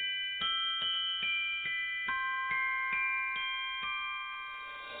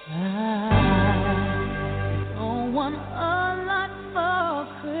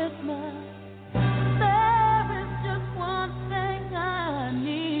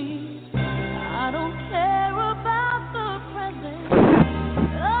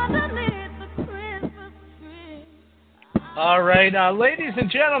 All right, ladies and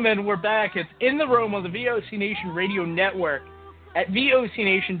gentlemen, we're back. It's In the Room on the VOC Nation Radio Network at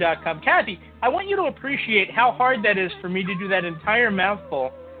VOCNation.com. Kathy, I want you to appreciate how hard that is for me to do that entire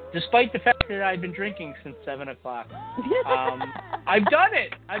mouthful, despite the fact that I've been drinking since 7 o'clock. I've done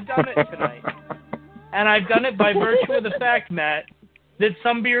it. I've done it tonight. And I've done it by virtue of the fact, Matt, that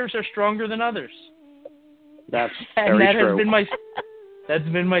some beers are stronger than others. That's and very that true. That's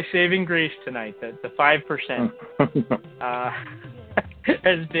been my saving grace tonight. The 5%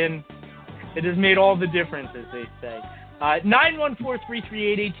 has made all the difference, as they say.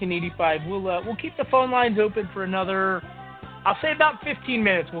 914-338-1885. We'll keep the phone lines open for another, I'll say about 15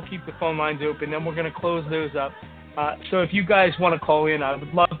 minutes. We'll keep the phone lines open, then we're going to close those up. So if you guys want to call in, I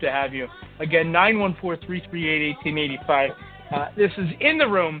would love to have you. Again, 914-338-1885. This is In the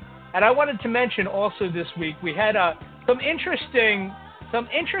Room, and I wanted to mention also this week we had some interesting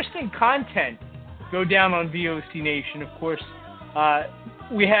content go down on VOC Nation. Of course,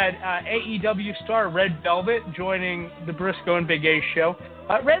 we had AEW star Red Velvet joining the Briscoe and Big A show.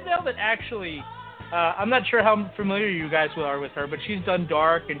 Red Velvet actually, I'm not sure how familiar you guys are with her, but she's done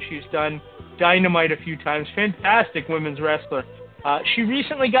Dark and she's done Dynamite a few times. Fantastic women's wrestler. She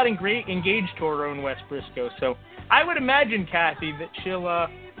recently got engaged to her own West Briscoe, so I would imagine, Kathy, that she'll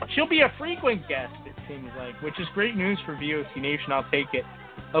be a frequent guest, it seems like, which is great news for VOC Nation. I'll take it.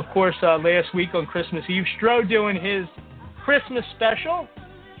 Of course, last week on Christmas Eve, Stro doing his Christmas special,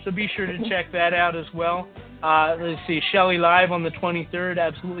 so be sure to check that out as well. Let's see, Shelly Live on the 23rd,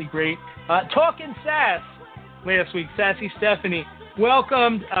 absolutely great. Talking Sass last week, Sassy Stephanie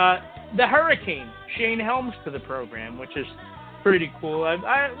welcomed the Hurricane, Shane Helms, to the program, which is pretty cool.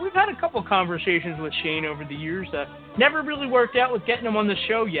 We've had a couple conversations with Shane over the years. Never really worked out with getting him on the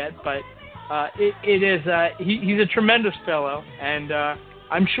show yet, but he's a tremendous fellow, and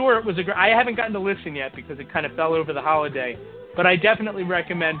I'm sure it was I haven't gotten to listen yet because it kind of fell over the holiday, but I definitely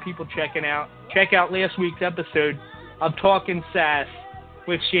recommend people check out last week's episode of Talking Sass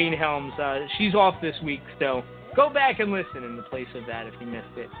with Shane Helms. She's off this week, so go back and listen in the place of that if you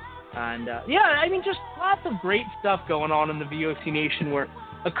missed it. And, just lots of great stuff going on in the VOC Nation. We're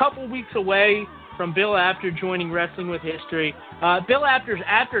a couple weeks away from Bill Apter joining Wrestling with History. Bill Apter's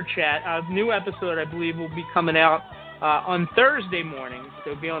After Chat, a new episode, I believe, will be coming out on Thursday morning,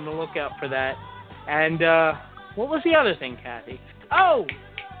 so be on the lookout for that. And what was the other thing, Kathy? Oh,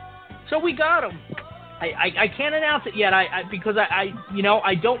 so we got him. I can't announce it yet because I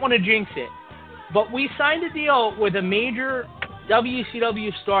don't want to jinx it. But we signed a deal with a major WCW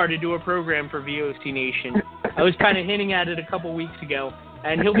star to do a program for VOC Nation. I was kind of hinting at it a couple weeks ago.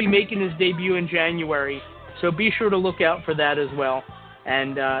 And he'll be making his debut in January, so be sure to look out for that as well.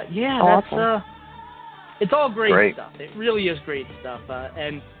 And, awesome. It's all great stuff. It really is great stuff.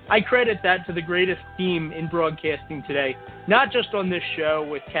 And I credit that to the greatest team in broadcasting today, not just on this show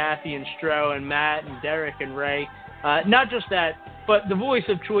with Kathy and Stro and Matt and Derek and Ray. Not just that, but the voice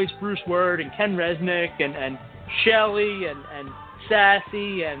of choice, Bruce Word and Ken Resnick and Shelley and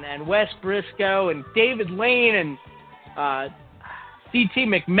Sassy and Wes Briscoe and David Lane and C.T.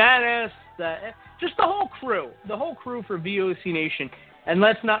 McManus, just the whole crew for VOC Nation. And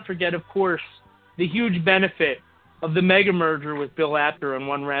let's not forget, of course, the huge benefit of the mega merger with Bill Apter and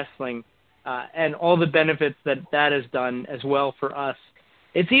One Wrestling and all the benefits that has done as well for us.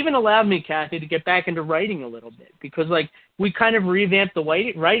 It's even allowed me, Kathy, to get back into writing a little bit because, we kind of revamped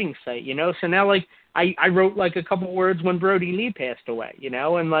the writing site, So now, I wrote, a couple words when Brody Lee passed away,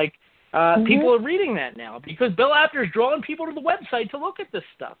 and, people are reading that now because Bill Apter is drawing people to the website to look at this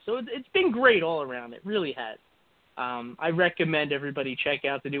stuff. So it's been great all around. It really has. I recommend everybody check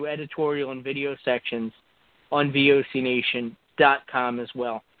out the new editorial and video sections on VOCNation.com as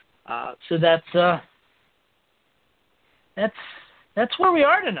well. So that's where we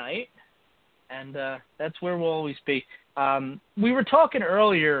are tonight, and that's where we'll always be. We were talking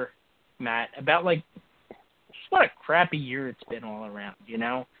earlier, Matt, about just what a crappy year it's been all around,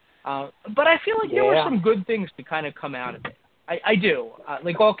 But I feel like there were some good things to kind of come out of it. I do.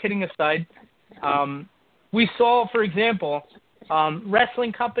 All kidding aside, we saw, for example,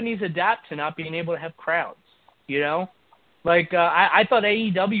 wrestling companies adapt to not being able to have crowds, I thought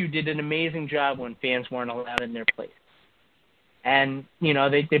AEW did an amazing job when fans weren't allowed in their place. And,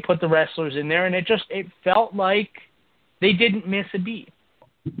 they put the wrestlers in there, and it felt like they didn't miss a beat.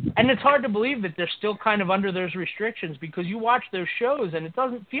 And it's hard to believe that they're still kind of under those restrictions because you watch those shows and it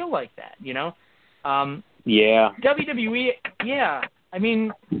doesn't feel like that, WWE, I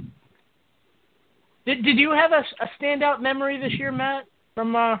mean, did you have a standout memory this year, Matt,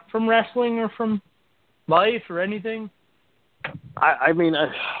 from wrestling or from life or anything? I mean,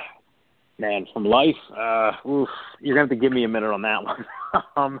 man, from life, you're going to have to give me a minute on that one.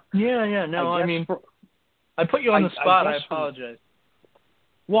 I put you on the spot. I apologize.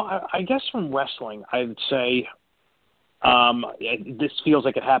 Well, I guess from wrestling, I'd say this feels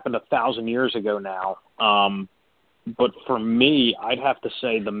like it happened 1,000 years ago now. But for me, I'd have to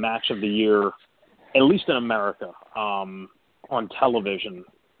say the match of the year, at least in America, on television,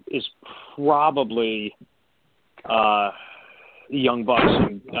 is probably Young Bucks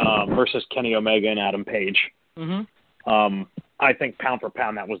versus Kenny Omega and Adam Page. Mm-hmm. I think pound for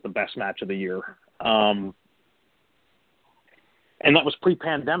pound, that was the best match of the year. And that was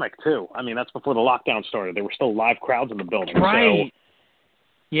pre-pandemic, too. I mean, that's before the lockdown started. There were still live crowds in the building. Right. So,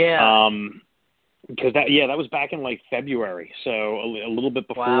 yeah. Because that was back in, February. So a little bit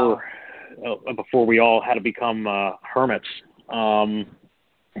before before we all had to become hermits. I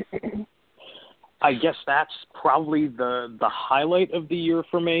guess that's probably the highlight of the year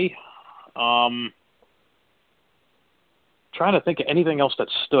for me. Trying to think of anything else that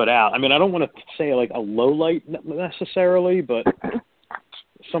stood out. I mean, I don't want to say a low light necessarily, but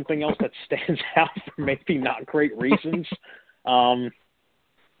something else that stands out for maybe not great reasons. I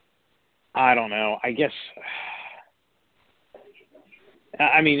don't know. I guess.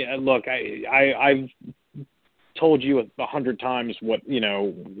 I mean, look, I've told you 100 times what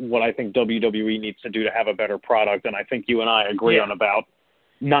I think WWE needs to do to have a better product, and I think you and I agree on about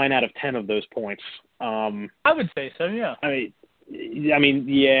 9 out of 10 of those points. I would say so, yeah. I mean,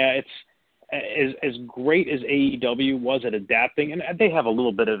 yeah, it's as great as AEW was at adapting, and they have a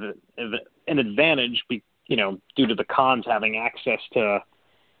little bit of an advantage, due to the Cons having access to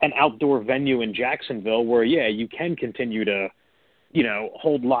an outdoor venue in Jacksonville, where you can continue to,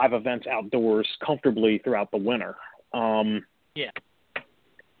 hold live events outdoors comfortably throughout the winter. Yeah.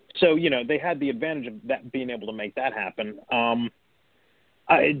 So they had the advantage of that being able to make that happen.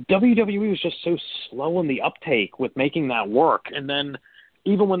 WWE was just so slow in the uptake with making that work. And then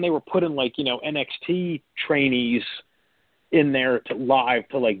even when they were putting NXT trainees in there to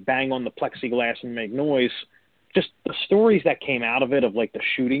bang on the plexiglass and make noise, just the stories that came out of it, of like the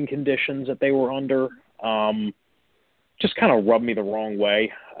shooting conditions that they were under, just kind of rubbed me the wrong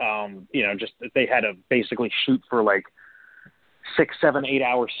way. Just that they had to basically shoot for like 6, 7, 8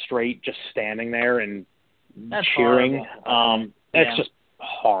 hours straight, just standing there and That's cheering. That's Yeah. just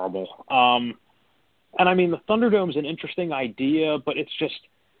horrible. And I mean, the Thunderdome's an interesting idea, but it's just,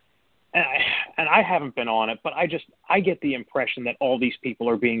 and I haven't been on it, but I get the impression that all these people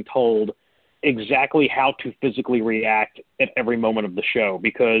are being told exactly how to physically react at every moment of the show,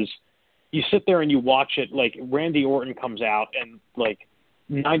 because you sit there and you watch it, like Randy Orton comes out and like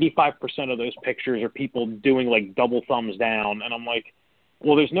 95% of those pictures are people doing like double thumbs down. And I'm like,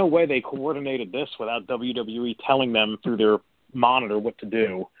 well, there's no way they coordinated this without WWE telling them through their monitor what to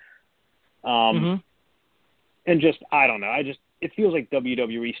do. And just, I don't know. It feels like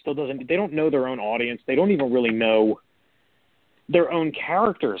WWE still they don't know their own audience. They don't even really know their own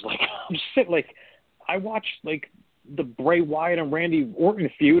characters. Like, I'm just sitting, like, I watched like the Bray Wyatt and Randy Orton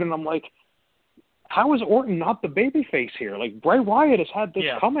feud, and I'm like, how is Orton not the babyface here? Like, Bray Wyatt has had this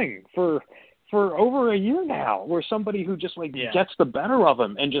coming for over a year now, where somebody who just gets the better of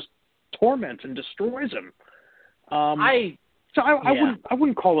him and just torments and destroys him. I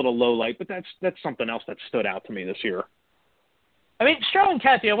wouldn't call it a low light, but that's something else that stood out to me this year. I mean, Stro and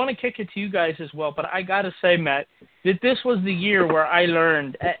Kathy, I want to kick it to you guys as well, but I got to say, Matt, that this was the year where I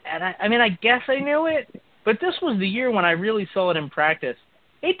learned, and I guess I knew it, but this was the year when I really saw it in practice.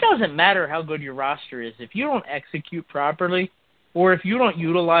 It doesn't matter how good your roster is. If you don't execute properly or if you don't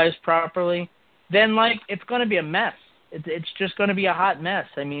utilize properly, then, like, it's going to be a mess. It's just going to be a hot mess.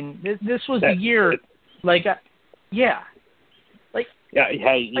 I mean, this was the year, you got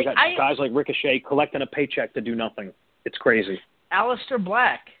guys like Ricochet collecting a paycheck to do nothing. It's crazy. Aleister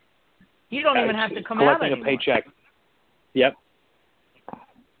Black. You don't even have to come out anymore. Collecting a paycheck. Yep.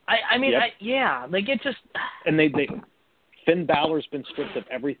 It just... And they Finn Balor's been stripped of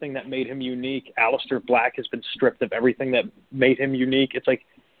everything that made him unique. Aleister Black has been stripped of everything that made him unique. It's like,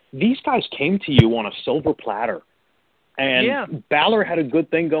 these guys came to you on a silver platter. And Balor had a good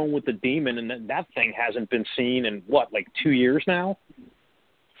thing going with the Demon, and that thing hasn't been seen in, 2 years now?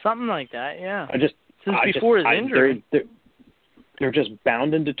 Something like that, yeah. Since before his injury. They're just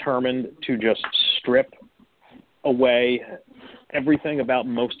bound and determined to just strip away everything about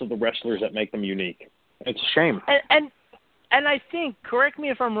most of the wrestlers that make them unique. It's a shame. And I think, correct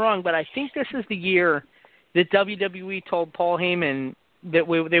me if I'm wrong, but I think this is the year that WWE told Paul Heyman that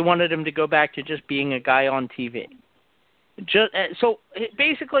they wanted him to go back to just being a guy on TV. So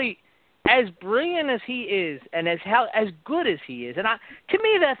basically, as brilliant as he is, and as good as he is, and to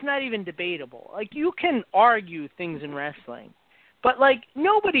me that's not even debatable. Like, you can argue things in wrestling, but like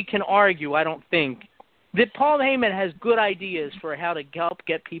nobody can argue, I don't think, that Paul Heyman has good ideas for how to help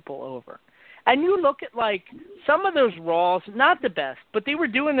get people over. And you look at like some of those Raws, not the best, but they were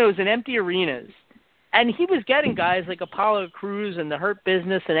doing those in empty arenas, and he was getting guys like Apollo Crews and the Hurt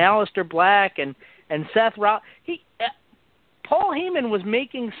Business and Aleister Black and Seth Rollins. Paul Heyman was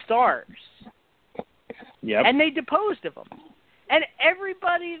making stars. Yep. And they disposed of him. And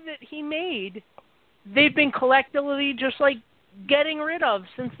everybody that he made, they've been collectively just like getting rid of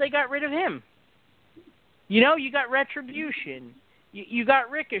since they got rid of him. You know, you got Retribution. You got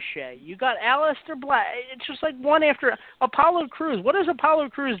Ricochet. You got Aleister Black. It's just like one after Apollo Crews. What has Apollo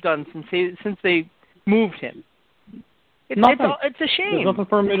Crews done since they moved him? Nothing. It's a shame. There's nothing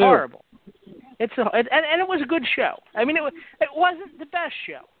for him to do. Horrible. And it was a good show. I mean, it wasn't the best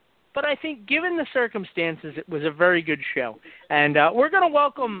show, but I think given the circumstances, it was a very good show. And we're going to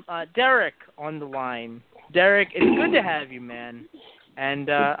welcome Derek on the line. Derek, it's good to have you, man.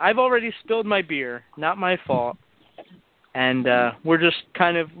 And I've already spilled my beer. Not my fault. And we're just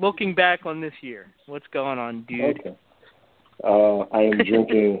kind of looking back on this year. What's going on, dude? Okay. I am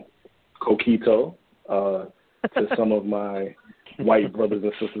drinking Coquito. To some of my white brothers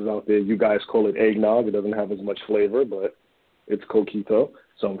and sisters out there, you guys call it eggnog. It doesn't have as much flavor, but it's Coquito.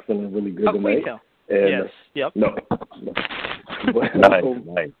 So I'm feeling really good tonight. And yes. Yep. No. But,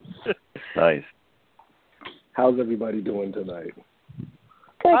 Nice. How's everybody doing tonight?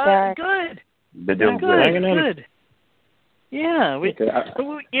 Good. They're doing good. Yeah. We're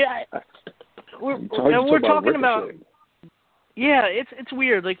talking about. Yeah, it's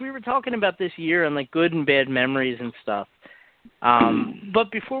weird. Like, we were talking about this year and like good and bad memories and stuff.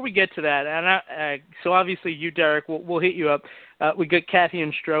 But before we get to that, and so obviously you, Derek, we'll hit you up. We got Kathy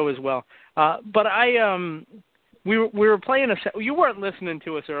and Stro as well. But we were playing you weren't listening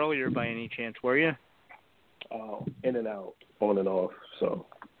to us earlier by any chance, were you? Oh, in and out, on and off. So.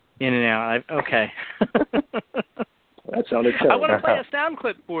 In and out. Okay. That sounded terrible. I want to play a sound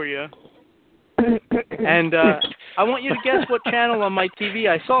clip for you. And I want you to guess what channel on my TV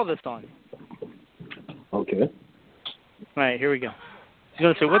I saw this on. Okay. All right, here we go. He's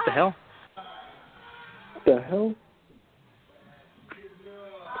going to say, what the hell? What the hell?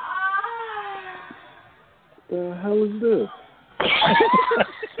 What the hell is this?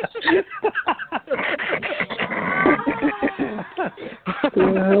 What the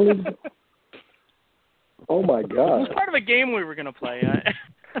hell is this? Oh my God! It was part of a game we were going to play.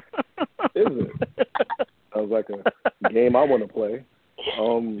 Is it? Sounds like a game I want to play.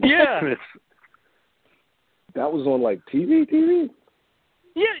 Yeah. That was on like TV?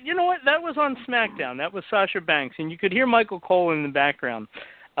 Yeah, you know what? That was on SmackDown. That was Sasha Banks, and you could hear Michael Cole in the background.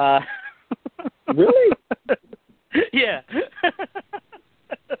 Really? Yeah.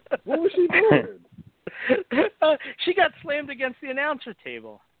 What was she doing? She got slammed against the announcer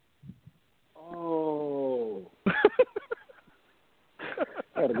table. Oh.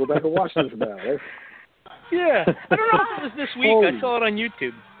 I gotta go back and watch this now. Yeah. I don't know if it was this week. I saw it on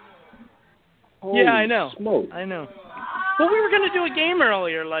YouTube. Yeah, I know. Smoke. I know. Well, we were going to do a game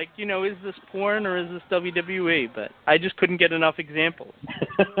earlier, like, you know, is this porn or is this WWE? But I just couldn't get enough examples.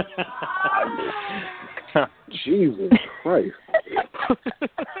 Jesus Christ.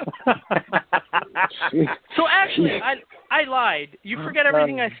 So actually, I lied. You forget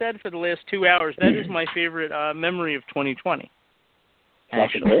everything I said for the last 2 hours. That is my favorite memory of 2020.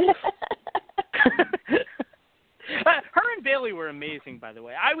 Actually. Her and Bailey were amazing, by the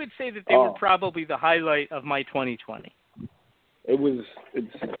way. I would say that they were probably the highlight of my 2020.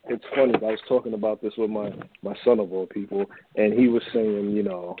 It's funny. I was talking about this with my son of all people, and he was saying, you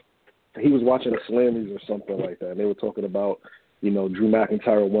know, he was watching the Slammies or something like that, and they were talking about, you know, Drew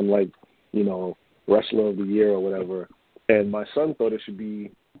McIntyre won, like, you know, Wrestler of the Year or whatever, and my son thought it should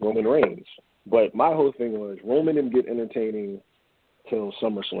be Roman Reigns. But my whole thing was Roman didn't get entertaining till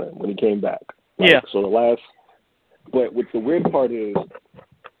SummerSlam when he came back. Like, yeah. So but what the weird part is,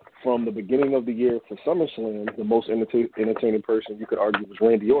 from the beginning of the year for SummerSlam, the most entertaining person you could argue was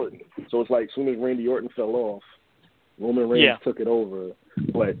Randy Orton. So it's like as soon as Randy Orton fell off, Roman Reigns took it over.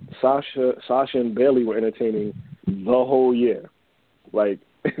 But Sasha and Bailey were entertaining the whole year. Like,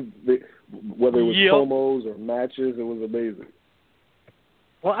 whether it was promos or matches, it was amazing.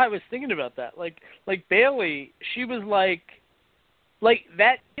 Well, I was thinking about that. Like Bailey, she was like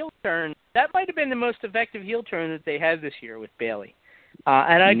that heel turn. That might have been the most effective heel turn that they had this year with Bailey.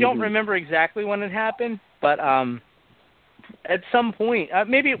 And I don't remember exactly when it happened, but at some point,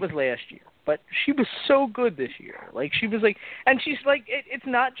 maybe it was last year, but she was so good this year. Like, she was like, and she's like, it's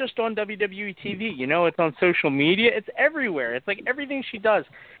not just on WWE TV, you know, it's on social media, it's everywhere. It's like everything she does.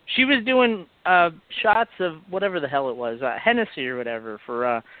 She was doing shots of whatever the hell it was, Hennessy or whatever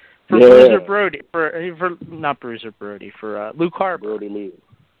for Bruiser Brody, for not Bruiser Brody, for Luke Harper. Brody Lee.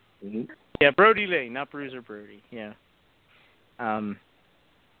 Mm-hmm. Yeah, Brody Lee, not Bruiser Brody. Yeah.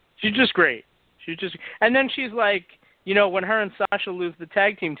 She's just great. And then she's like, you know, when her and Sasha lose the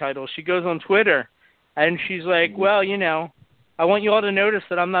tag team title, she goes on Twitter and she's like, well, you know, I want you all to notice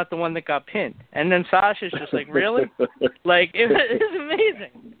that I'm not the one that got pinned. And then Sasha's just like, really? Like, it was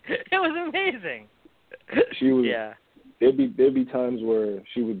amazing. It was amazing. She was. Yeah. There'd be times where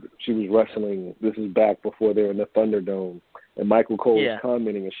she was wrestling. This is back before they were in the Thunderdome, and Michael Cole is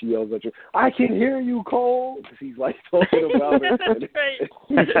commenting, and she yells at you, "I can hear you, Cole!" Because he's like talking about it. That's right.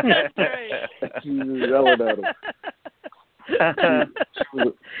 That's right. She was yelling at him.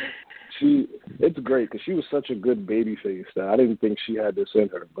 It's great because she was such a good babyface that I didn't think she had this in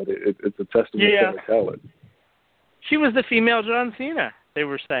her, but it's a testament to her talent. She was the female John Cena, they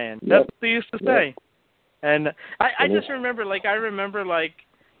were saying. That's what they used to say. And I just remember,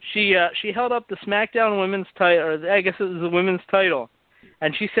 she held up the SmackDown women's title, or I guess it was the women's title,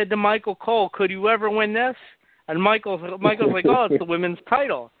 and she said to Michael Cole, "Could you ever win this?" And Michael's like, "Oh, it's the women's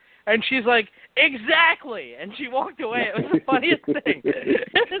title." And she's like, "Exactly!" And she walked away. It was the funniest thing.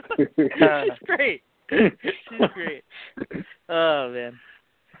 She's great. She's great. Oh, man.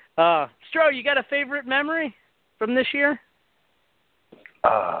 Stro, you got a favorite memory from this year?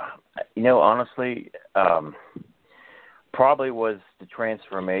 You know, honestly, probably was the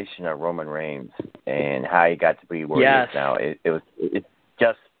transformation of Roman Reigns and how he got to be where he is now. It's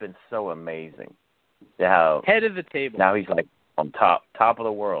just been so amazing. How head of the table. Now he's like on top of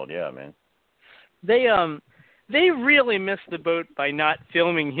the world. Yeah, man. They really missed the boat by not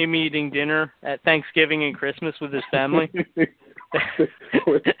filming him eating dinner at Thanksgiving and Christmas with his family.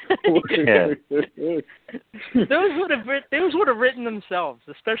 Those would have written themselves,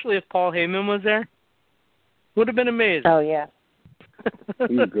 especially if Paul Heyman was there. Would have been amazing. Oh yeah,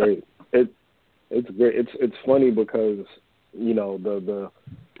 he's great. It's great. It's funny because, you know,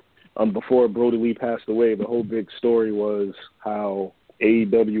 before Brody Lee passed away, the whole big story was how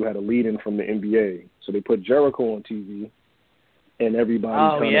AEW had a lead-in from the NBA. So they put Jericho on TV, and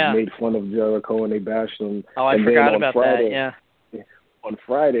everybody of made fun of Jericho, and they bashed him. Oh, I forgot about that, yeah. On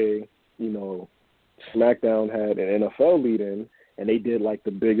Friday, SmackDown had an NFL lead-in, and they did, like,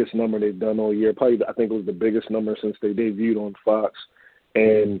 the biggest number they've done all year. Probably, I think it was the biggest number since they debuted on Fox.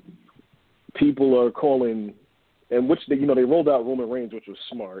 And people are calling, and which, they rolled out Roman Reigns, which was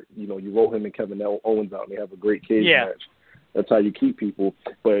smart. You roll him and Kevin Owens out, and they have a great cage match. That's how you keep people.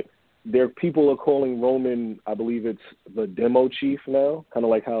 But people are calling Roman, I believe it's the demo chief now, kind of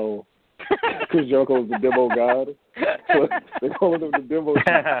like how Chris Jericho is the demo god. So they're calling him the demo chief.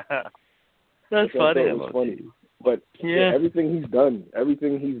 That's funny. It was funny. But everything he's done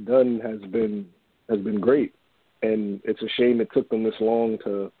has been great. And it's a shame it took them this long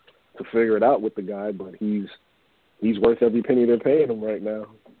to figure it out with the guy, but he's worth every penny they're paying him right now.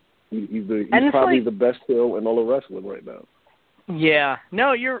 He's probably the best heel in all of wrestling right now. Yeah,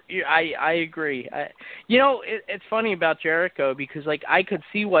 no, I agree. It's funny about Jericho because, like, I could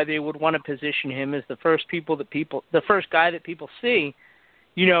see why they would want to position him as the first guy that people see,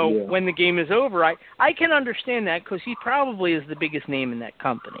 when the game is over. I can understand that because he probably is the biggest name in that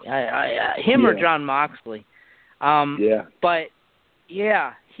company. Him or John Moxley. But he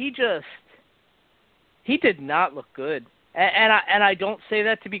did not look good, and I don't say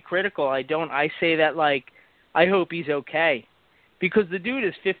that to be critical. I say that like I hope he's okay. Because the dude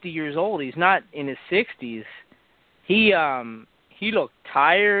is 50 years old. He's not in his 60s. He looked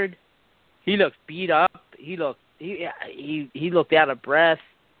tired. He looked beat up. He looked out of breath,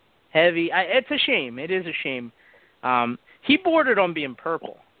 heavy. It's a shame. It is a shame. He bordered on being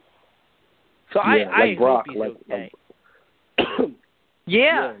purple. So I hope he's okay.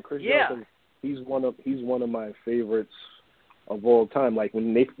 Chris Jericho, he's one of my favorites of all time. Like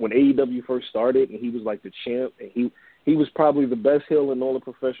when AEW first started and he was like the champ, and he was probably the best heel in all of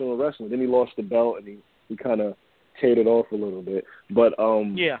professional wrestling. Then he lost the belt, and he kind of traded off a little bit. But I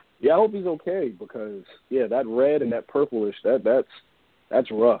hope he's okay because that red and that purplish that's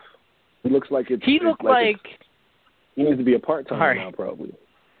rough. He looks like he needs to be a part-timer now probably.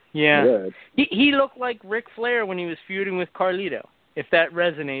 Yeah. He looked like Ric Flair when he was feuding with Carlito. If that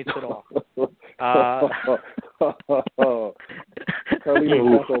resonates at all.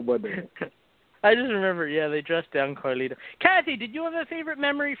 Carlito on Monday. I just remember, they dressed down Carlito. Kathy, did you have a favorite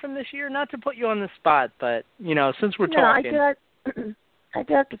memory from this year? Not to put you on the spot, but, since we're talking. I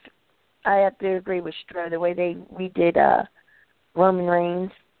have to agree with Stro, the way they redid Roman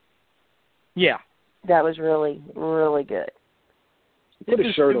Reigns. Yeah. That was really, really good. Put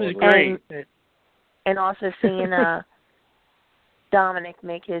a shirt on. It was great. And also seeing Dominic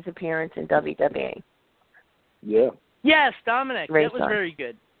make his appearance in WWE. Yeah. Yes, Dominic. Great that was very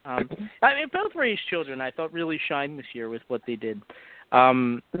good. Both Ray's children, I thought, really shined this year with what they did.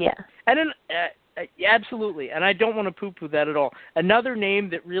 And then, absolutely, and I don't want to poo-poo that at all. Another name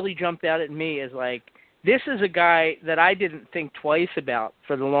that really jumped out at me is like, this is a guy that I didn't think twice about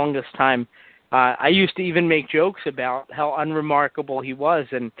for the longest time. I used to even make jokes about how unremarkable he was,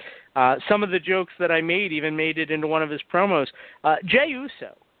 and some of the jokes that I made even made it into one of his promos. Jey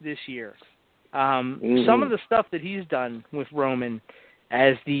Uso this year. Some of the stuff that he's done with Roman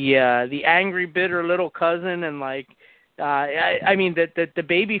as the angry, bitter little cousin, and like, the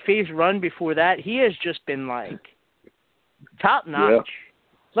babyface run before that, he has just been like top notch. Yeah.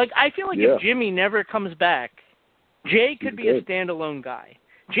 Like, I feel like if Jimmy never comes back, Jay could be a standalone guy.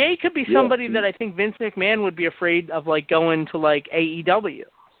 Jay could be somebody that I think Vince McMahon would be afraid of, like, going to, like, AEW.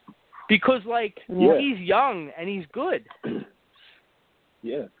 Because, like, he's young and he's good.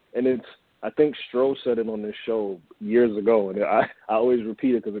 Yeah, and I think Stro said it on this show years ago, and I always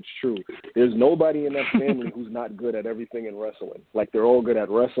repeat it because it's true. There's nobody in that family who's not good at everything in wrestling. Like, they're all good at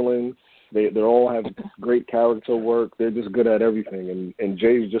wrestling. They all have great character work. They're just good at everything, and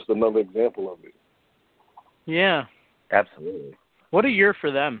Jay's just another example of it. Yeah. Absolutely. What a year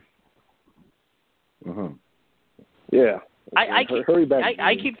for them. Yeah. I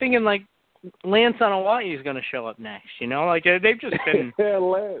keep thinking, like, Lance on Hawaii is going to show up next, you know? Like, they've just been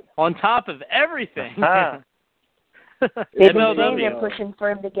on top of everything. They've been saying they're pushing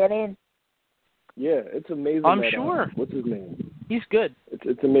for him to get in. Yeah, it's amazing. I'm sure. What's his name? He's good.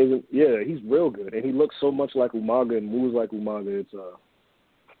 It's amazing. Yeah, he's real good. And he looks so much like Umaga and moves like Umaga.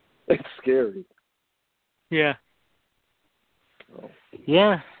 It's scary. Yeah. Oh.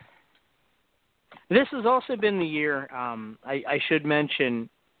 Yeah. This has also been the year, I should mention,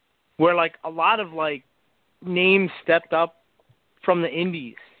 where, like, a lot of, like, names stepped up from the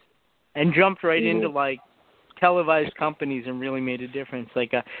indies and jumped right into, like, televised companies and really made a difference.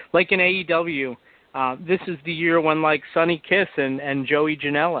 Like in AEW, this is the year when like Sonny Kiss and Joey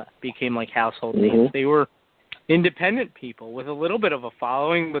Janela became like household names. They were independent people with a little bit of a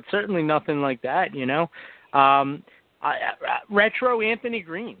following, but certainly nothing like that, you know. Retro Anthony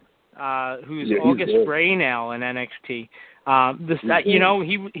Green, who's August Bray now in NXT. You know,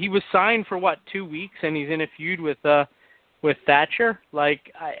 he was signed for what, 2 weeks, and he's in a feud with Thatcher.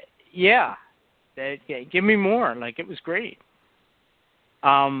 Like, give me more. Like, it was great.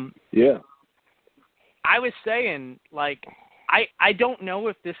 I was saying, like, I don't know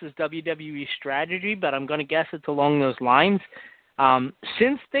if this is WWE's strategy, but I'm going to guess it's along those lines.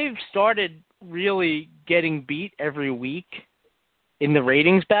 Since they've started really getting beat every week in the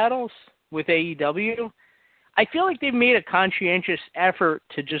ratings battles with AEW, I feel like they've made a conscientious effort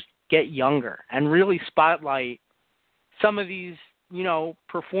to just get younger and really spotlight some of these, you know,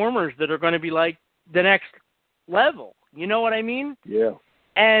 performers that are going to be like the next level. You know what I mean? Yeah.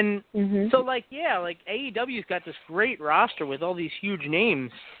 And so, like, like AEW's got this great roster with all these huge names.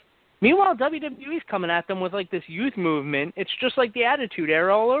 Meanwhile, WWE's coming at them with, like, this youth movement. It's just like the Attitude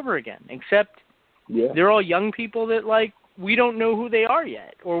Era all over again, except they're all young people that, like, we don't know who they are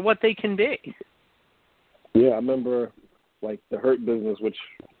yet or what they can be. Yeah, I remember, like, the Hurt Business, which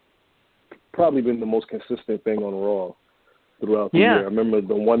probably been the most consistent thing on Raw throughout the year. I remember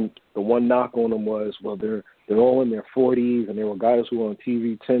the one knock on them was, well, they're all in their 40s, and they were guys who were on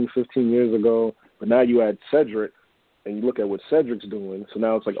TV 10, 15 years ago. But now you add Cedric, and you look at what Cedric's doing. So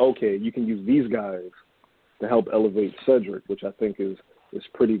now it's like, okay, you can use these guys to help elevate Cedric, which I think is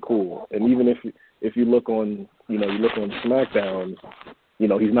pretty cool. And even if you look on, you look on SmackDown,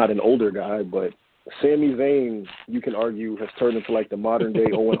 he's not an older guy, but Sami Zayn, you can argue, has turned into like the modern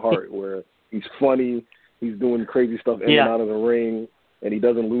day Owen Hart, where he's funny, he's doing crazy stuff in and out of the ring, and he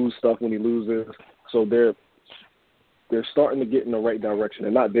doesn't lose stuff when he loses. So they're starting to get in the right direction.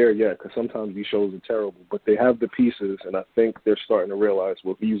 They're not there yet, because sometimes these shows are terrible, but they have the pieces, and I think they're starting to realize,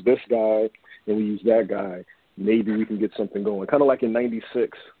 well, if we use this guy and we use that guy, maybe we can get something going. Kind of like in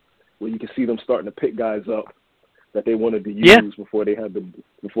 '96, where you can see them starting to pick guys up that they wanted to use before they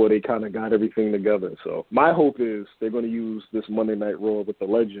kind of got everything together. So my hope is they're going to use this Monday Night Raw with the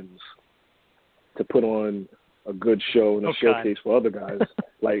legends to put on a good show and a showcase for other guys.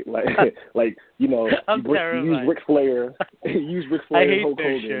 like use Ric Flair, use Ric Flair and Hulk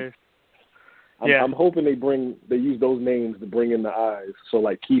Hogan. I'm hoping they use those names to bring in the eyes, so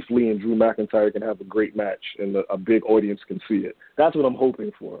like Keith Lee and Drew McIntyre can have a great match and a big audience can see it. That's what I'm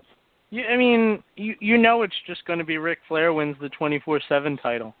hoping for. Yeah, I mean, it's just going to be Ric Flair wins the 24/7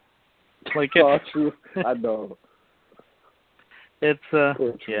 title. Like true. I know. It's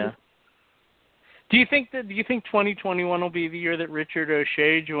yeah. Do you think 2021 will be the year that Richard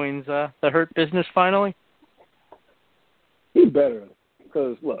O'Shea joins the Hurt Business finally? He better,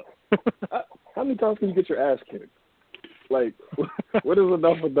 because look, how many times can you get your ass kicked? Like, what is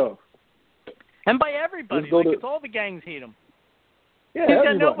enough? And by everybody, it's all the gangs hate him. Yeah, he's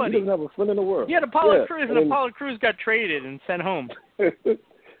got nobody. He doesn't have a friend in the world. He had Apollo Crews, and Apollo Crews got traded and sent home. At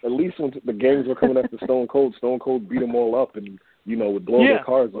least when the gangs were coming after Stone Cold beat them all up and, would blow their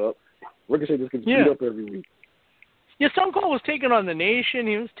cars up. Ricochet just gets beat up every week. Yeah, Stone Cold was taking on the Nation.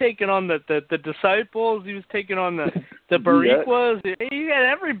 He was taking on the Disciples. He was taking on the Bariquas. He had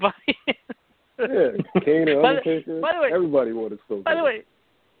everybody. Kane and Undertaker. By the way, everybody wanted Stone Cold.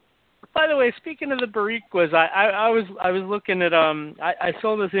 By the way, speaking of the Bariquas, I was looking at I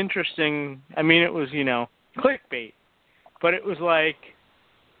saw this interesting. I mean, it was clickbait, but it was like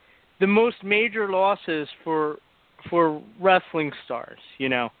the most major losses for wrestling stars,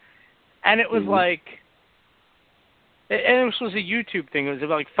 and it was like, and this was a YouTube thing. It was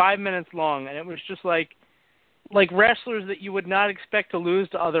about like 5 minutes long, and it was just like wrestlers that you would not expect to lose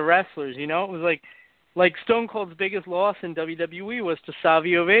to other wrestlers. It was like Stone Cold's biggest loss in WWE was to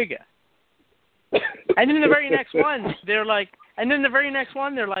Savio Vega. And then the very next one, they're like,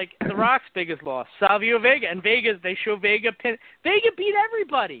 The Rock's biggest loss, Savio Vega. And they show Vega beat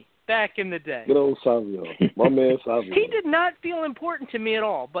everybody back in the day. Good old Savio. My man Savio. He did not feel important to me at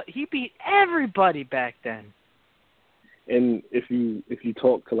all, but he beat everybody back then. And if you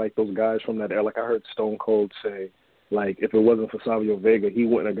talk to like those guys from that era, like I heard Stone Cold say, like if it wasn't for Savio Vega, he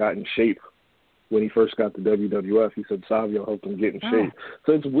wouldn't have gotten in shape when he first got to WWF. He said Savio helped him get in shape.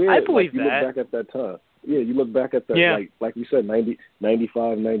 So it's weird. I believe you that. look back at that time. Yeah, you look back at that, like you said, 90,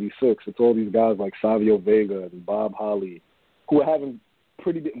 95, 96. It's all these guys like Savio Vega and Bob Holly who were having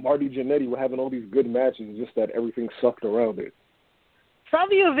Marty Jannetty were having all these good matches, just that everything sucked around it.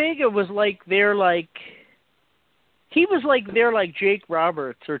 Savio Vega was like he was like Jake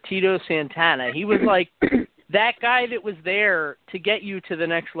Roberts or Tito Santana. He was like that guy that was there to get you to the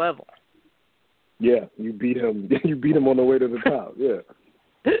next level. Yeah, you beat him. You beat him on the way to the top. Yeah.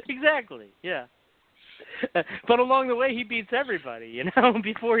 Exactly. Yeah. But along the way, he beats everybody, you know,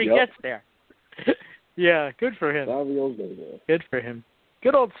 before he gets there. Yeah, good for him. Savio's there. Good for him.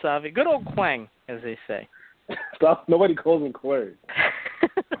 Good old Savio. Good old Quang, as they say. Stop. Nobody calls him Quang.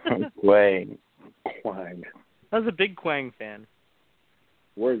 Quang. Quang. I was a big Quang fan.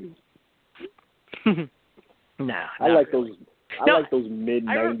 Were you? Nah. I like those. I like those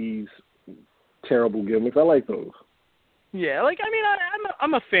mid-90s terrible gimmicks. I like those. Yeah, like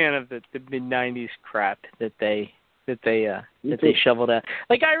I'm a fan of the mid-90s crap that they shoveled out.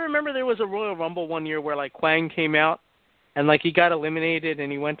 Like I remember there was a Royal Rumble one year where like Quang came out and like he got eliminated and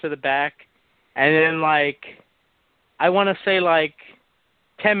he went to the back, and then like I want to say like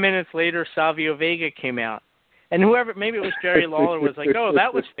 10 minutes later Savio Vega came out, and whoever, maybe it was Jerry Lawler, was like, "Oh,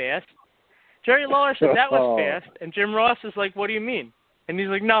 that was fast." Jerry Lawler said that was fast, and Jim Ross is like, "What do you mean?" And he's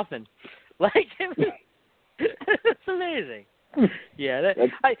like, "Nothing." Like it's amazing. Yeah,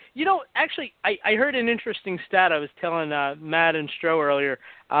 I heard an interesting stat. I was telling Matt and Stro earlier.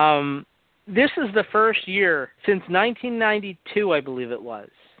 This is the first year since 1992, I believe it was,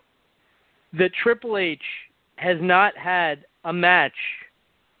 that Triple H has not had a match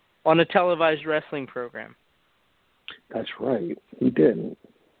on a televised wrestling program. That's right. He didn't.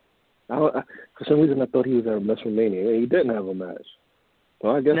 For some reason, I thought he was at WrestleMania. He didn't have a match.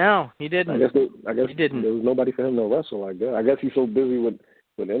 Well, I guess no, he didn't. I guess he didn't. There was nobody for him to wrestle. I guess he's so busy with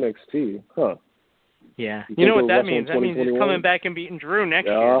NXT, huh? Yeah. You know what that means? That means he's coming back and beating Drew next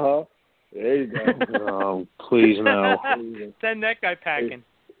year. Uh-huh. There you go. Oh, please no. Send that guy packing.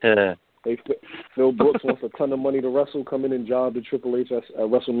 Hey, Phil Brooks wants a ton of money to wrestle. Come in and job to Triple H at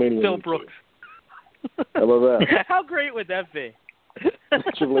WrestleMania. Phil Brooks. How about that? How great would that be?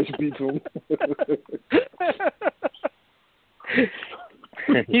 Triple H beats him.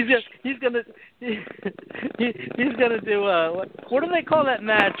 He's gonna do what do they call that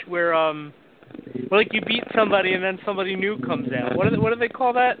match where like you beat somebody and then somebody new comes out? What do they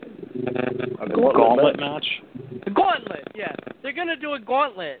call that? A gauntlet match. A gauntlet, yeah. They're gonna do a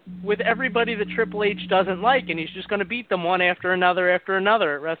gauntlet with everybody that Triple H doesn't like, and he's just gonna beat them one after another at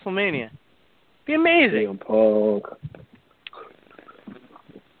WrestleMania. Be amazing. CM Punk.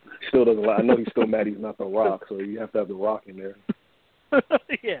 Still doesn't like. I know he's still mad he's not The Rock, so you have to have The Rock in there.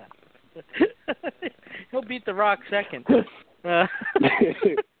 Yeah. He'll beat The Rock second. The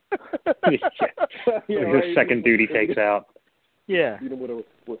second dude he takes out. Yeah.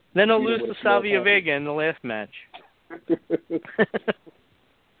 Then he'll lose to Savio Vega in the last match.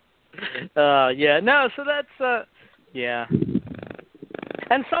 Yeah. No, so that's yeah.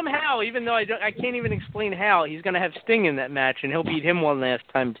 And somehow, even though I can't even explain how, he's going to have Sting in that match, and he'll beat him one last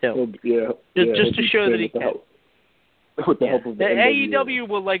time too. Just to show that he can. With the help of the AEW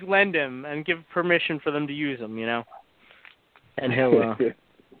will like lend him and give permission for them to use him, you know. And he'll.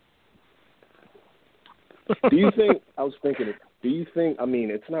 Do you think? I was thinking. Do you think? I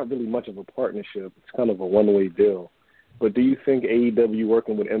mean, it's not really much of a partnership. It's kind of a one-way deal. But do you think AEW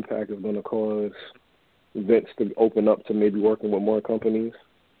working with Impact is going to cause Vince to open up to maybe working with more companies?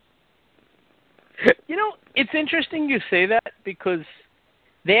 You know, it's interesting you say that because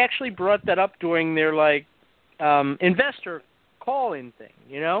they actually brought that up during their investor call-in thing,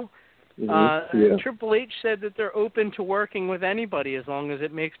 you know? Yeah. Triple H said that they're open to working with anybody as long as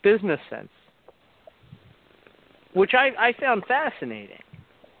it makes business sense, which I found fascinating.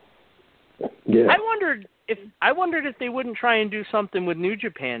 Yeah. I wondered if they wouldn't try and do something with New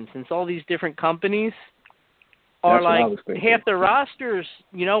Japan, since all these different companies are half the rosters,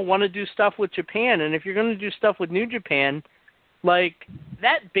 you know, want to do stuff with Japan, and if you're going to do stuff with New Japan, like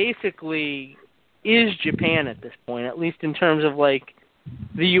that basically is Japan at this point, at least in terms of like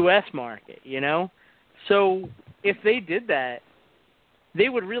the U.S. market, you know? So if they did that, they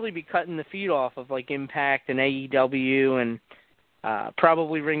would really be cutting the feet off of like Impact and AEW and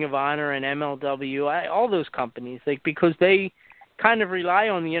probably Ring of Honor and MLW, all those companies, like because they kind of rely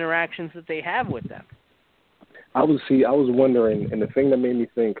on the interactions that they have with them. I was wondering, and the thing that made me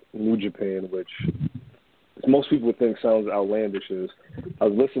think New Japan, which most people would think sounds outlandish, is I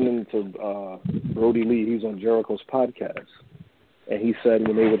was listening to Brody Lee. He's on Jericho's podcast, and he said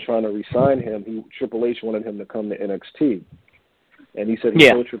when they were trying to re-sign him, Triple H wanted him to come to NXT. And he said he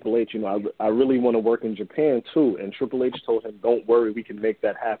told Triple H, you know, I really want to work in Japan too. And Triple H told him, don't worry, we can make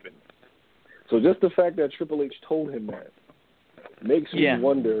that happen. So just the fact that Triple H told him that makes me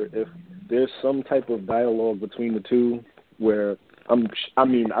wonder if there's some type of dialogue between the two where,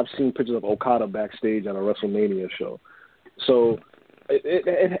 I've seen pictures of Okada backstage at a WrestleMania show. So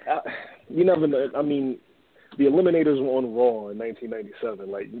you never know. I mean, the Eliminators were on Raw in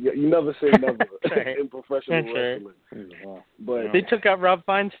 1997. Like you never say never in professional wrestling. Right. But they took out Rob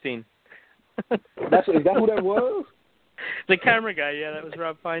Feinstein. Is that who that was? The camera guy. Yeah, that was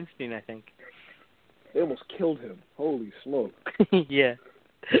Rob Feinstein, I think. They almost killed him. Holy smoke! Yeah,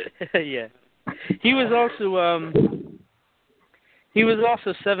 yeah. He was also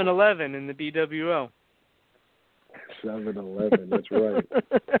 7-Eleven in the BWO. 7-Eleven. That's right.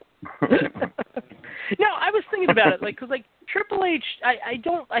 No, I was thinking about it, because Triple H. I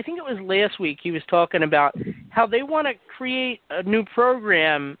think it was last week he was talking about how they want to create a new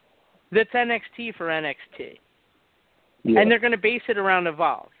program that's NXT for NXT, and they're going to base it around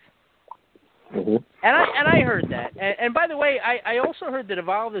Evolve. Mm-hmm. And I heard that. And by the way, I also heard that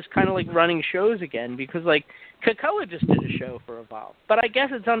Evolve is kind of like running shows again because Kakoa just did a show for Evolve, but I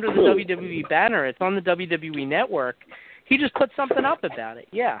guess it's under the WWE banner. It's on the WWE network. He just put something up about it.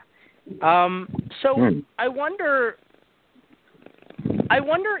 Yeah. I wonder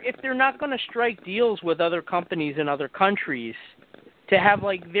if they're not going to strike deals with other companies in other countries to have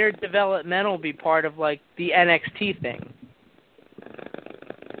their developmental be part of the NXT thing.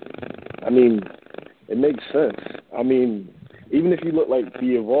 I mean, it makes sense. I mean, even if you look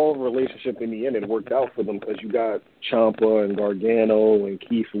the Evolve relationship in the end, it worked out for them because you got Ciampa and Gargano and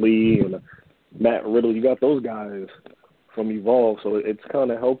Keith Lee and Matt Riddle. You got those guys from Evolve, so it's kind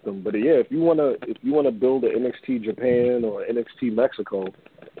of helped them. But yeah, if you wanna build an NXT Japan or NXT Mexico,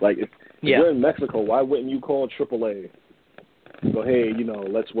 if you're in Mexico, why wouldn't you call AAA? Go, hey,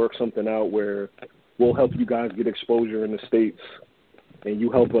 let's work something out where we'll help you guys get exposure in the States, and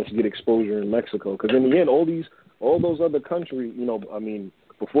you help us get exposure in Mexico. Because in the end, all those other countries,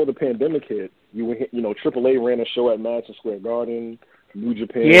 before the pandemic hit, AAA ran a show at Madison Square Garden. New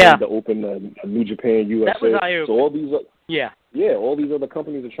Japan to open a New Japan USA. That was eye-opening. So all these other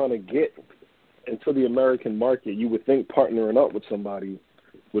companies are trying to get into the American market. You would think partnering up with somebody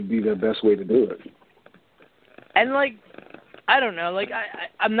would be the best way to do it. And I don't know,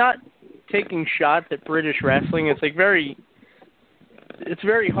 I'm not taking shots at British wrestling. It's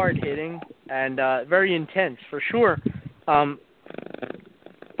very hard hitting and very intense for sure.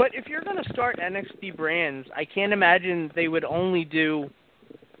 But if you're going to start NXT brands, I can't imagine they would only do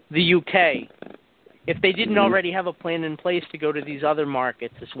the UK if they didn't already have a plan in place to go to these other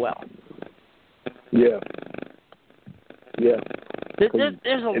markets as well. Yeah. Yeah.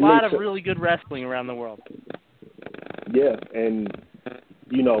 There's a lot of really good wrestling around the world. Yeah, and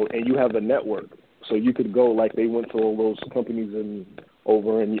you have a network, so you could go they went to all those companies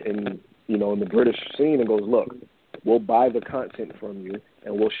over in the British scene and goes, look, we'll buy the content from you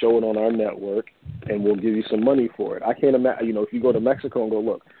and we'll show it on our network and we'll give you some money for it. I can't imagine, if you go to Mexico and go,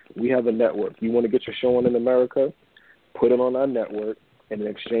 look, we have a network. You want to get your show on in America? Put it on our network, and in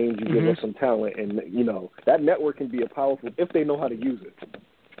exchange you give us some talent. And, that network can be a powerful, if they know how to use it.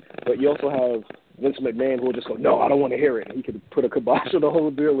 But you also have Vince McMahon who will just go, no, I don't want to hear it. He could put a kibosh on the whole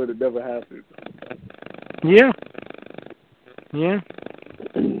deal and it never happened. Yeah. Yeah.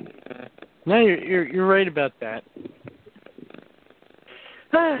 No, you're right about that.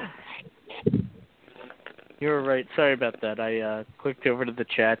 You're right. Sorry about that. I clicked over to the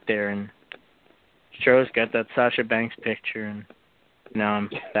chat there, and Stroh's got that Sasha Banks picture, and now I'm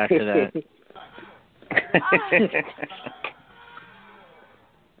back to that.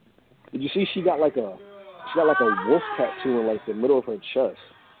 Did you see she got a wolf tattoo in the middle of her chest?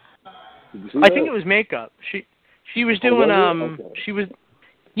 Did you see that? I think it was makeup. She was doing okay. She was.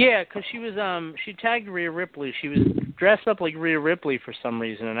 Yeah, because she tagged Rhea Ripley. She was dressed up like Rhea Ripley for some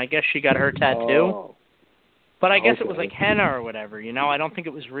reason, and I guess she got her tattoo. Oh. But I guess it was henna or whatever, I don't think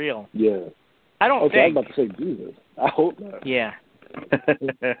it was real. Yeah. I don't think. I was about to say, Jesus. I hope not. Yeah.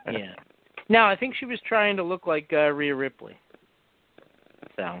 Yeah. No, I think she was trying to look like Rhea Ripley.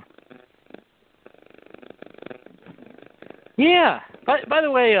 So. Yeah. By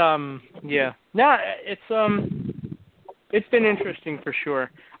the way, yeah. No, it's been interesting for sure.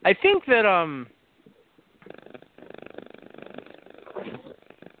 I think that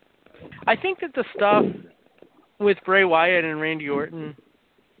the stuff with Bray Wyatt and Randy Orton,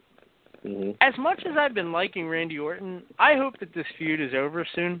 as much as I've been liking Randy Orton, I hope that this feud is over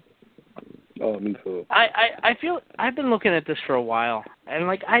soon. Oh, me too. I feel I've been looking at this for a while, and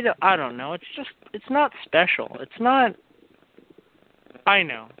I don't know. It's not special. It's not. I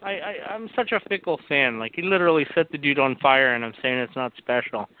know. I'm such a fickle fan. He literally set the dude on fire, and I'm saying it's not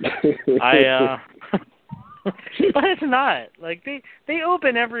special. But it's not. They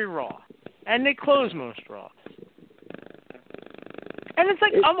open every Raw, and they close most Raws. And it's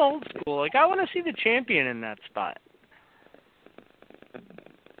I'm old school. I want to see the champion in that spot.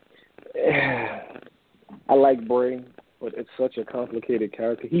 I like Bray, but it's such a complicated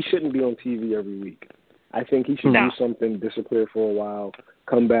character. He shouldn't be on TV every week. I think he should do something, disappear for a while,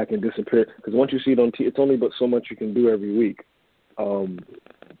 come back and disappear. Because once you see it on TV, it's only but so much you can do every week.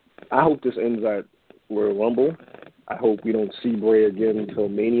 I hope this ends at Royal Rumble. I hope we don't see Bray again until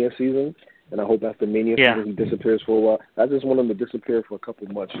Mania season. And I hope after Mania season he disappears for a while. I just want him to disappear for a couple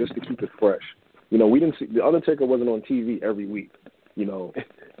of months just to keep it fresh. You know, we didn't see The Undertaker wasn't on TV every week, you know,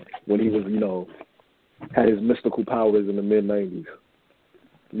 when he was, you know, had his mystical powers in the mid-90s.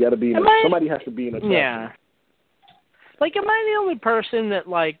 You got to be somebody has to be in a trap. Yeah. Like, am I the only person that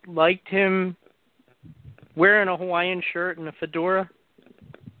liked him wearing a Hawaiian shirt and a fedora?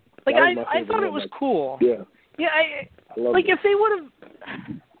 Like, I thought it was cool. Yeah. Yeah, like if they would have,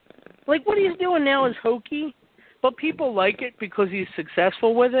 like what he's doing now is hokey, but people like it because he's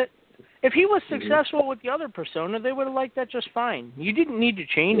successful with it. If he was successful with the other persona, they would have liked that just fine. You didn't need to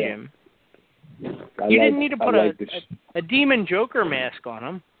change him. You didn't need to put a demon Joker mask on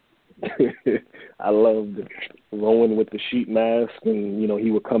him. I loved Rowan with the sheet mask, and you know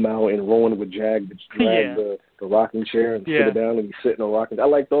he would come out and Rowan would drag the rocking chair and sit it down, and he's sitting on rocking. I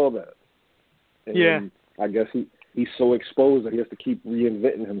liked all that. And I guess he's so exposed that he has to keep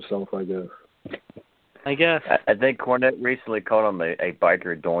reinventing himself, I guess. I think Cornette recently called him a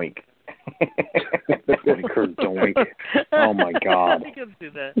biker doink. Biker doink. Oh my God. I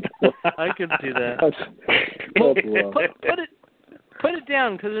could do that. Put it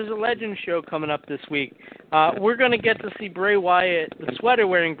down, because there's a Legend show coming up this week. We're going to get to see Bray Wyatt, the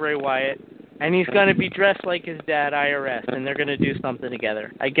sweater-wearing Bray Wyatt, and he's going to be dressed like his dad, IRS, and they're going to do something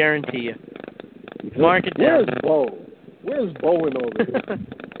together. I guarantee you. Mark it down. Where's Bowen over here?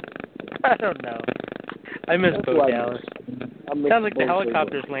 I don't know. I miss Bo Dallas. Sounds like the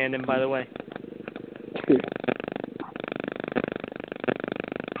helicopter's landing, by the way.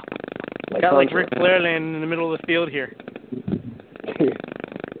 Got like Ric Flair landing in the middle of the field here.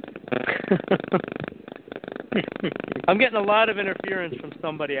 I'm getting a lot of interference from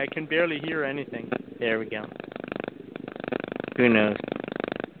somebody. I can barely hear anything. There we go. Who knows?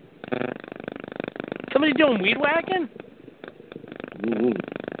 Somebody doing weed whacking?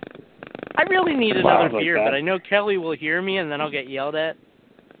 I really need another beer, but I know Kelly will hear me, and then I'll get yelled at.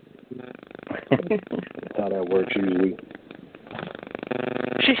 That's how that works usually.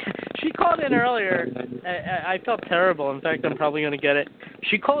 She called in earlier. I felt terrible. In fact, I'm probably going to get it.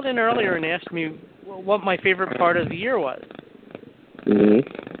 She called in earlier and asked me what my favorite part of the year was.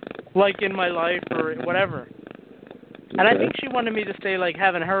 Like in my life or whatever. And I think she wanted me to say, like,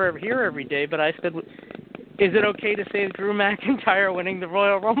 having her here every day, but I said, is it okay to say Drew McIntyre winning the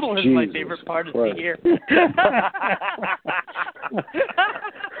Royal Rumble is my favorite part of the year?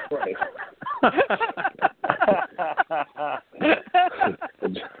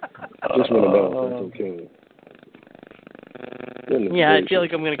 Just one of those. That's okay. Yeah, I feel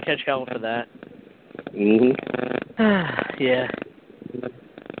like I'm going to catch hell for that. Yeah.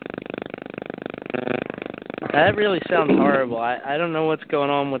 That really sounds horrible. I don't know what's going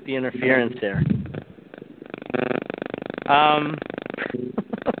on with the interference there.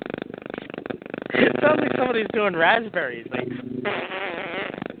 It sounds like somebody's doing raspberries. Like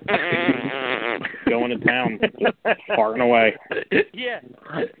going to town, farting away. Yeah,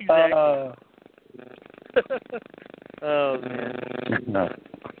 exactly. Oh, man.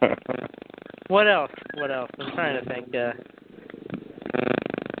 What else? I'm trying to think.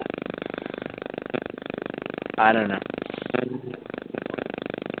 I don't know.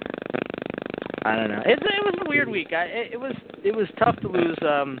 It was a weird week. It was tough to lose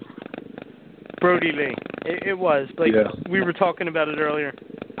Brody Lee. It was like we were talking about it earlier.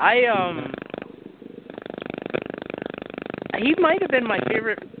 He might have been my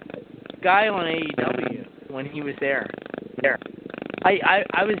favorite guy on AEW when he was there.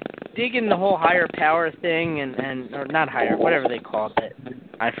 I was digging the whole higher power thing and or not higher, whatever they called it.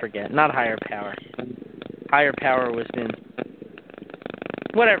 I forget. Not higher power. Higher power was in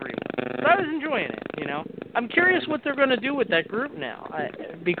whatever he was. But I was enjoying it, you know. I'm curious what they're going to do with that group now,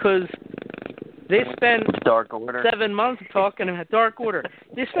 because they spent Dark Order. 7 months talking about Dark Order.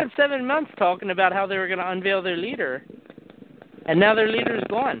 They spent 7 months talking about how they were going to unveil their leader, and now their leader is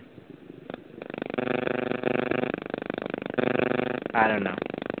gone. I don't know.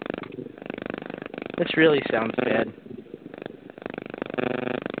 This really sounds bad.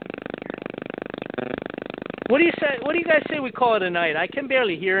 What do you say? What do you guys say we call it a night? I can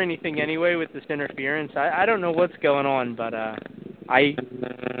barely hear anything anyway with this interference. I don't know what's going on, but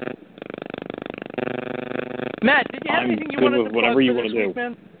Matt, did you have anything you wanted to plug for this week,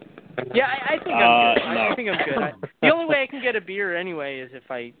 man? Yeah, I think I'm good. No. I think I'm good. The only way I can get a beer anyway is if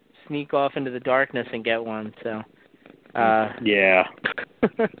I sneak off into the darkness and get one. So. Yeah.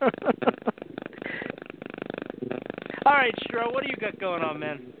 All right, Stro, what do you got going on,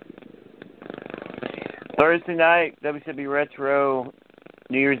 man? Thursday night, WCW Retro,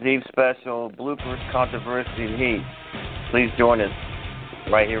 New Year's Eve special, bloopers, controversy, and heat. Please join us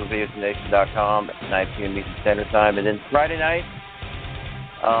right here at VOCNation.com at 9 p.m. Eastern Standard Time. And then Friday night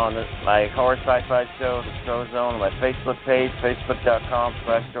on my horror sci-fi show, The Stro Zone, on my Facebook page,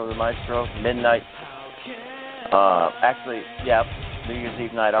 facebook.com/StroTheMaestro, midnight. New Year's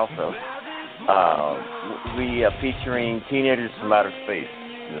Eve night also. We are featuring teenagers from outer space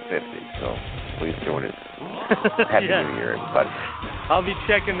in the 50s, so please join us. Happy New Year, everybody. I'll be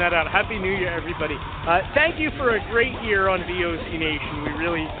checking that out. Happy New Year, everybody. Thank you for a great year on VOC Nation. We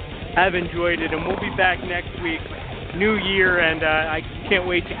really have enjoyed it, and we'll be back next week, New Year, and I can't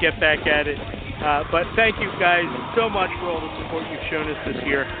wait to get back at it. But thank you guys so much for all the support you've shown us this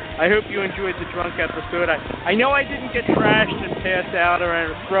year. I hope you enjoyed the drunk episode. I know I didn't get trashed and pass out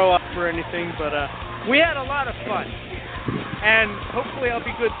or throw up or anything, but we had a lot of fun. And hopefully I'll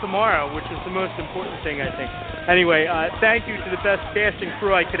be good tomorrow, which is the most important thing, I think. Anyway, thank you to the best cast and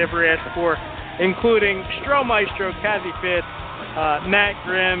crew I could ever ask for, including Stro Maestro, Kathy Fitz, Matt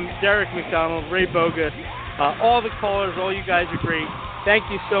Grimm, Derek McDonald, Ray Bogus, all the callers. All you guys are great. Thank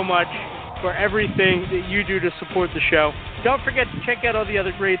you so much for everything that you do to support the show. Don't forget to check out all the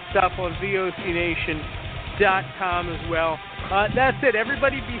other great stuff on VOCNation.com as well. That's it.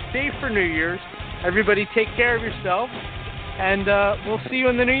 Everybody be safe for New Year's. Everybody take care of yourself. And we'll see you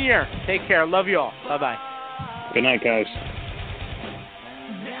in the new year. Take care. Love you all. Bye-bye. Good night, guys.